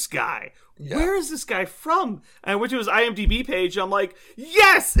know this guy. Yeah. Where is this guy from? And I went to his IMDb page. I'm like,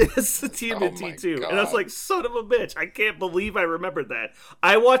 yes, it's the TMNT 2. And I was like, son of a bitch, I can't believe I remembered that.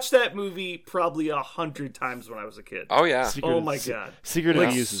 I watched that movie probably 100 times when I was a kid. Oh yeah. Oh my god, Secret like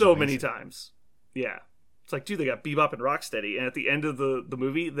of the Ooze is so amazing. many times. Yeah. It's like, dude, they got Bebop and Rocksteady, and at the end of the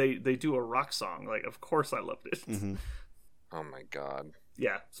movie, they do a rock song. Like, of course I loved it. Mm-hmm. Oh my god.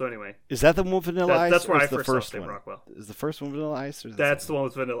 Yeah, so anyway. Is that the one with Vanilla Ice? That's where or I is the first first saw Sam one? Rockwell. Is the first one Vanilla Ice? Or is That's the one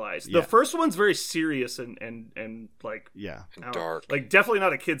with Vanilla Ice. Yeah. The first one's very serious and like... Yeah. I don't- Dark. Like, definitely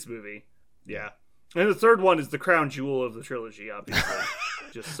not a kid's movie. Yeah. And the third one is the crown jewel of the trilogy, obviously.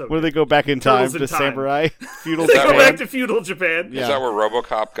 Just so Where good. they go back in time Turtles in to Time. samurai feudal They go Japan. back to feudal Japan. Yeah. Is that where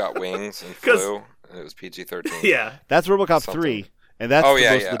RoboCop got wings and 'Cause- flew? And it was PG-13. Yeah. That's RoboCop Something. 3, and that's Oh, the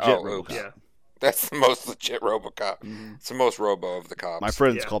yeah, most yeah. legit Oh, RoboCop. oops. Yeah. That's the most legit RoboCop. It's the most Robo of the cops. My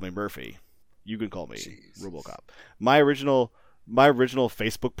friends Yeah. call me Murphy. You can call me Jesus. RoboCop. My original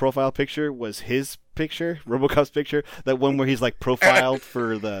Facebook profile picture was his picture, RoboCop's picture. That one where he's like profiled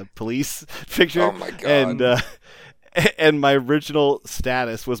for the police picture. Oh, my God. And my original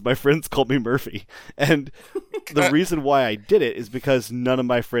status was my friends called me Murphy. And the reason why I did it is because none of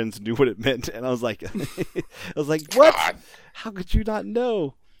my friends knew what it meant. And I was like, what? God. How could you not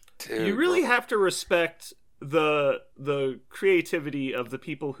know? Dude, You really have to respect the creativity of the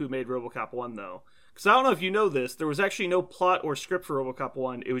people who made RoboCop 1, though. Because I don't know if you know this, there was actually no plot or script for RoboCop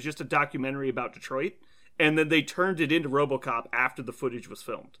 1. It was just a documentary about Detroit, and then they turned it into RoboCop after the footage was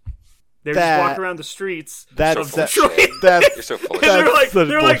filmed. They were just That- walking around the streets That's of that- Detroit. That's You're so full of And they're shit. like, such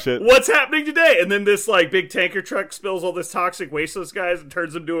bullshit. what's happening today? And then this like big tanker truck spills all this toxic waste to those guys and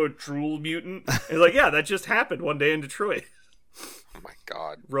turns them to a drool mutant. And like, yeah, that just happened one day in Detroit. Oh my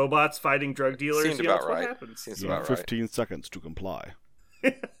god. Robots fighting drug dealers. Seems You know, about that's what right. happens. Seems you have about right. 15 seconds to comply.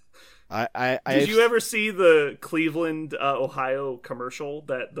 Did you ever see the Cleveland, Ohio commercial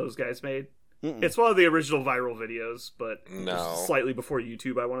that those guys made? Mm-mm. It's one of the original viral videos, but No. slightly before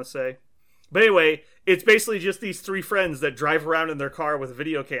YouTube, I want to say. But anyway, it's basically just these three friends that drive around in their car with a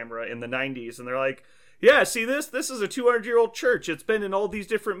video camera in the 90s, and they're like, yeah, see this? This is a 200-year-old church. It's been in all these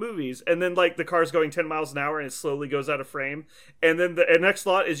different movies. And then, like, the car's going 10 miles an hour, and it slowly goes out of frame. And then the next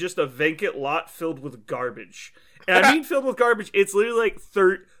lot is just a vacant lot filled with garbage. And I mean filled with garbage. It's literally, like,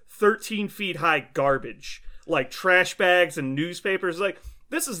 13 feet high garbage. Like, trash bags and newspapers. Like,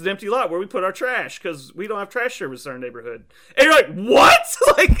 this is an empty lot where we put our trash because we don't have trash service in our neighborhood. And you're like, what?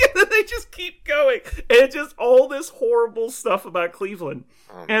 Like, and then they just keep going. And it's just all this horrible stuff about Cleveland.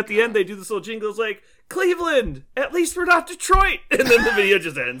 Oh And at the end, they do this little jingle. It's like, Cleveland, at least we're not Detroit. And then the video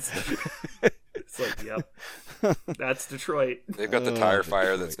just ends. It's like, yep. That's Detroit. They've got the tire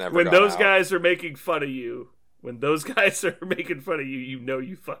fire that's never When gone those out. guys are making fun of you, you know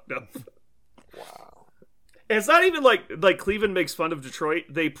you fucked up. Wow. And it's not even like Cleveland makes fun of Detroit.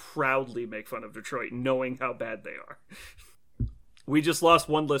 They proudly make fun of Detroit, knowing how bad they are. We just lost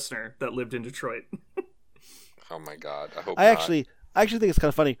one listener that lived in Detroit. Oh my God. I hope I not. actually think it's kind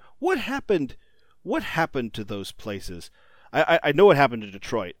of funny. What happened to those places? I know what happened to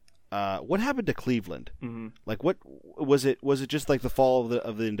Detroit. What happened to Cleveland? Mm-hmm. Like, what was it? Was it just like the fall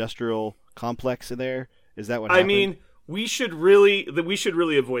of the industrial complex in there? Is that what happened? I mean, we should really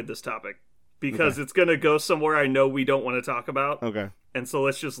avoid this topic because it's going to go somewhere I know we don't want to talk about. Okay. And so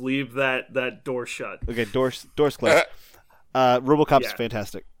let's just leave that door shut. Okay, doors closed. RoboCop's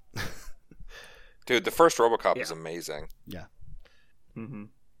fantastic. Dude, the first RoboCop is amazing. Yeah. Mm-hmm.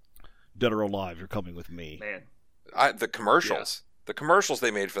 Dead or alive, you're coming with me. Man. The commercials. The commercials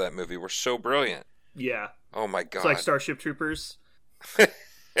they made for that movie were so brilliant. Yeah. Oh my God. It's like Starship Troopers.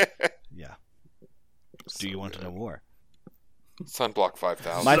 Yeah. Do you want to know more? Sunblock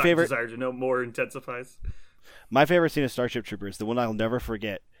 5000. My favorite desire to know more intensifies. My favorite scene of Starship Troopers, the one I'll never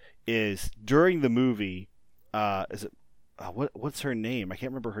forget, is during the movie. What's her name? I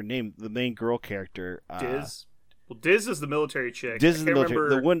can't remember her name. The main girl character. Diz. Well, Diz is the military chick. Diz is the military.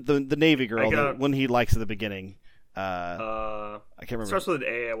 The Navy girl, the one he likes at the beginning. I can't remember. Starts with an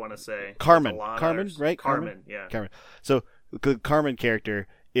A, I want to say. Carmen. Alana Carmen, right? Carmen, yeah. Carmen. So the Carmen character,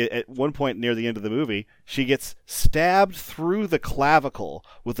 at one point near the end of the movie, she gets stabbed through the clavicle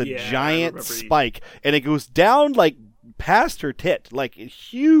with a giant spike, and it goes down like past her tit, like a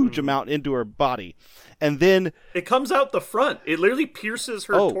huge amount into her body. And then it comes out the front. It literally pierces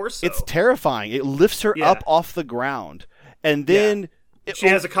her torso. It's terrifying. It lifts her up off the ground. And then she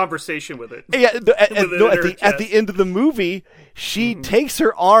has a conversation with it. Yeah, at the end of the movie, she takes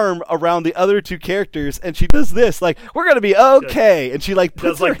her arm around the other two characters and she does this, like, we're going to be okay. And she like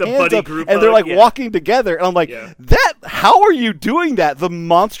puts her hands up and they're like walking together. And I'm like, how are you doing that? The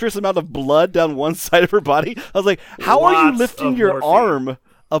monstrous amount of blood down one side of her body. I was like, how are you lifting your arm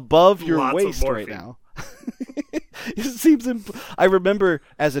above your waist right now? It seems I remember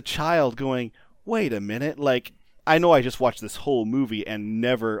as a child going, wait a minute, like, I know I just watched this whole movie and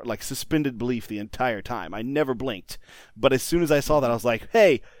never, like, suspended belief the entire time. I never blinked. But as soon as I saw that, I was like,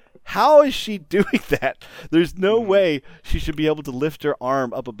 hey, how is she doing that? There's no way she should be able to lift her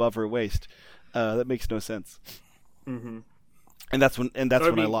arm up above her waist. That makes no sense. Mm-hmm. And that's when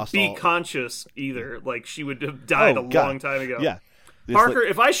I lost all. Be conscious either. Like, she would have died long time ago. Yeah. Parker,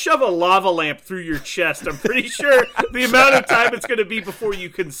 if I shove a lava lamp through your chest, I'm pretty sure the amount of time it's going to be before you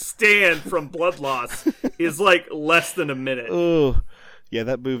can stand from blood loss is like less than a minute. Oh, yeah,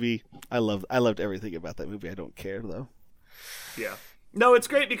 that movie. I loved everything about that movie. I don't care though. Yeah, no, it's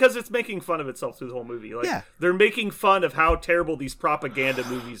great because it's making fun of itself through the whole movie. Like, they're making fun of how terrible these propaganda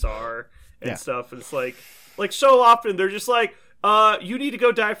movies are and stuff. And it's like so often they're just like, you need to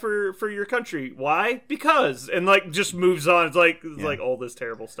go die for your country. Why? Because. And, like, just moves on. It's like all this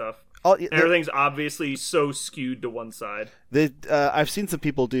terrible stuff. Everything's obviously so skewed to one side. I've seen some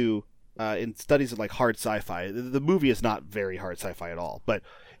people do, in studies of, like, hard sci-fi. The movie is not very hard sci-fi at all. But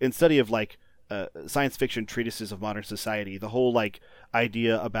in study of, like, science fiction treatises of modern society, the whole, like,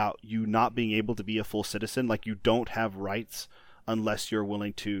 idea about you not being able to be a full citizen, like, you don't have rights unless you're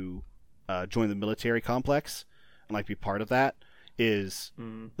willing to join the military complex and, like, be part of that. Is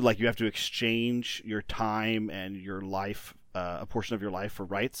like you have to exchange your time and your life, a portion of your life for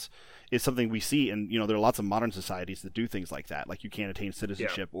rights, is something we see. And, there are lots of modern societies that do things like that. Like you can't attain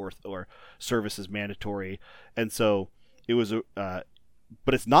citizenship or service is mandatory. And so it was, but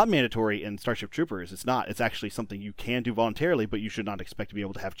it's not mandatory in Starship Troopers. It's not. It's actually something you can do voluntarily, but you should not expect to be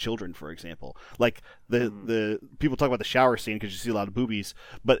able to have children, for example. Like the people talk about the shower scene because you see a lot of boobies,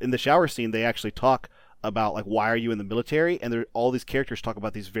 but in the shower scene, they actually talk about, like, why are you in the military? And all these characters talk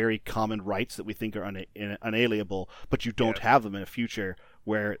about these very common rights that we think are unalienable, but you don't have them in a future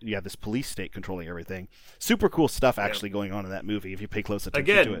where you have this police state controlling everything. Super cool stuff actually going on in that movie if you pay close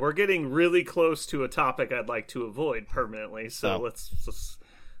attention to it. Again, we're getting really close to a topic I'd like to avoid permanently, so let's just...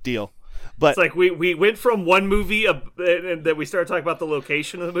 Deal. But it's like we went from one movie and that we started talking about the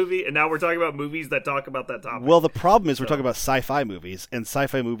location of the movie, and now we're talking about movies that talk about that topic. Well, the problem is we're talking about sci-fi movies, and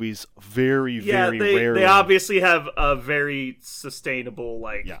sci-fi movies very rarely. They obviously have a very sustainable,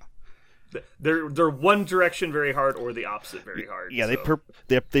 like, they're one direction very hard or the opposite very hard. Yeah, so.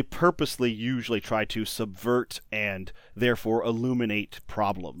 they purposely usually try to subvert and therefore illuminate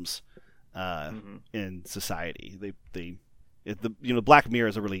problems in society. Black Mirror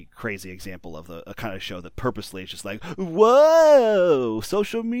is a really crazy example of a kind of show that purposely is just like, whoa,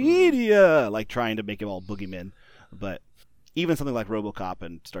 social media, like trying to make them all boogeymen. But even something like RoboCop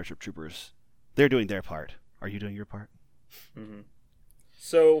and Starship Troopers, they're doing their part. Are you doing your part? Mm-hmm.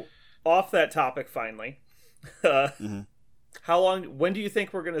 So, off that topic, finally, when do you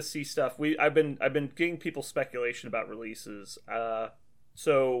think we're going to see stuff? I've been getting people speculation about releases.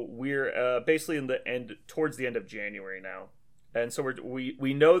 So we're basically towards the end of January now, and so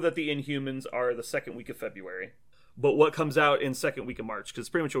we know that the Inhumans are the second week of February, but what comes out in second week of March? Because it's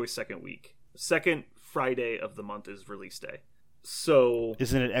pretty much always second Friday of the month is release day. So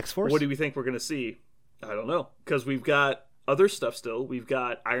isn't it X-Force? What do we think we're going to see? I don't know, because we've got other stuff still. We've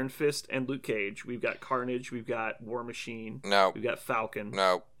got Iron Fist and Luke Cage. We've got Carnage. We've got War Machine. No. We've got Falcon.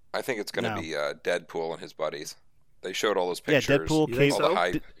 No. I think it's going to be Deadpool and his buddies. They showed all those pictures. Yeah, Deadpool, Cable. All the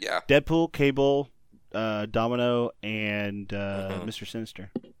hype. Yeah. Deadpool, Cable, Domino, and Mr.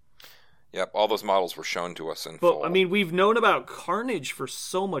 Sinister. Yep, all those models were shown to us in full. I mean, we've known about Carnage for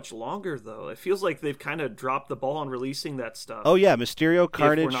so much longer, though. It feels like they've kind of dropped the ball on releasing that stuff. Oh, yeah, Mysterio,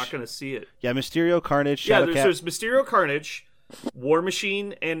 Carnage. If we're not going to see it. Yeah, Mysterio, Carnage, Shadowcat. Yeah, there's Mysterio, Carnage, War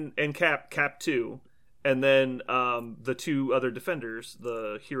Machine, and Cap 2. And then the two other Defenders,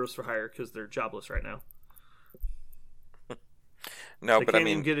 the Heroes for Hire, because they're jobless right now. No, they but can't I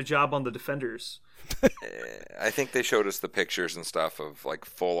mean, even get a job on the Defenders. I think they showed us the pictures and stuff of like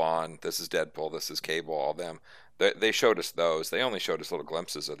full on. This is Deadpool. This is Cable. All them. They showed us those. They only showed us little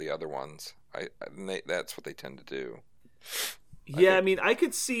glimpses of the other ones. That's what they tend to do. Yeah, I mean, I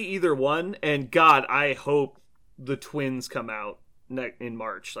could see either one. And God, I hope the twins come out in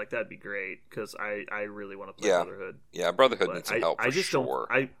March. Like that'd be great because I really want to play Brotherhood. Yeah, Brotherhood needs some help. I just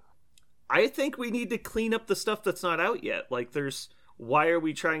don't. I think we need to clean up the stuff that's not out yet. Like, why are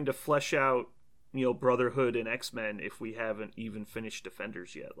we trying to flesh out, Brotherhood and X-Men if we haven't even finished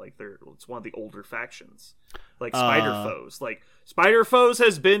Defenders yet? Like, it's one of the older factions. Like Spider-Foes. Like, Spider-Foes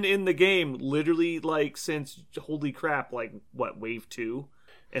has been in the game literally, like, since, holy crap, like, what, Wave 2?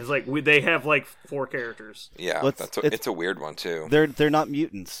 And it's like, they have, like, 4 characters. Yeah, it's a weird one, too. They're not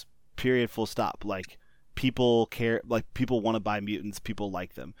mutants, period, full stop. Like, people care, like, people want to buy mutants, people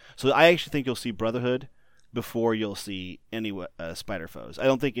like them. So I actually think you'll see Brotherhood before you'll see any Spider-Foes. I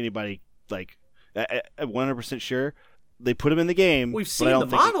don't think anybody, like, 100% sure. They put them in the game. We've seen the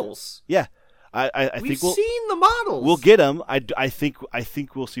models. I think we've seen the models. We'll get them. I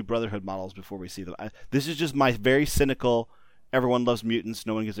think we'll see Brotherhood models before we see them. This is just my very cynical. Everyone loves mutants.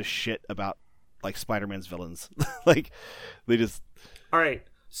 No one gives a shit about like Spider-Man's villains. Like they just. All right.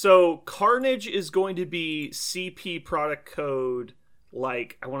 So Carnage is going to be CP product code.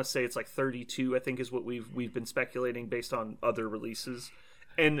 Like I want to say it's like 32. I think is what we've been speculating based on other releases,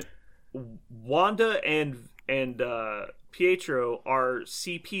 and Wanda and Pietro are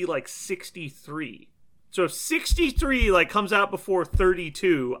CP like 63. So if 63 like comes out before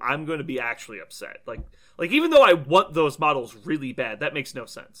 32, I'm going to be actually upset. Like even though I want those models really bad, that makes no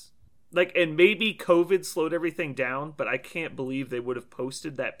sense. Like, and maybe COVID slowed everything down, but I can't believe they would have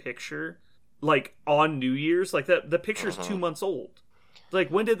posted that picture like on New Year's. Like the picture's 2 months old. Like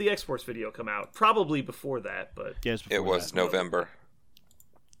when did the X-Force video come out? Probably before that, but yes, it was November.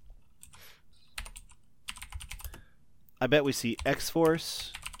 I bet we see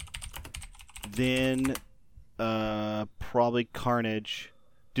X-Force, then probably Carnage.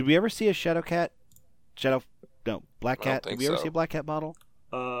 Did we ever see a Shadowcat? Black Cat. Did we ever see a Black Cat model?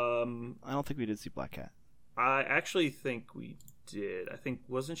 I don't think we did see Black Cat. I actually think we did. I think,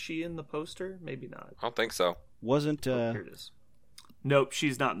 wasn't she in the poster? Maybe not. I don't think so. Wasn't here it is. Nope,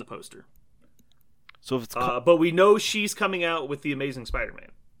 she's not in the poster. So if it's but we know she's coming out with the Amazing Spider-Man.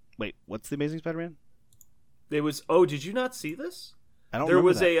 Wait, what's the Amazing Spider-Man? There was. Oh, did you not see this? I don't. There remember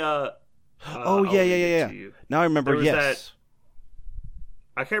was that. Oh yeah. Now I remember. Yes.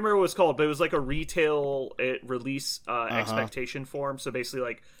 I can't remember what it's called, but it was like a retail release expectation form. So basically,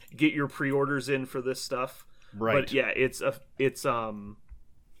 like, get your pre-orders in for this stuff. Right. But yeah,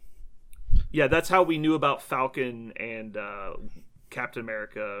 yeah, that's how we knew about Falcon and Captain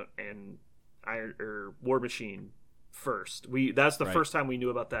America and War Machine first. That's the first time we knew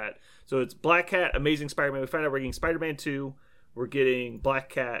about that. So it's Black Cat, Amazing Spider-Man. We found out we're getting Spider-Man 2. We're getting Black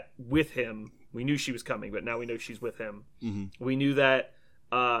Cat with him. We knew she was coming, but now we know she's with him. Mm-hmm. We knew that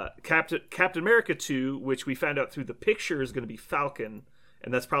Captain America 2, which we found out through the picture, is going to be Falcon,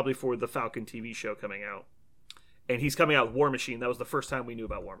 and that's probably for the Falcon TV show coming out. And he's coming out with War Machine. That was the first time we knew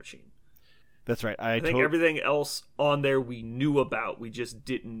about War Machine. That's right. I think everything else on there we knew about. We just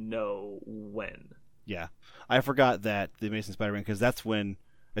didn't know when. Yeah. I forgot that the Amazing Spider-Man, because that's when,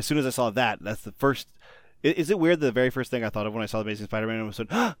 as soon as I saw that, that's the first. Is it weird that the very first thing I thought of when I saw the Amazing Spider-Man was,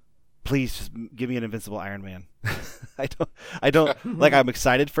 please just give me an Invincible Iron Man. I don't like. I'm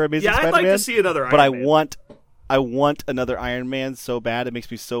excited for Amazing Yeah, Spider-Man. I'd like to see another Iron but Man. I want another Iron Man so bad. It makes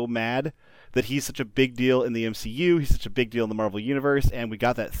me so mad that he's such a big deal in the MCU. He's such a big deal in the Marvel Universe, and we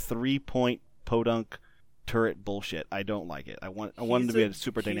got that 3-point podunk turret bullshit. I don't like it. I want him to be a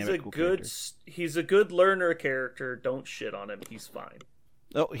super dynamic, cool character. He's a good learner character. Don't shit on him. He's fine.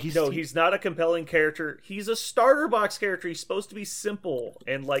 Oh, he's not a compelling character. He's a starter box character. He's supposed to be simple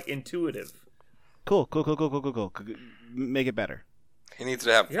and like intuitive. Cool. Make it better. He needs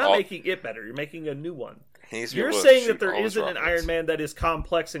to have. You're not making it better. You're making a new one. You're saying that there isn't an Iron Man that is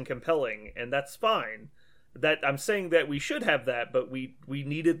complex and compelling, and that's fine. That I'm saying that we should have that, but we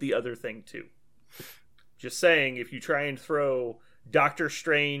needed the other thing too. Just saying, if you try and throw Doctor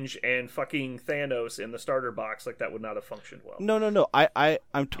Strange and fucking Thanos in the starter box, like that would not have functioned well. No.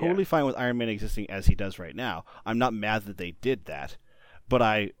 I'm totally fine with Iron Man existing as he does right now. I'm not mad that they did that, but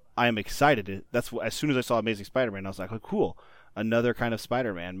I am excited. That's as soon as I saw Amazing Spider-Man, I was like, oh, cool, another kind of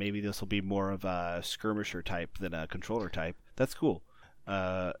Spider-Man. Maybe this will be more of a skirmisher type than a controller type. That's cool.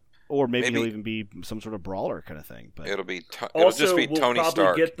 Or maybe he'll even be some sort of brawler kind of thing. But it'll just be Tony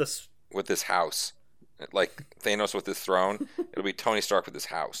Stark with his house. Like Thanos with his throne, it'll be Tony Stark with his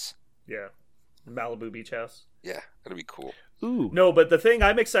house. Yeah. Malibu Beach House. Yeah, it'll be cool. Ooh. No, but the thing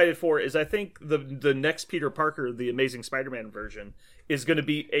I'm excited for is I think the next Peter Parker, the Amazing Spider-Man version, is going to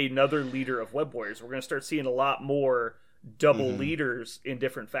be another leader of Web Warriors. We're going to start seeing a lot more double leaders in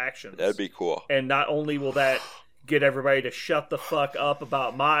different factions. That'd be cool. And not only will that get everybody to shut the fuck up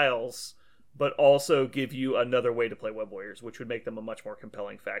about Miles, but also give you another way to play Web Warriors, which would make them a much more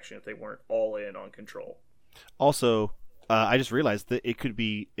compelling faction if they weren't all in on Control. Also, I just realized that it could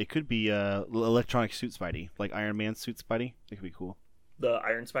be electronic suit Spidey, like Iron Man suit Spidey. It could be cool. The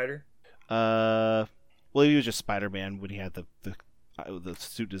Iron Spider? Well, he was just Spider-Man when he had the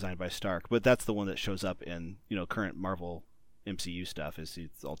suit designed by Stark, but that's the one that shows up in current Marvel MCU stuff. It's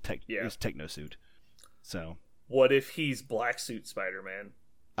all it's techno suit. So what if he's Black Suit Spider-Man?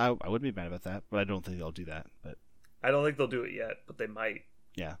 I wouldn't be mad about that, but I don't think they'll do that. But I don't think they'll do it yet, but they might.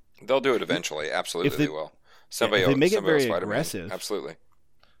 Yeah, they'll do it eventually. Absolutely, they will. If they make it very aggressive, absolutely.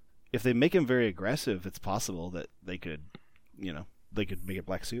 If they make him very aggressive, it's possible that they could make it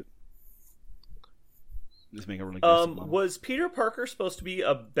Black Suit. Just make a really aggressive one. Was Peter Parker supposed to be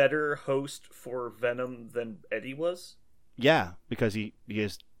a better host for Venom than Eddie was? Yeah, because he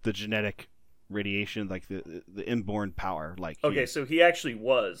has the genetic radiation, like the inborn power. So he actually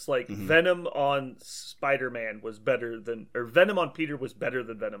was Venom on Spider-Man was better than, or Venom on Peter was better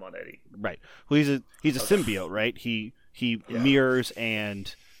than Venom on Eddie. Right. Well, he's a symbiote, right? He mirrors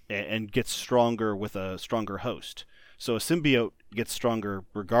and gets stronger with a stronger host. So a symbiote gets stronger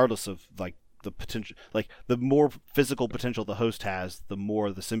regardless of the potential, the more physical potential the host has, the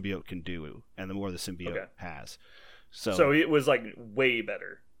more the symbiote can do, and the more the symbiote has. So it was way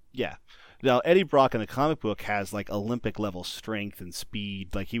better. Yeah. Now, Eddie Brock in the comic book has Olympic level strength and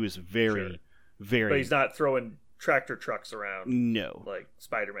speed. He was very. But he's not throwing tractor trucks around. No. Like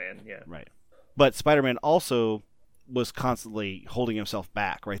Spider-Man, yeah. Right. But Spider-Man also was constantly holding himself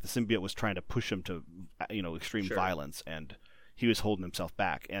back, right? The symbiote was trying to push him to, extreme violence, and he was holding himself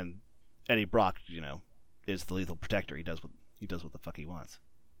back. And Eddie Brock, is the lethal protector. He does what the fuck he wants.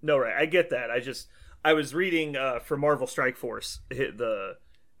 No, right. I get that. I was reading for Marvel Strike Force, the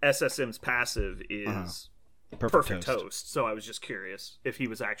SSM's passive is perfect host. So I was just curious if he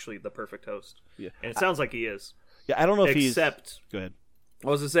was actually the perfect host. Yeah. And it sounds like he is. Yeah, I don't know if he's... Go ahead. I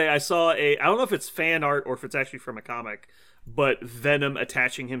was going to say, I don't know if it's fan art or if it's actually from a comic, but Venom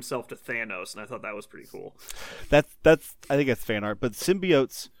attaching himself to Thanos, and I thought that was pretty cool. I think that's fan art, but the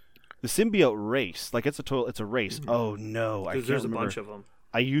symbiote race, it's a race. Mm-hmm. Oh no, I can't there's remember. A bunch of them.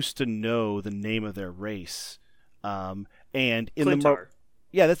 I used to know the name of their race, and in Clintar.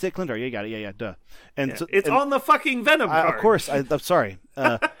 Yeah, that's it, Clintar. Yeah, you got it. Yeah, duh. And so, it's on the fucking Venom card. Of course, I'm sorry.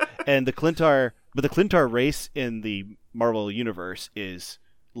 And the Clintar race in the Marvel universe is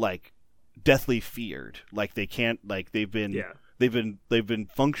deathly feared. They can't they've been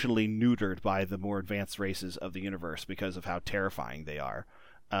functionally neutered by the more advanced races of the universe because of how terrifying they are.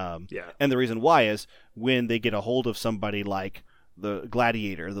 And the reason why is when they get a hold of somebody like the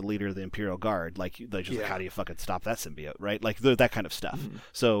Gladiator, the leader of the Imperial Guard, how do you fucking stop that symbiote, right? That kind of stuff. Mm-hmm.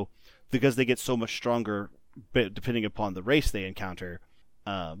 So because they get so much stronger, depending upon the race they encounter,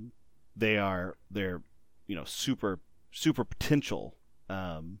 they're super super potential.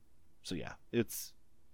 So yeah, it's